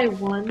try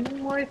one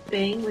more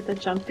thing with the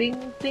jumping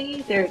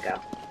thingy. There we go.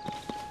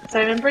 So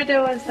I remember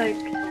there was like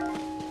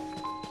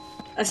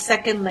a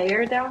second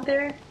layer down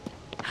there.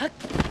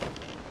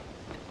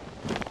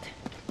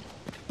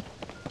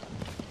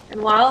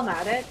 And while I'm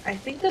at it, I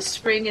think the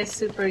spring is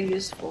super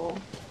useful.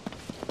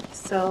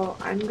 So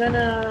I'm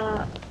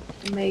gonna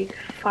make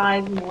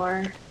 5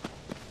 more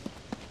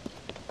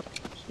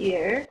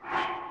here.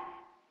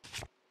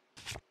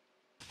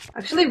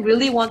 Actually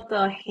really want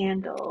the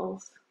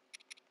handles.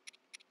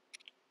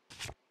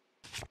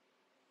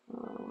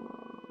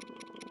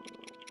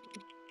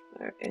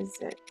 Where is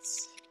it?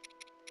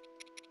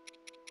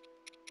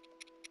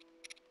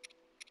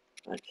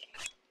 Okay.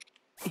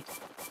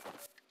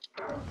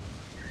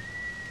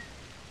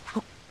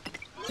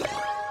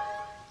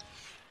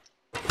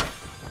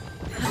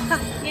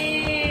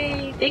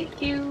 Yay!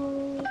 Thank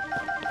you!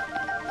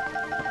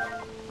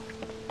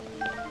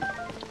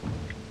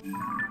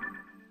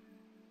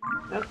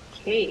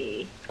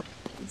 Okay.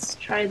 Let's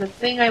try the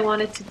thing I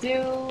wanted to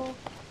do.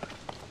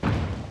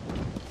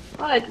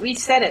 Oh, it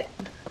reset it.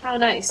 How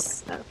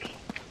nice. Okay.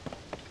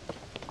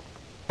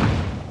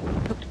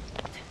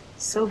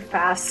 So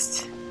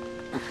fast.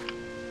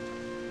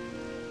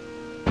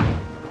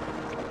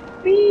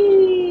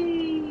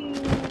 Whee!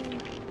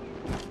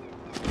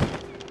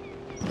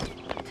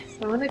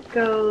 So I want to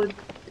go...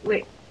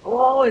 Wait.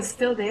 Oh, it's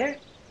still there?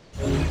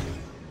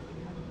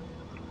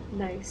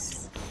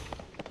 Nice.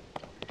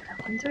 I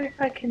wonder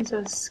if I can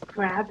just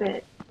grab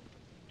it.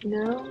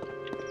 No?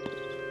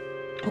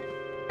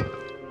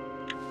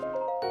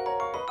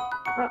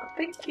 Oh,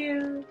 thank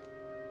you.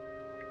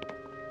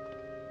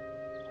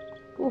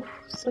 Oof,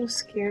 so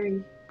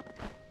scary.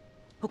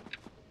 Wonder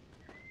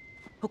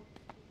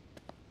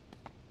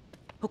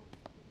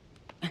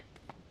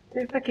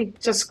if I can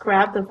just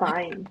grab the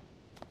vine.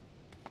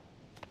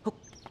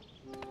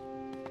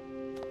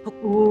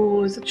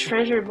 Ooh, it's a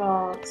treasure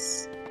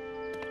box.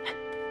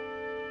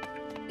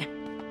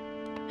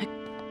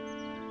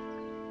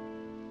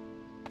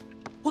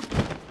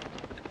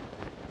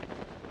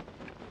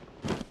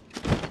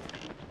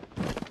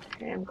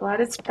 Okay, I'm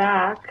glad it's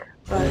back,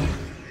 but...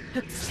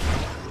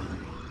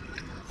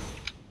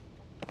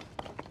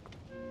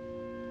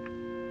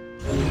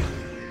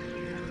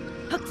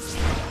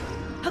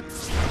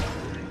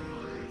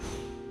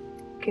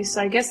 Okay,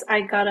 so I guess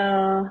I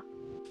gotta...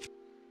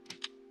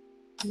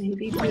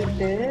 maybe do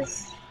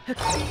this.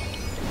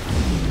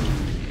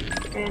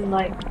 And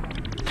like...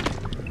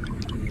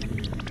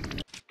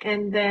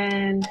 and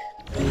then...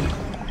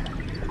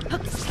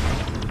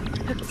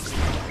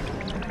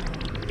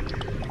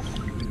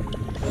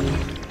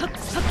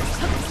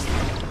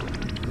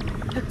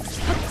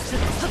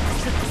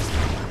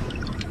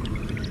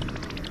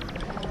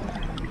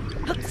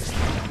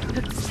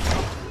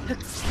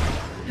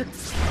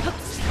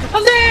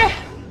 I'm there!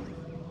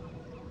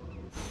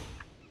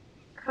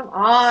 Come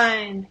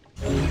on!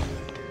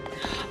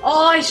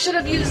 Oh, I should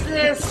have used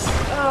this!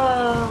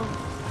 Oh,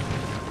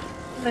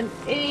 I'm an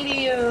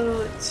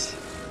idiot!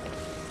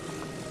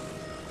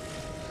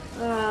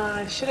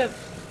 I should have...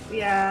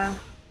 yeah.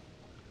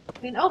 I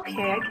mean,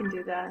 okay, I can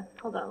do that.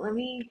 Hold on, let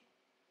me...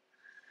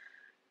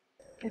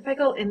 if I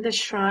go in the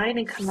shrine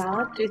and come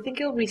out, do you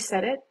think it'll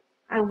reset it?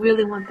 I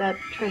really want that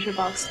treasure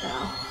box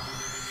now.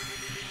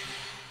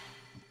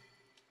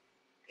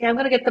 Okay, I'm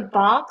gonna get the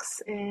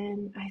box,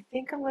 and I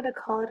think I'm gonna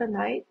call it a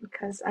night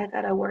because I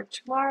gotta work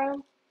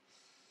tomorrow.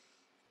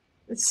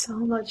 It's so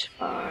much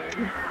fun.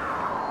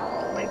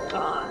 Oh my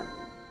god.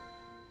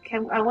 Okay,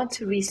 I want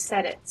to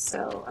reset it,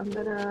 so I'm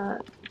gonna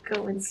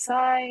go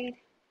inside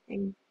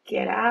and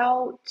get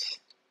out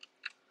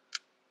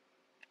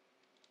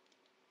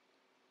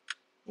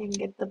and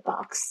get the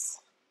box.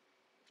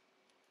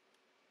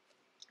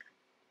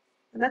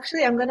 And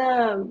actually, I'm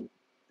gonna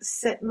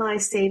set my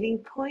saving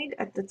point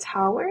at the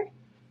tower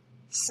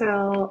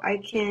so I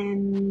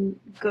can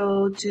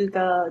go to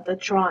the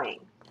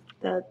drawing.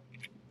 The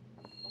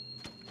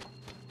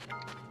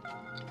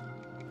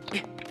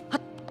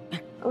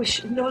oh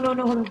no no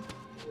no no.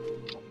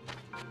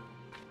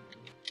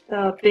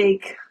 The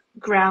big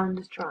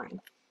ground drawing.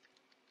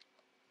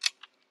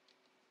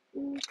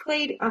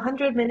 Played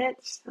 100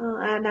 minutes,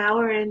 an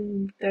hour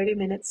and 30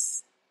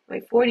 minutes,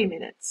 like 40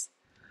 minutes.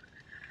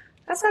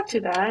 That's not too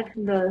bad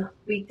in the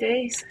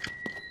weekdays.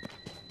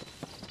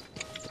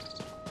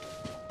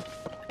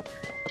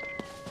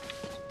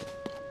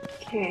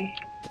 Okay.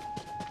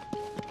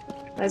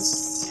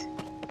 Let's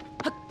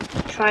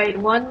try it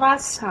one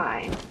last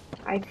time.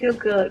 I feel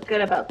good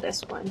about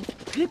this one.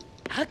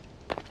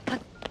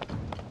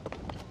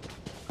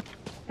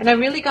 And I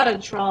really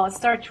gotta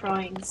start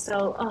drawing,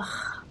 so,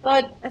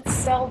 but it's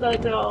Zelda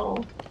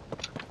though.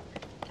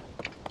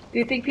 Do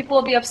you think people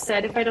will be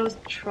upset if I don't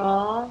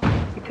draw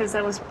because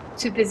I was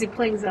too busy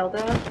playing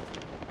Zelda?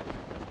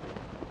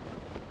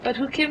 But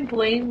who can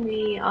blame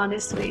me,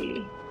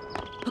 honestly?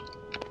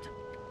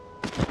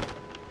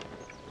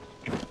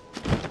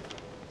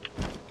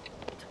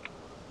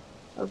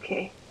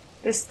 Okay,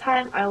 this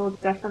time I will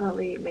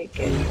definitely make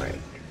it work.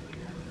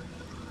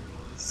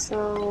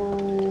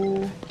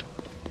 So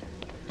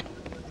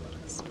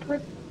let's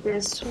put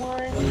this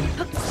one.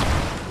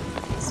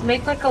 Let's Let's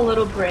make like a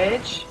little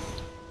bridge.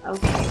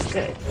 Okay,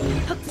 good.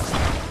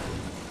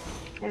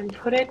 And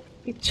put it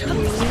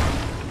between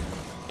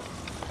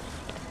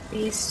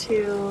these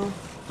two.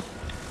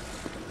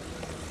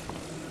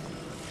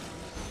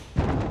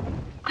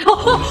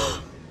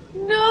 Oh,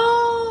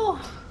 no!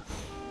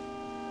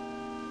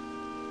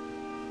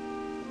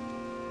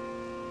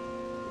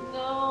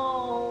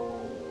 No.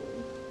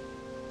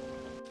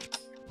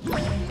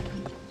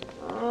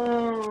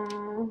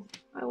 Oh,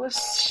 I was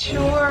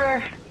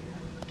sure.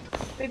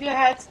 Maybe I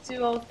had to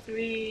do all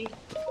three.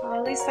 Well,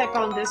 at least I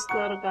found this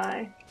little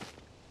guy.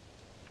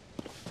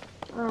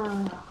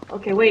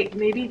 Okay, wait.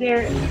 Maybe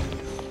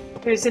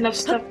there's enough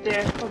stuff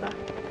there. Hold on.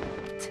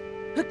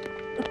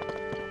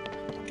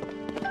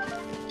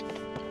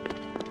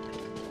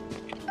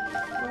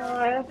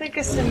 I don't think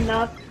it's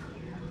enough.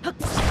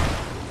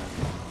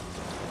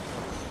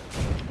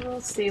 We'll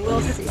see.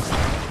 We'll see.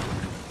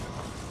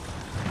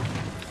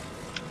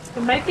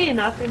 It might be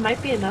enough. It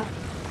might be enough.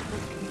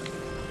 Okay.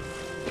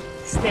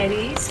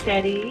 Steady,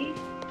 steady,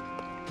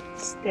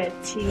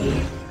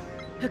 steady.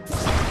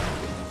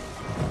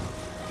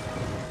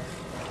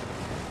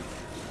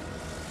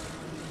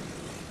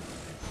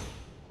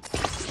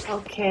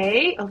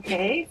 Okay,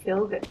 okay.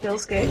 Feels good.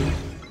 Feels good.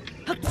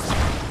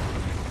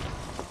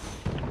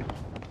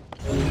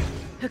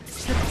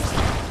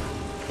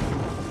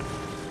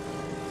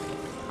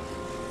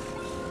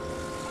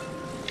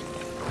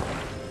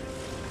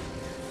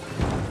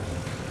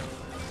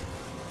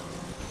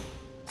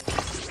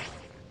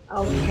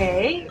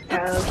 Okay,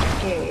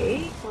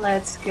 okay,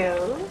 let's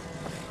go.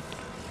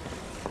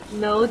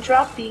 No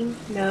dropping,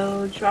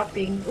 no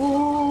dropping.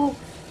 Ooh,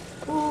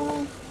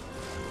 ooh.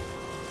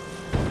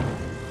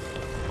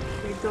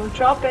 Okay, don't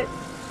drop it.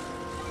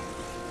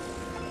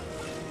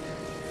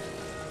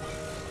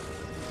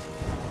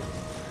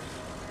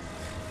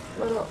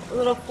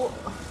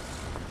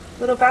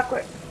 Little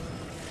backward.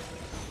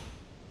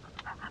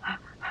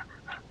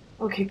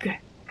 Okay, good,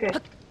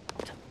 good.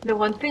 The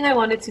one thing I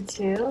wanted to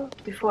do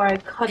before I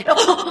cut.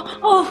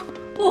 Oh!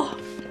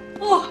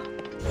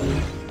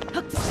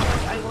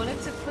 I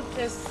wanted to put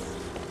this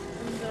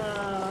in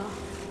the.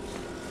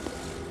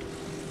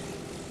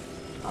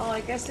 Oh,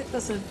 I guess it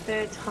doesn't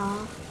fit,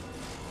 huh?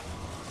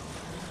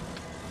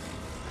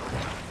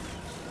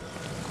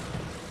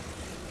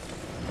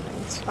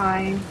 It's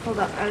fine. Hold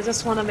on, I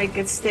just want to make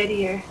it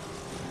steadier.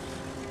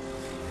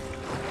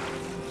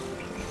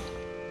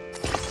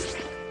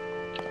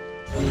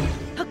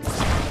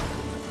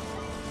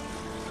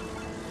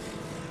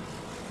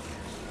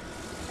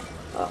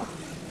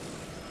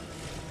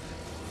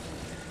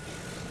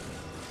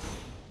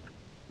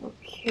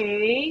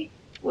 Okay,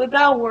 would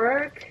that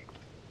work?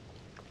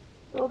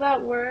 Will that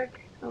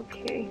work?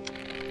 Okay.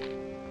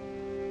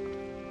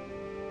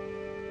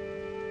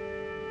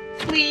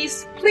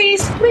 Please,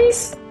 please,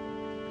 please,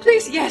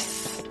 please,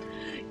 yes!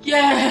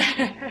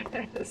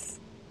 Yes!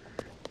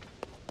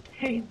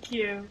 Thank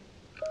you.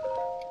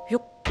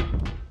 Ooh!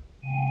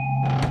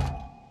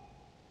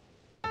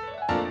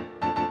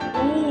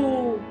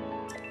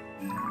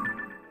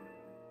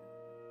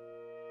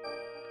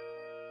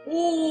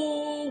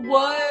 Ooh,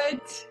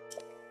 what?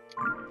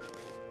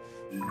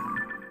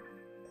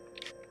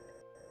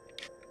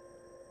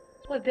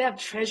 What, they have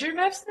treasure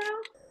maps now?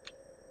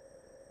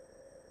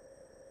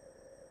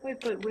 Wait,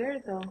 but where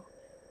though?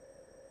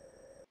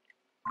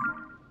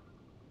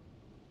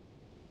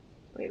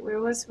 Wait,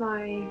 where was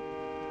my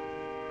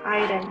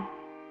item?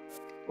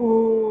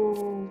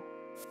 Ooh.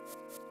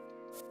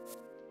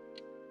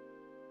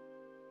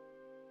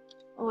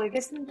 Oh, I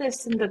guess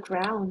this in the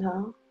ground,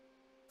 huh?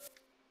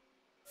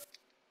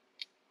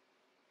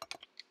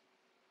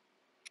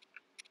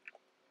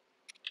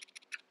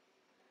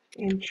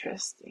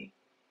 Interesting.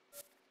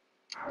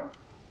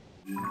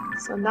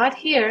 So not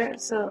here,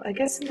 so I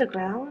guess in the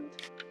ground?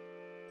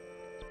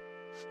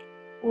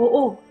 Oh,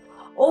 oh,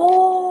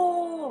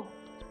 oh,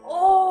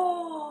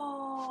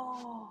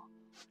 oh,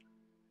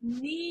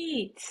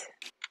 neat.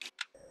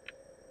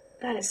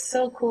 That is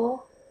so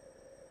cool.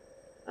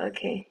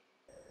 Okay,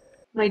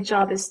 my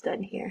job is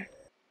done here.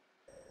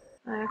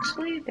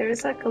 Actually,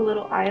 there's like a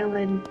little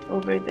island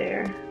over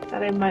there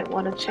that I might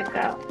want to check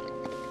out.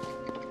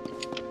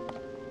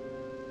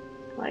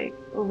 Like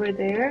over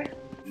there.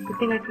 You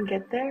think I can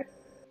get there?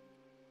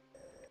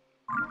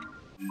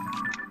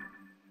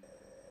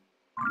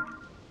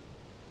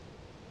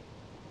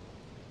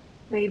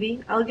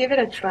 Maybe. I'll give it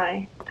a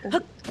try.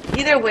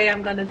 Either way,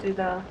 I'm gonna do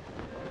the...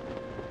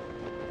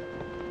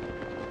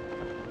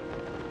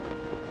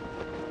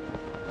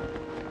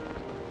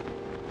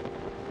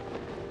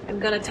 I'm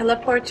gonna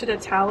teleport to the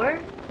tower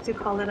to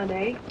call it a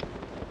day.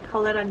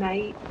 Call it a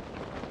night.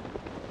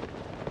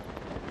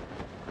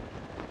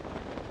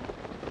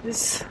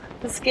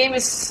 This game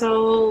is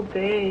so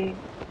big.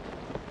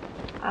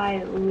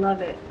 I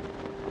love it.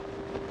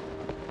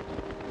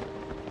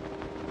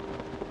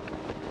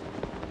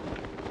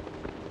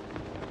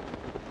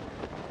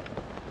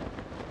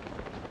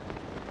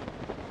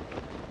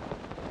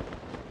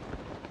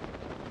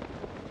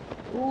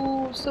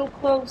 Ooh, so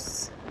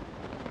close.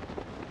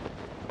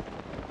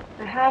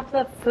 I have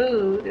the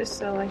food,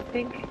 so I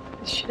think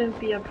it shouldn't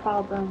be a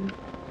problem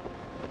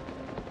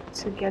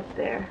to get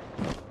there.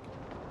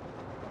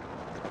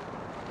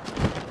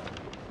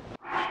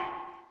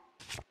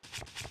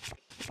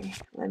 Okay,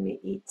 let me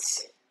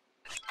eat.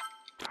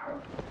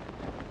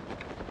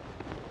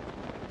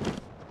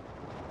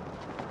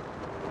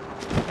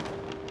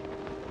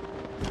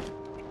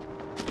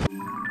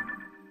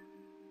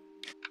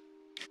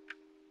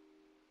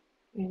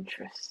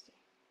 Interesting.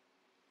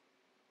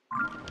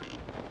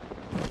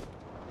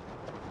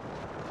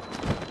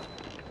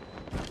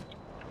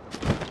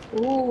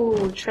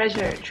 Ooh,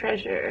 treasure,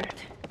 treasure.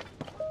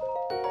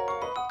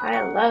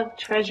 I love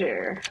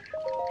treasure.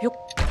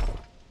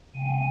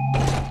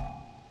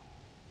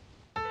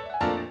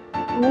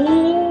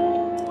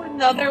 Ooh,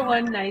 another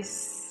one,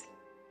 nice.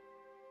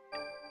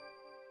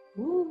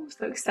 Ooh,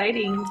 so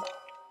exciting.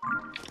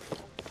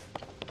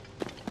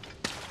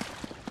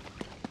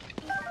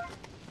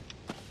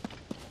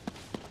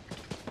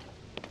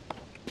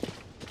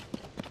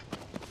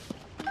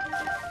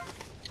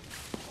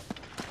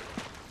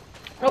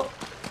 Oh.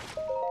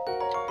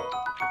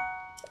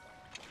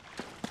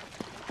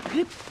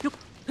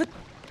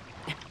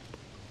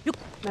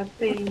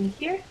 Nothing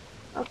here?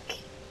 Okay.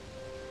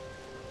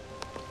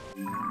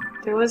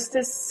 There was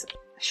this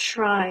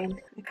shrine.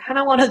 I kind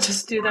of want to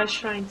just do that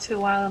shrine too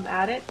while I'm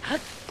at it.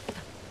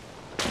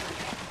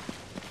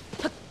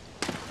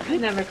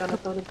 I'm never gonna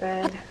go to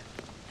bed.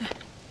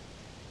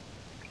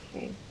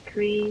 Okay,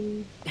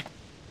 green.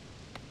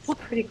 It's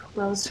pretty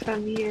close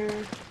from here.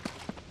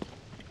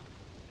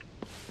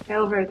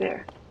 Over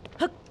there.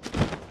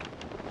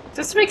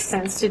 Just makes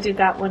sense to do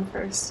that one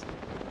first.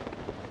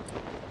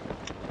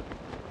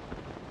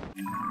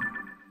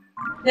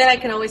 Then I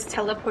can always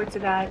teleport to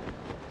that.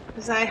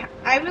 Because I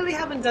really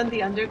haven't done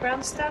the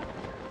underground stuff.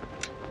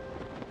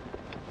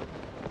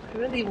 I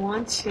really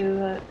want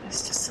to.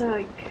 It's just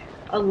like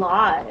a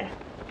lot.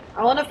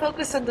 I want to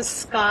focus on the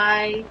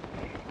sky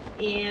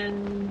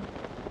and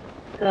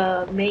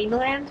the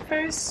mainland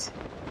first.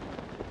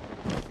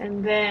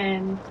 And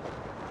then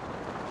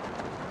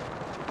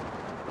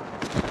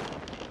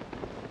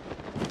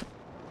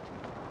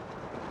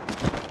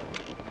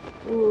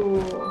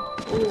ooh.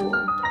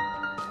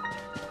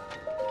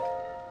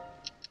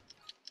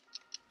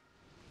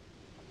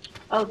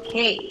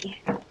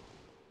 Okay.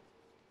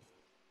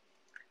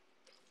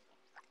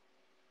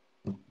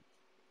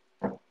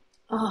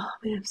 Oh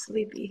man, I'm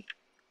sleepy.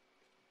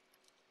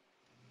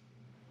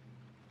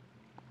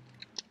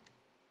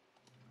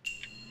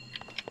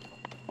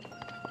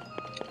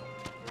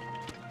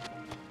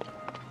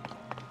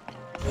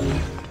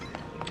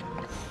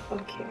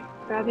 Okay,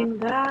 grabbing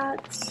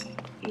that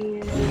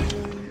and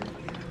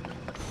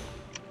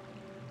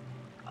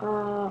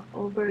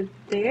over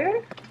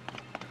there.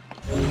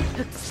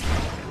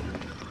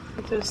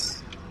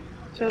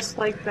 Just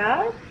like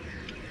that.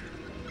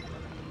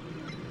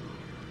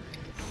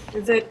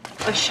 Is it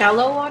a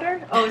shallow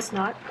water? Oh, it's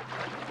not.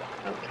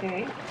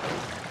 Okay.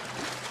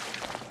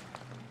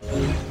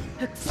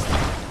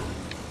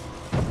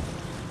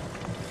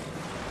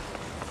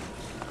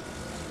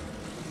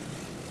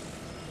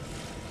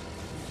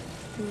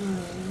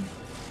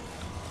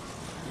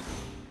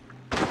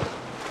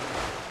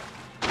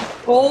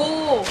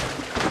 Oh!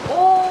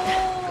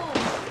 Oh!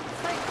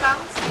 It's like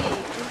bouncy.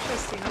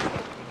 Interesting. Okay.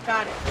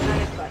 Got it.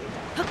 Got it, buddy.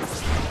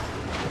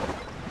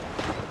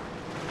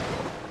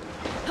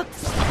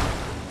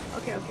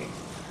 Okay, okay.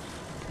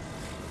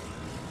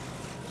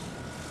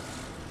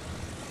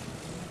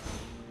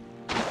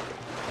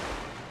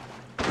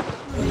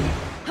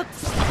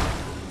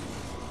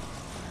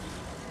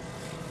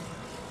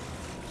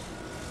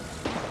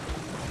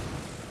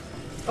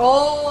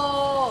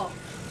 Oh!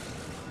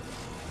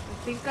 I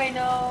think I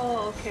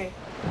know. Okay.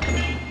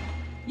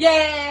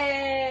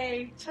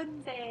 Yay!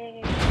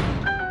 천재.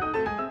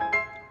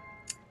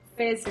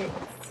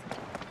 Physics.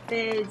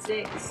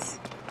 Physics.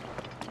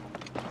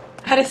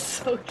 That is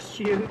so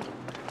cute.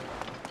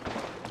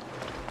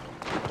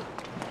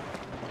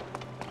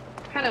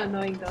 Kind of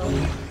annoying though.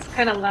 It's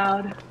kind of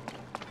loud.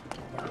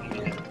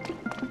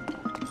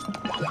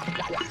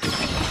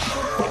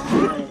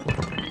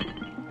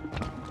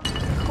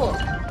 Cool.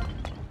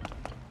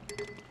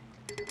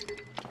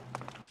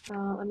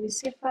 Let me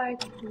see if I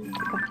can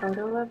take a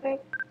photo of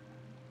it.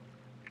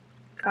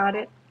 Got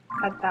it.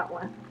 Got that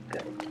one.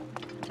 Good.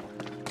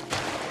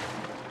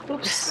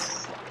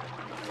 Oops.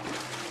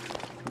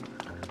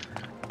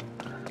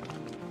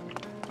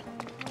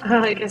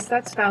 I guess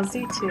that's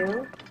bouncy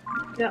too.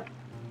 Yep.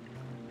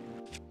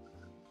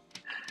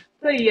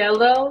 The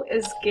yellow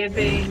is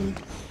giving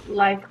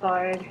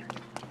lifeguard.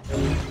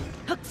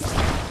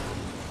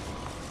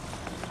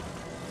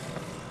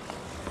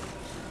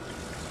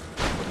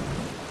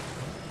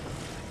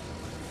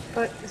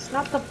 But it's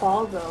not the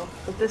ball though.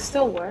 Would this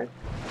still work?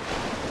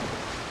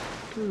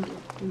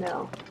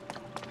 No.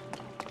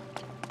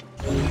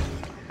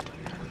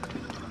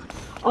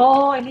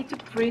 Oh, I need to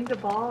bring the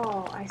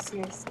ball. I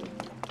see, I see.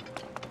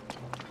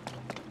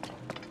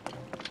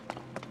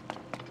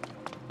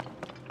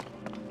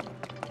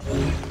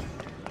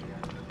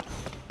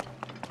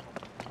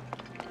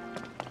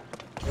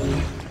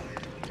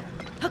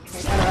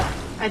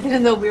 I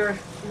didn't know we were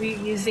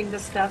reusing the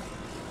stuff.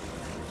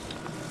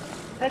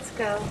 Let's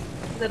go,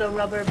 little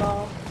rubber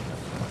ball.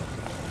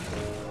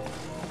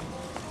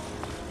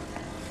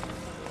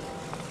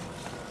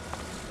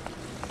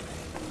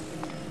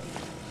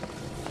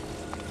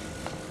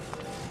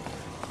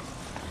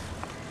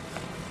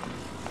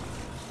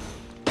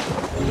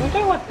 I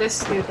wonder what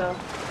this do though.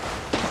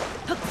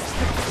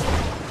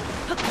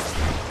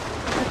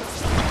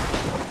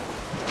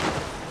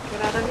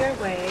 Get out of your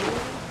way.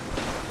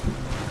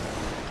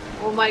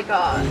 Oh my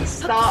god,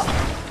 stop.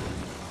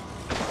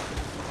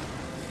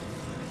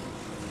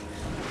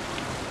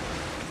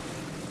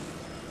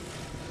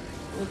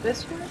 Will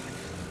this work?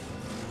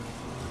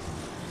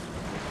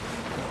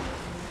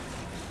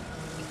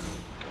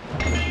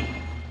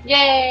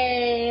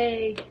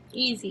 Yay!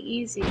 Easy,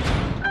 easy.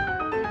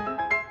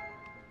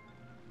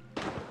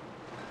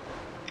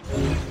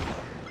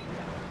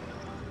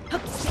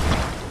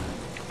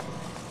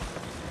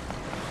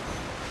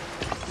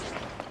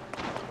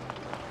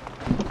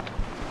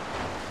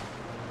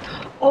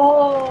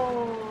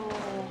 Oh!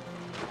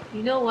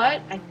 You know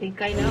what? I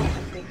think I know.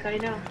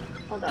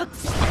 Hold up.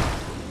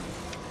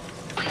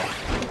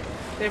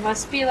 There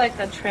must be like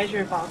a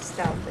treasure box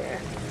down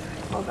there.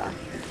 Hold on.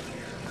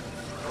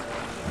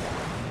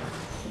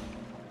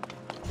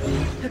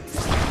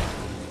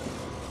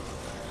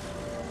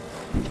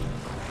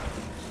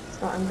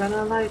 So I'm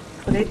gonna like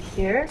put it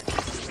here.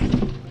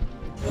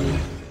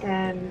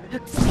 And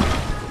oops.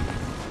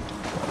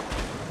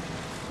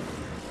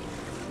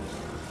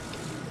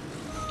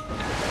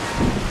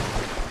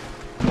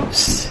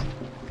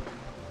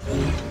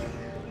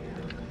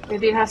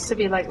 Maybe it has to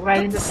be like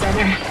right in the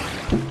center.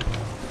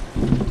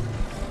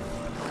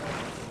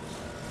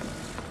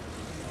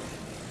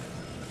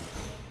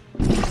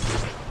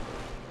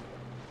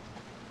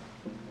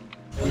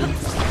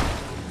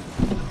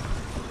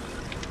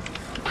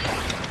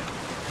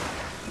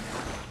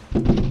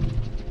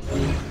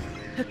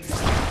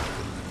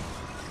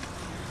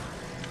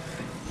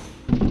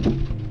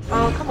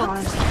 Oh, come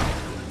on.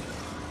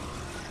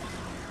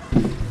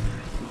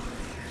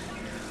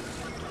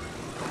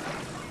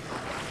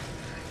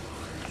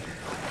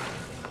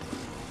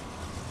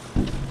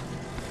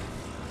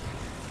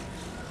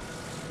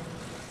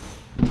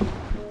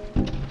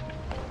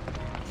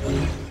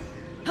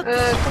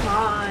 Come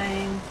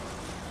on.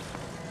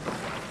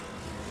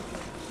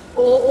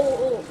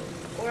 Oh.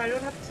 Or I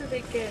don't have to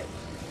make it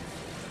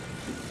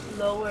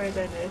lower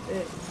than it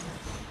is.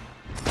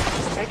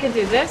 I can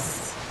do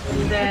this,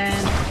 and then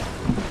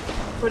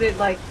put it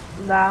like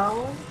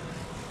down,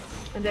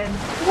 and then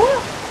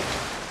whoa!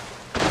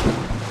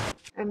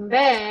 And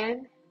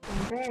then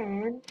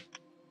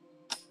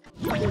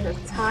do the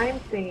time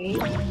thing.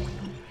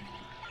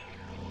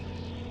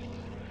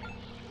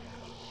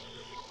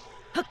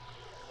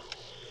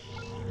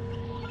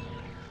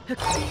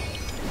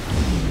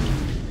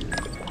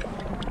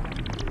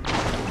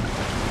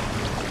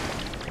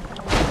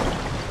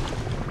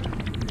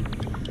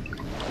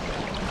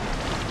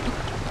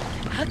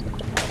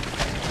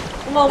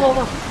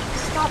 Whoa.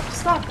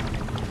 Stop.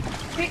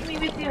 Take me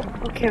with you.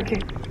 Okay.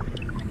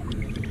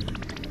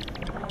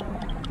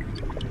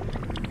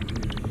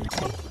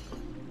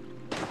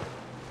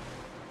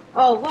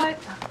 Oh, what?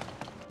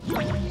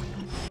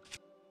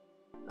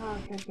 Oh,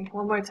 okay.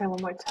 One more time.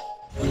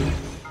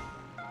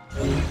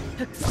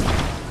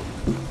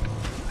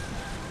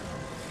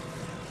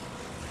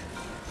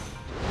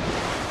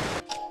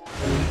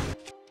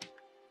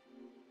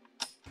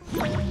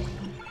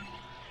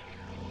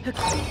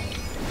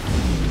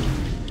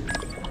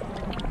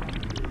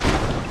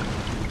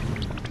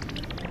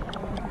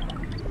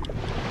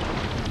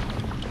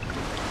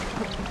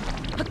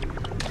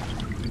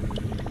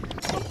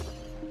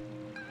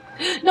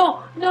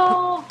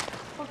 No!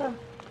 Hold on.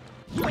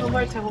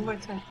 One more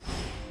time.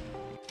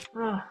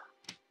 Oh.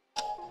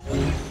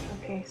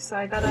 Okay, so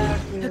I gotta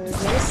do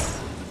this.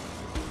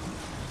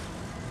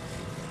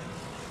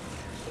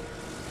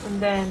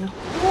 And then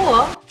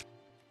whoa!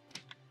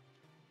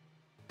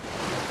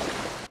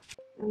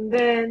 And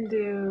then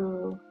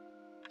do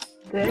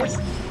this.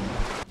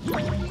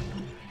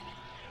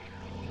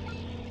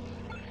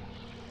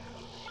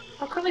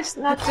 How come it's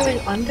not doing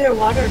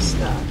underwater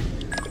stuff?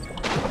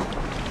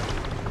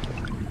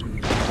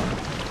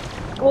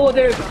 Oh,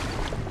 there you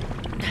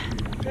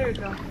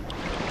go.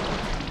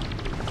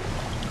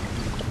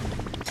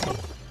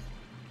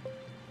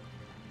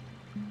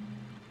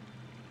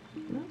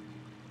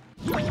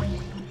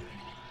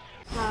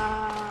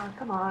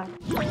 Come on.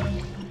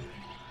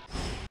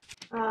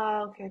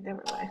 Okay,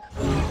 never mind.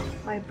 Oh,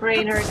 my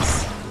brain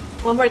hurts.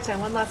 One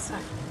last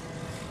time.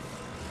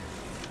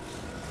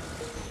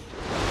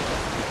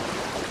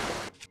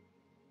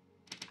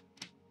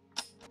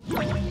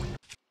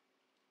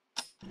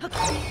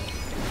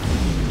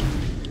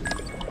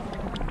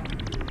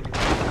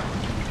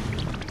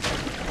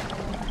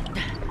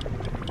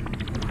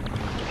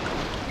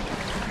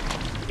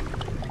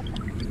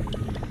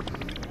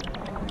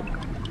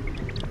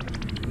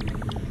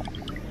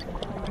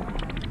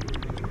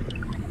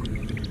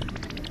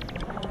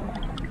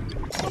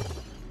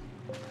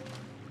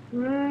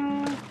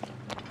 Hmm.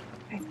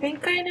 I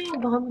think I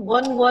know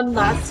one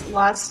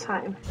last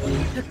time.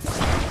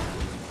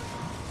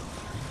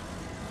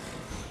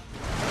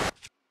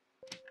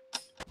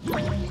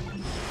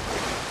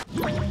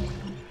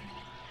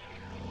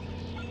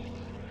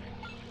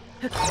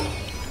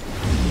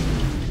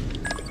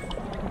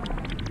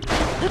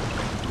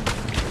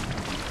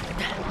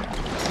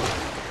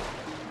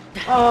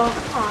 Oh,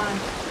 come on.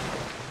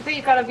 I think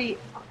you gotta be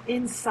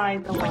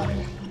inside the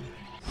water.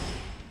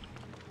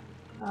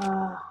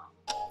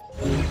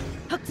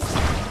 I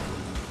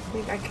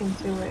think I can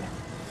do it.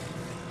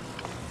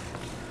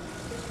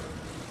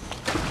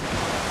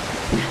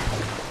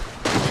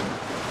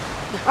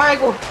 Alright,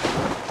 go.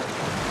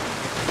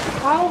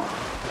 How?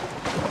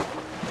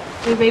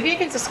 Wait, maybe I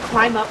can just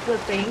climb up the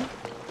thing.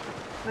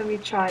 Let me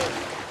try it.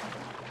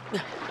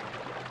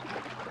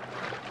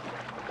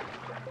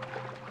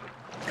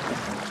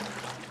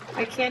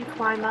 I can't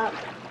climb up.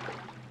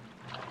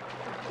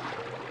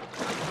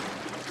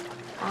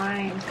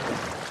 Fine.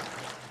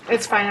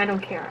 It's fine, I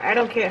don't care. I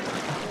don't care.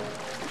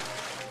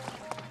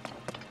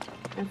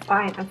 I'm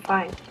fine, I'm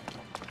fine.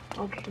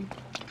 Okay.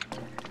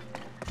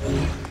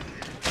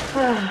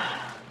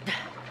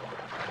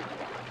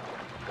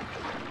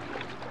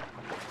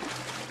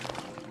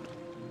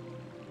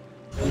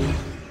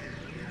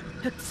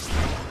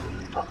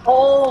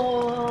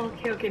 Oh,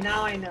 okay,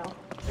 now I know.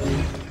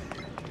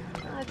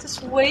 I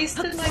just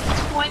wasted like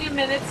 20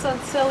 minutes on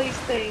silly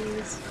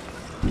things.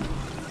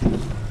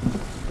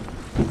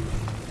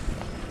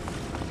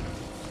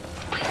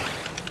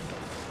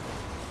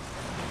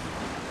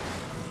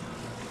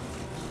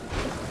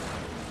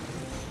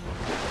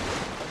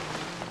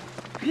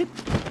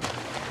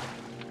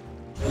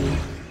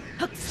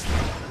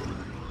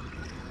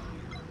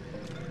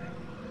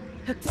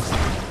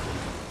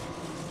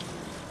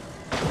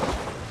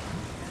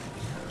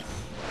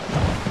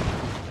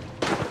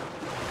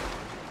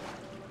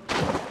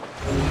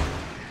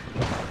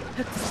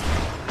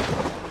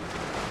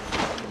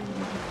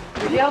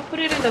 Maybe I'll put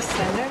it in the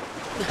center.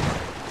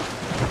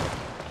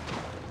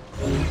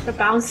 The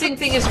bouncing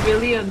thing is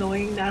really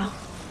annoying now.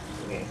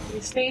 Okay,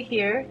 you stay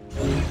here.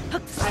 I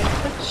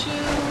put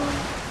you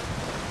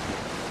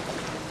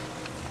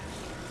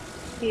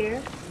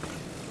here.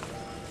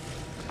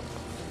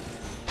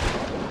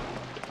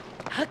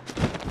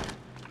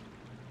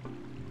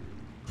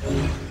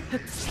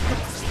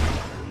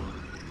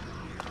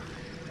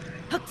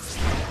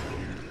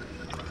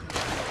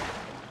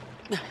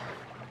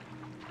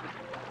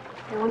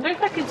 I wonder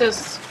if I can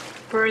just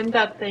burn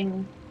that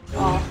thing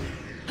off.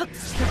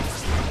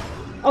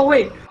 Oh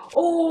wait!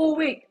 Oh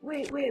wait!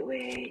 Wait!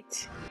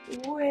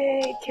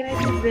 Can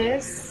I do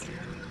this?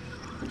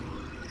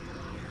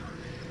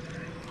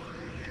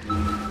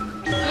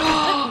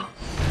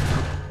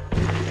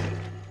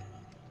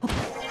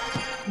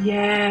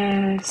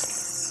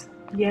 Yes!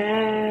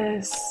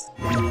 Yes!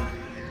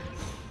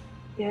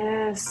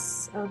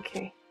 Yes!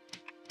 Okay.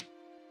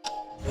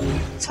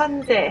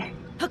 천재.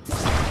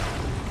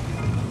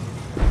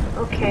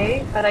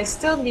 Okay, but I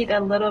still need a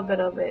little bit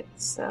of it,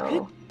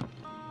 so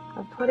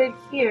I'll put it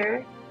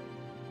here.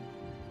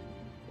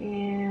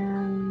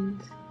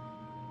 And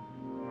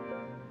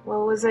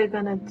what was I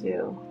gonna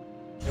do?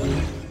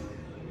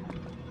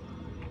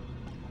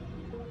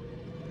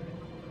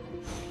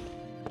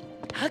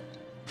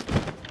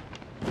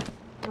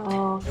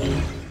 Oh.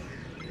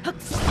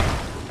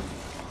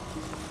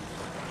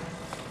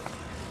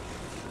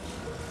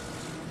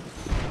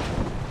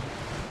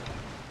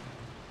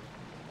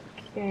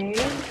 Okay,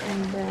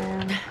 and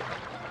then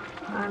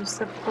I'm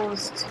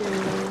supposed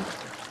to...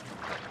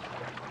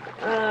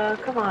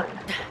 come on.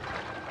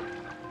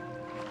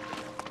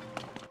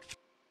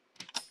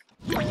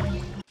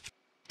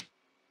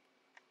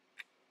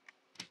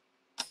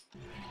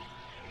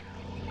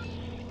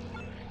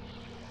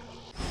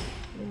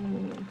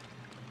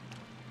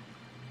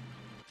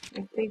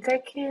 I think I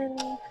can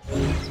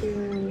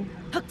do...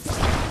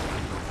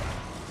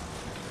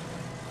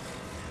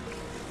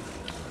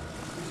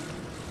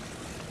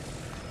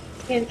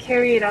 Can't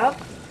carry it up?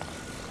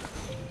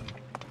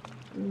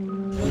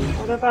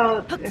 What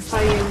about if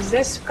I use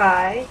this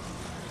guy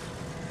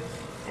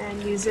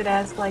and use it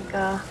as like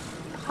a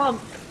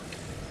pump?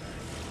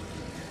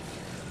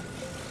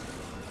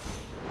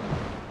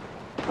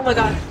 Oh my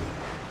god,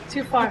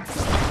 too far.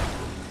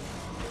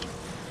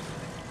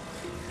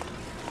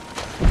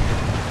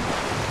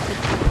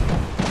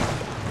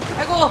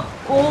 아이고!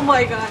 Oh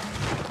my god.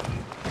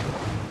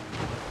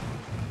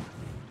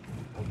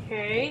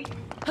 Okay.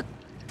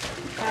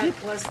 That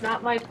was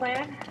not my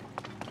plan.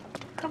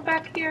 Come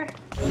back here.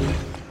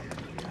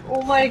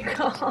 Oh my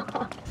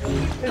god.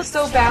 They're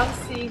so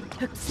bouncy.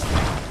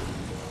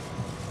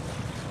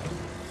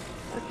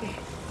 Okay.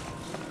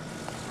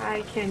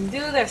 I can do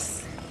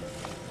this.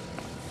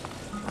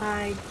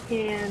 I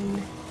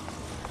can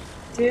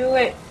do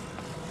it.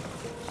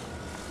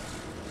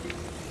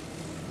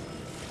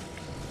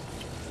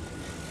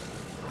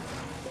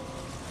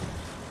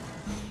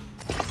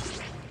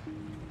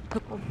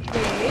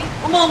 Okay.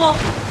 어머 어머.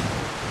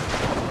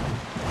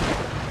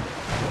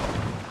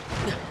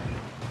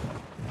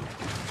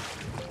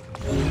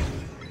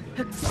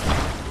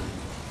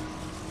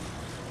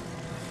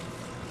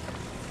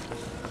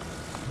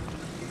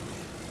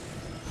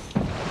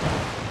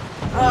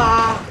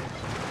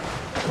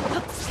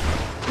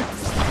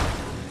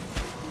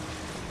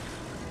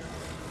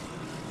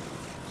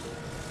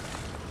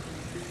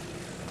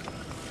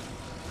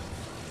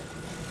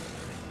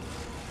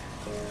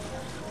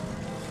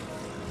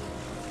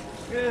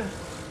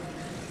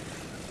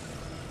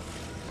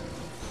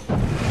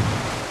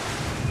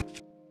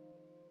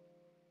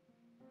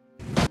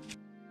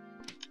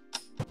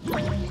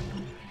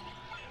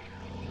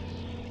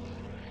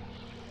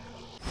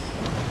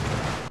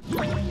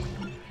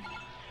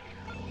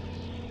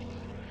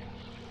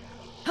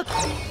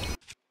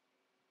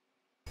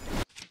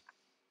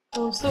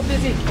 Oh, I'm so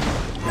busy.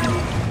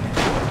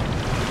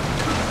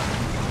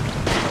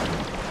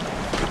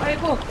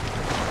 아이고,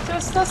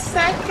 just a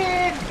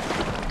second.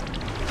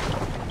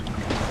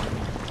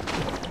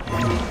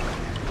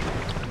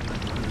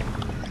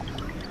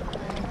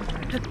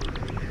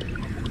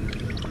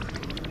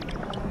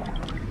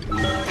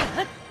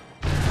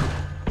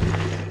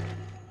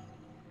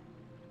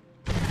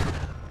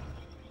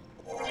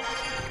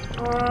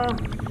 Uh,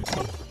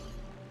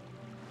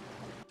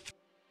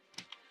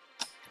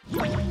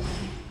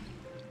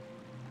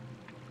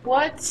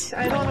 what?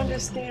 I don't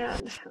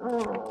understand.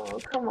 Oh,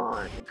 come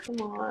on,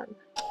 come on.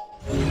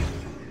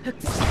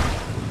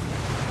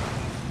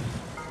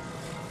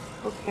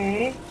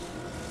 Okay.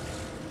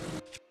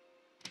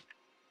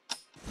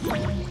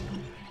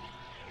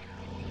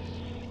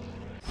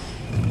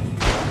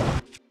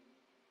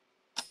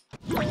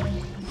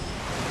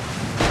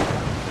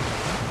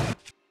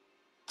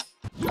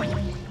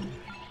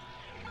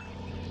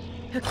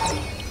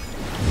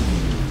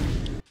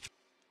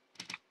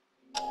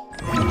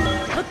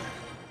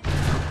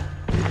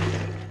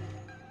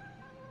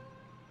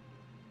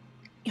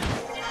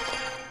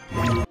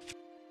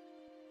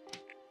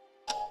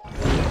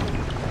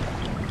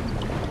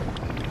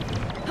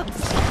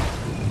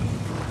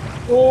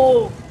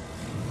 Oh,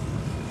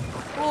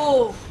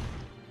 oh,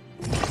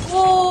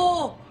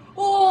 oh,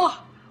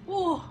 oh,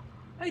 oh,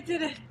 I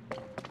did it.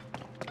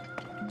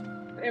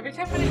 Every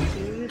time when I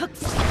do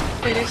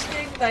finish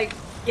things, like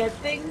get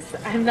things,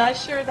 I'm not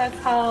sure that's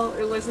how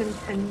it was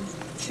intended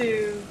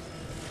to,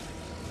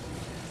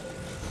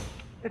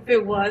 if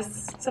it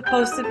was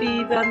supposed to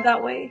be done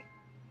that way.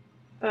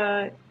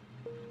 But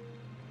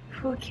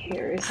who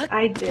cares?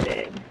 I did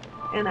it.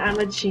 And I'm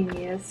a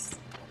genius.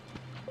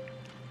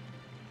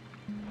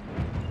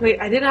 Wait,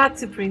 I didn't have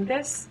to bring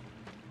this?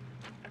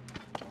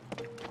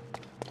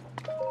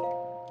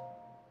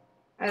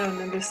 I don't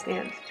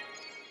understand.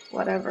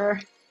 Whatever.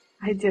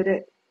 I did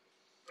it.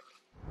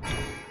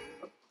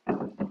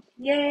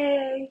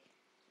 Yay!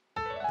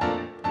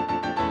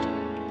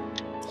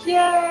 Yay!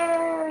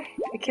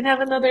 I can have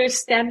another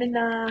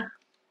stamina.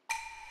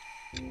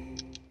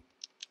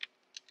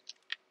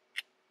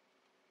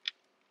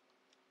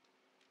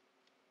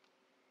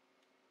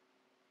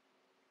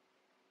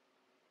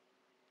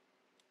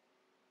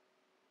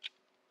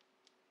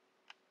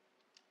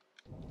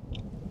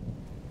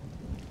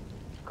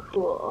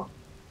 Cool.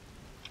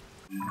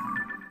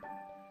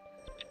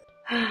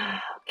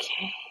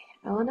 Okay.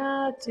 I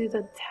wanna do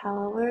the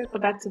tower, go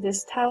back to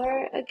this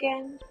tower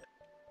again.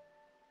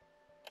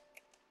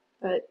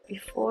 But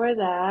before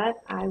that,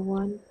 I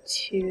want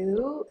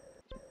to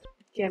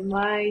get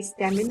my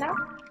stamina.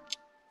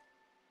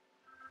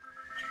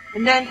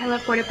 And then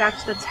teleport it back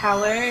to the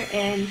tower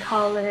and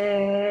call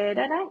it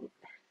a night.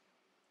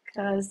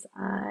 Because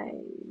I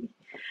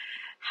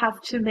have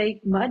to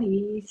make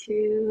money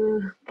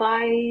to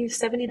buy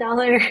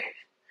 $70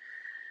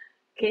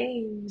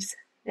 games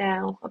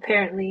now,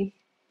 apparently.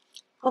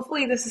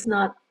 Hopefully this is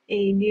not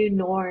a new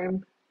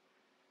norm.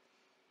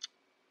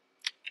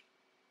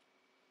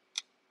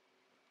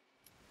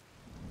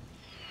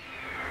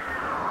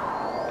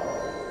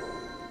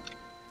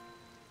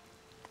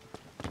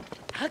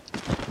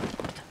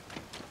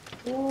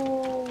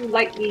 Ooh,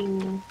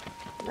 lightning.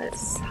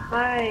 Let's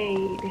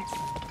hide.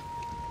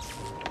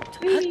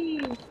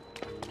 Whee!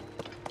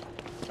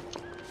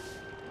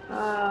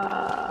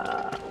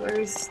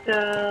 Where's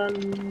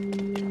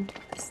the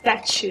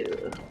statue?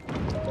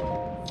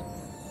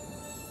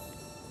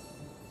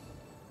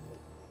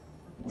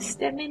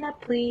 Stamina,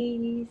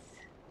 please.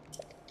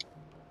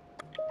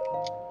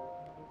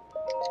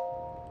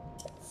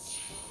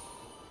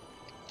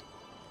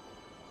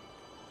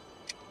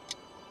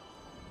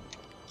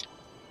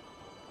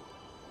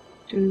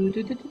 Do,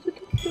 do, do, do, do,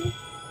 do.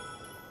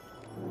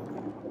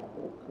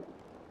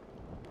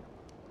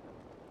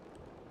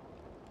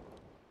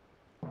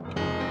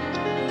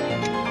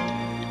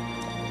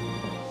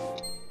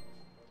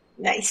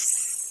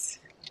 Nice.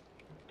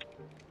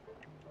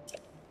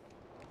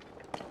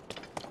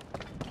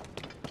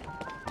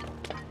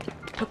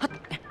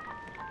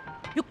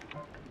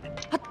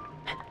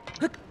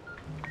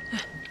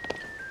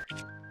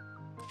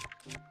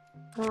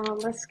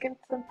 Let's get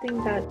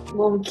something that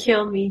won't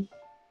kill me.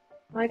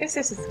 Well, I guess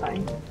this is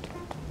fine.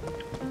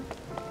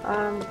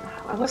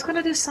 I was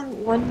gonna do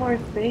one more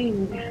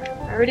thing.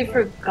 I already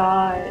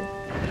forgot.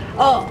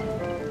 Oh,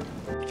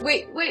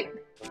 wait.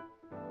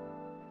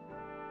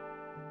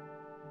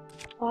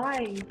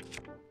 Why?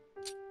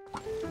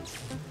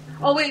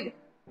 Oh wait.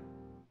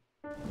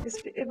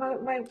 It's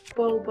my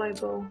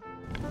bow.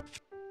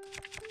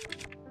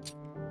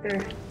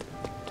 There.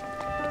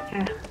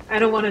 Yeah, I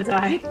don't want to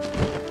die.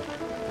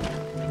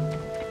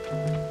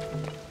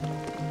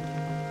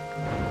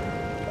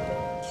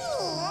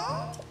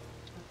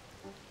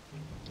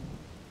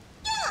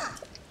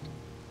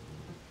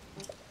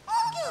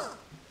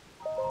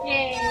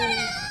 Yay!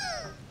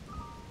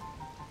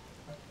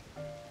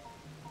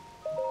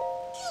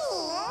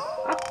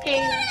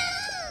 Okay.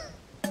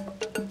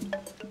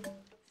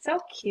 So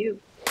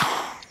cute.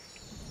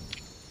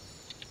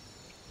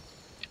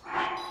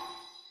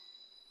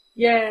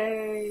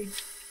 Yay!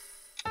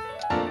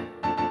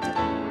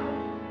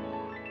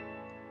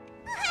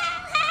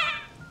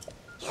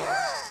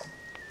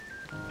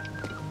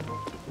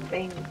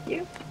 Thank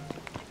you.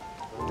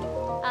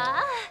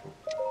 Ah.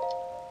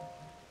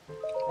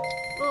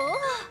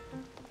 Oh.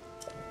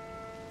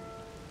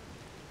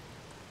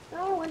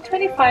 Oh,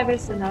 125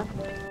 is enough.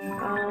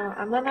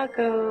 I'm gonna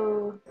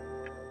go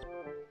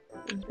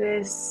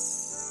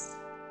this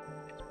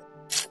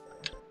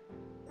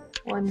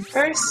one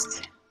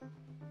first,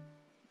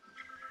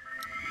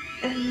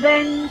 and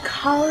then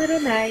call it a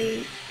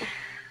night.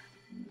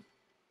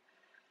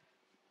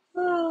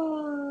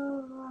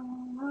 Oh,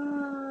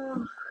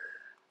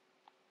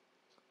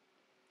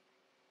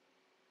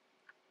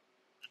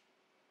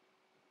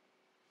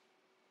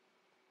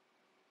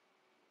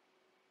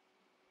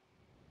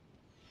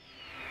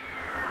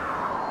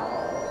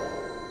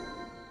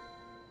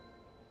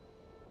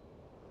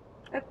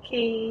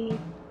 okay,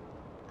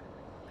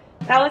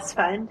 that was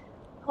fun.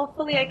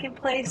 Hopefully, I can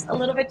place a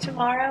little bit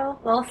tomorrow.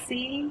 We'll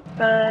see,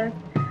 but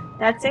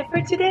that's it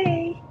for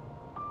today.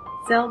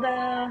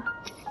 Zelda,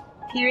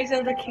 Tears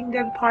of the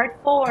Kingdom Part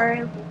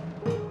 4.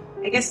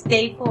 I guess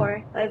day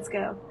 4. Let's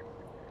go.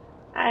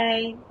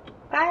 Alright,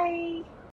 bye.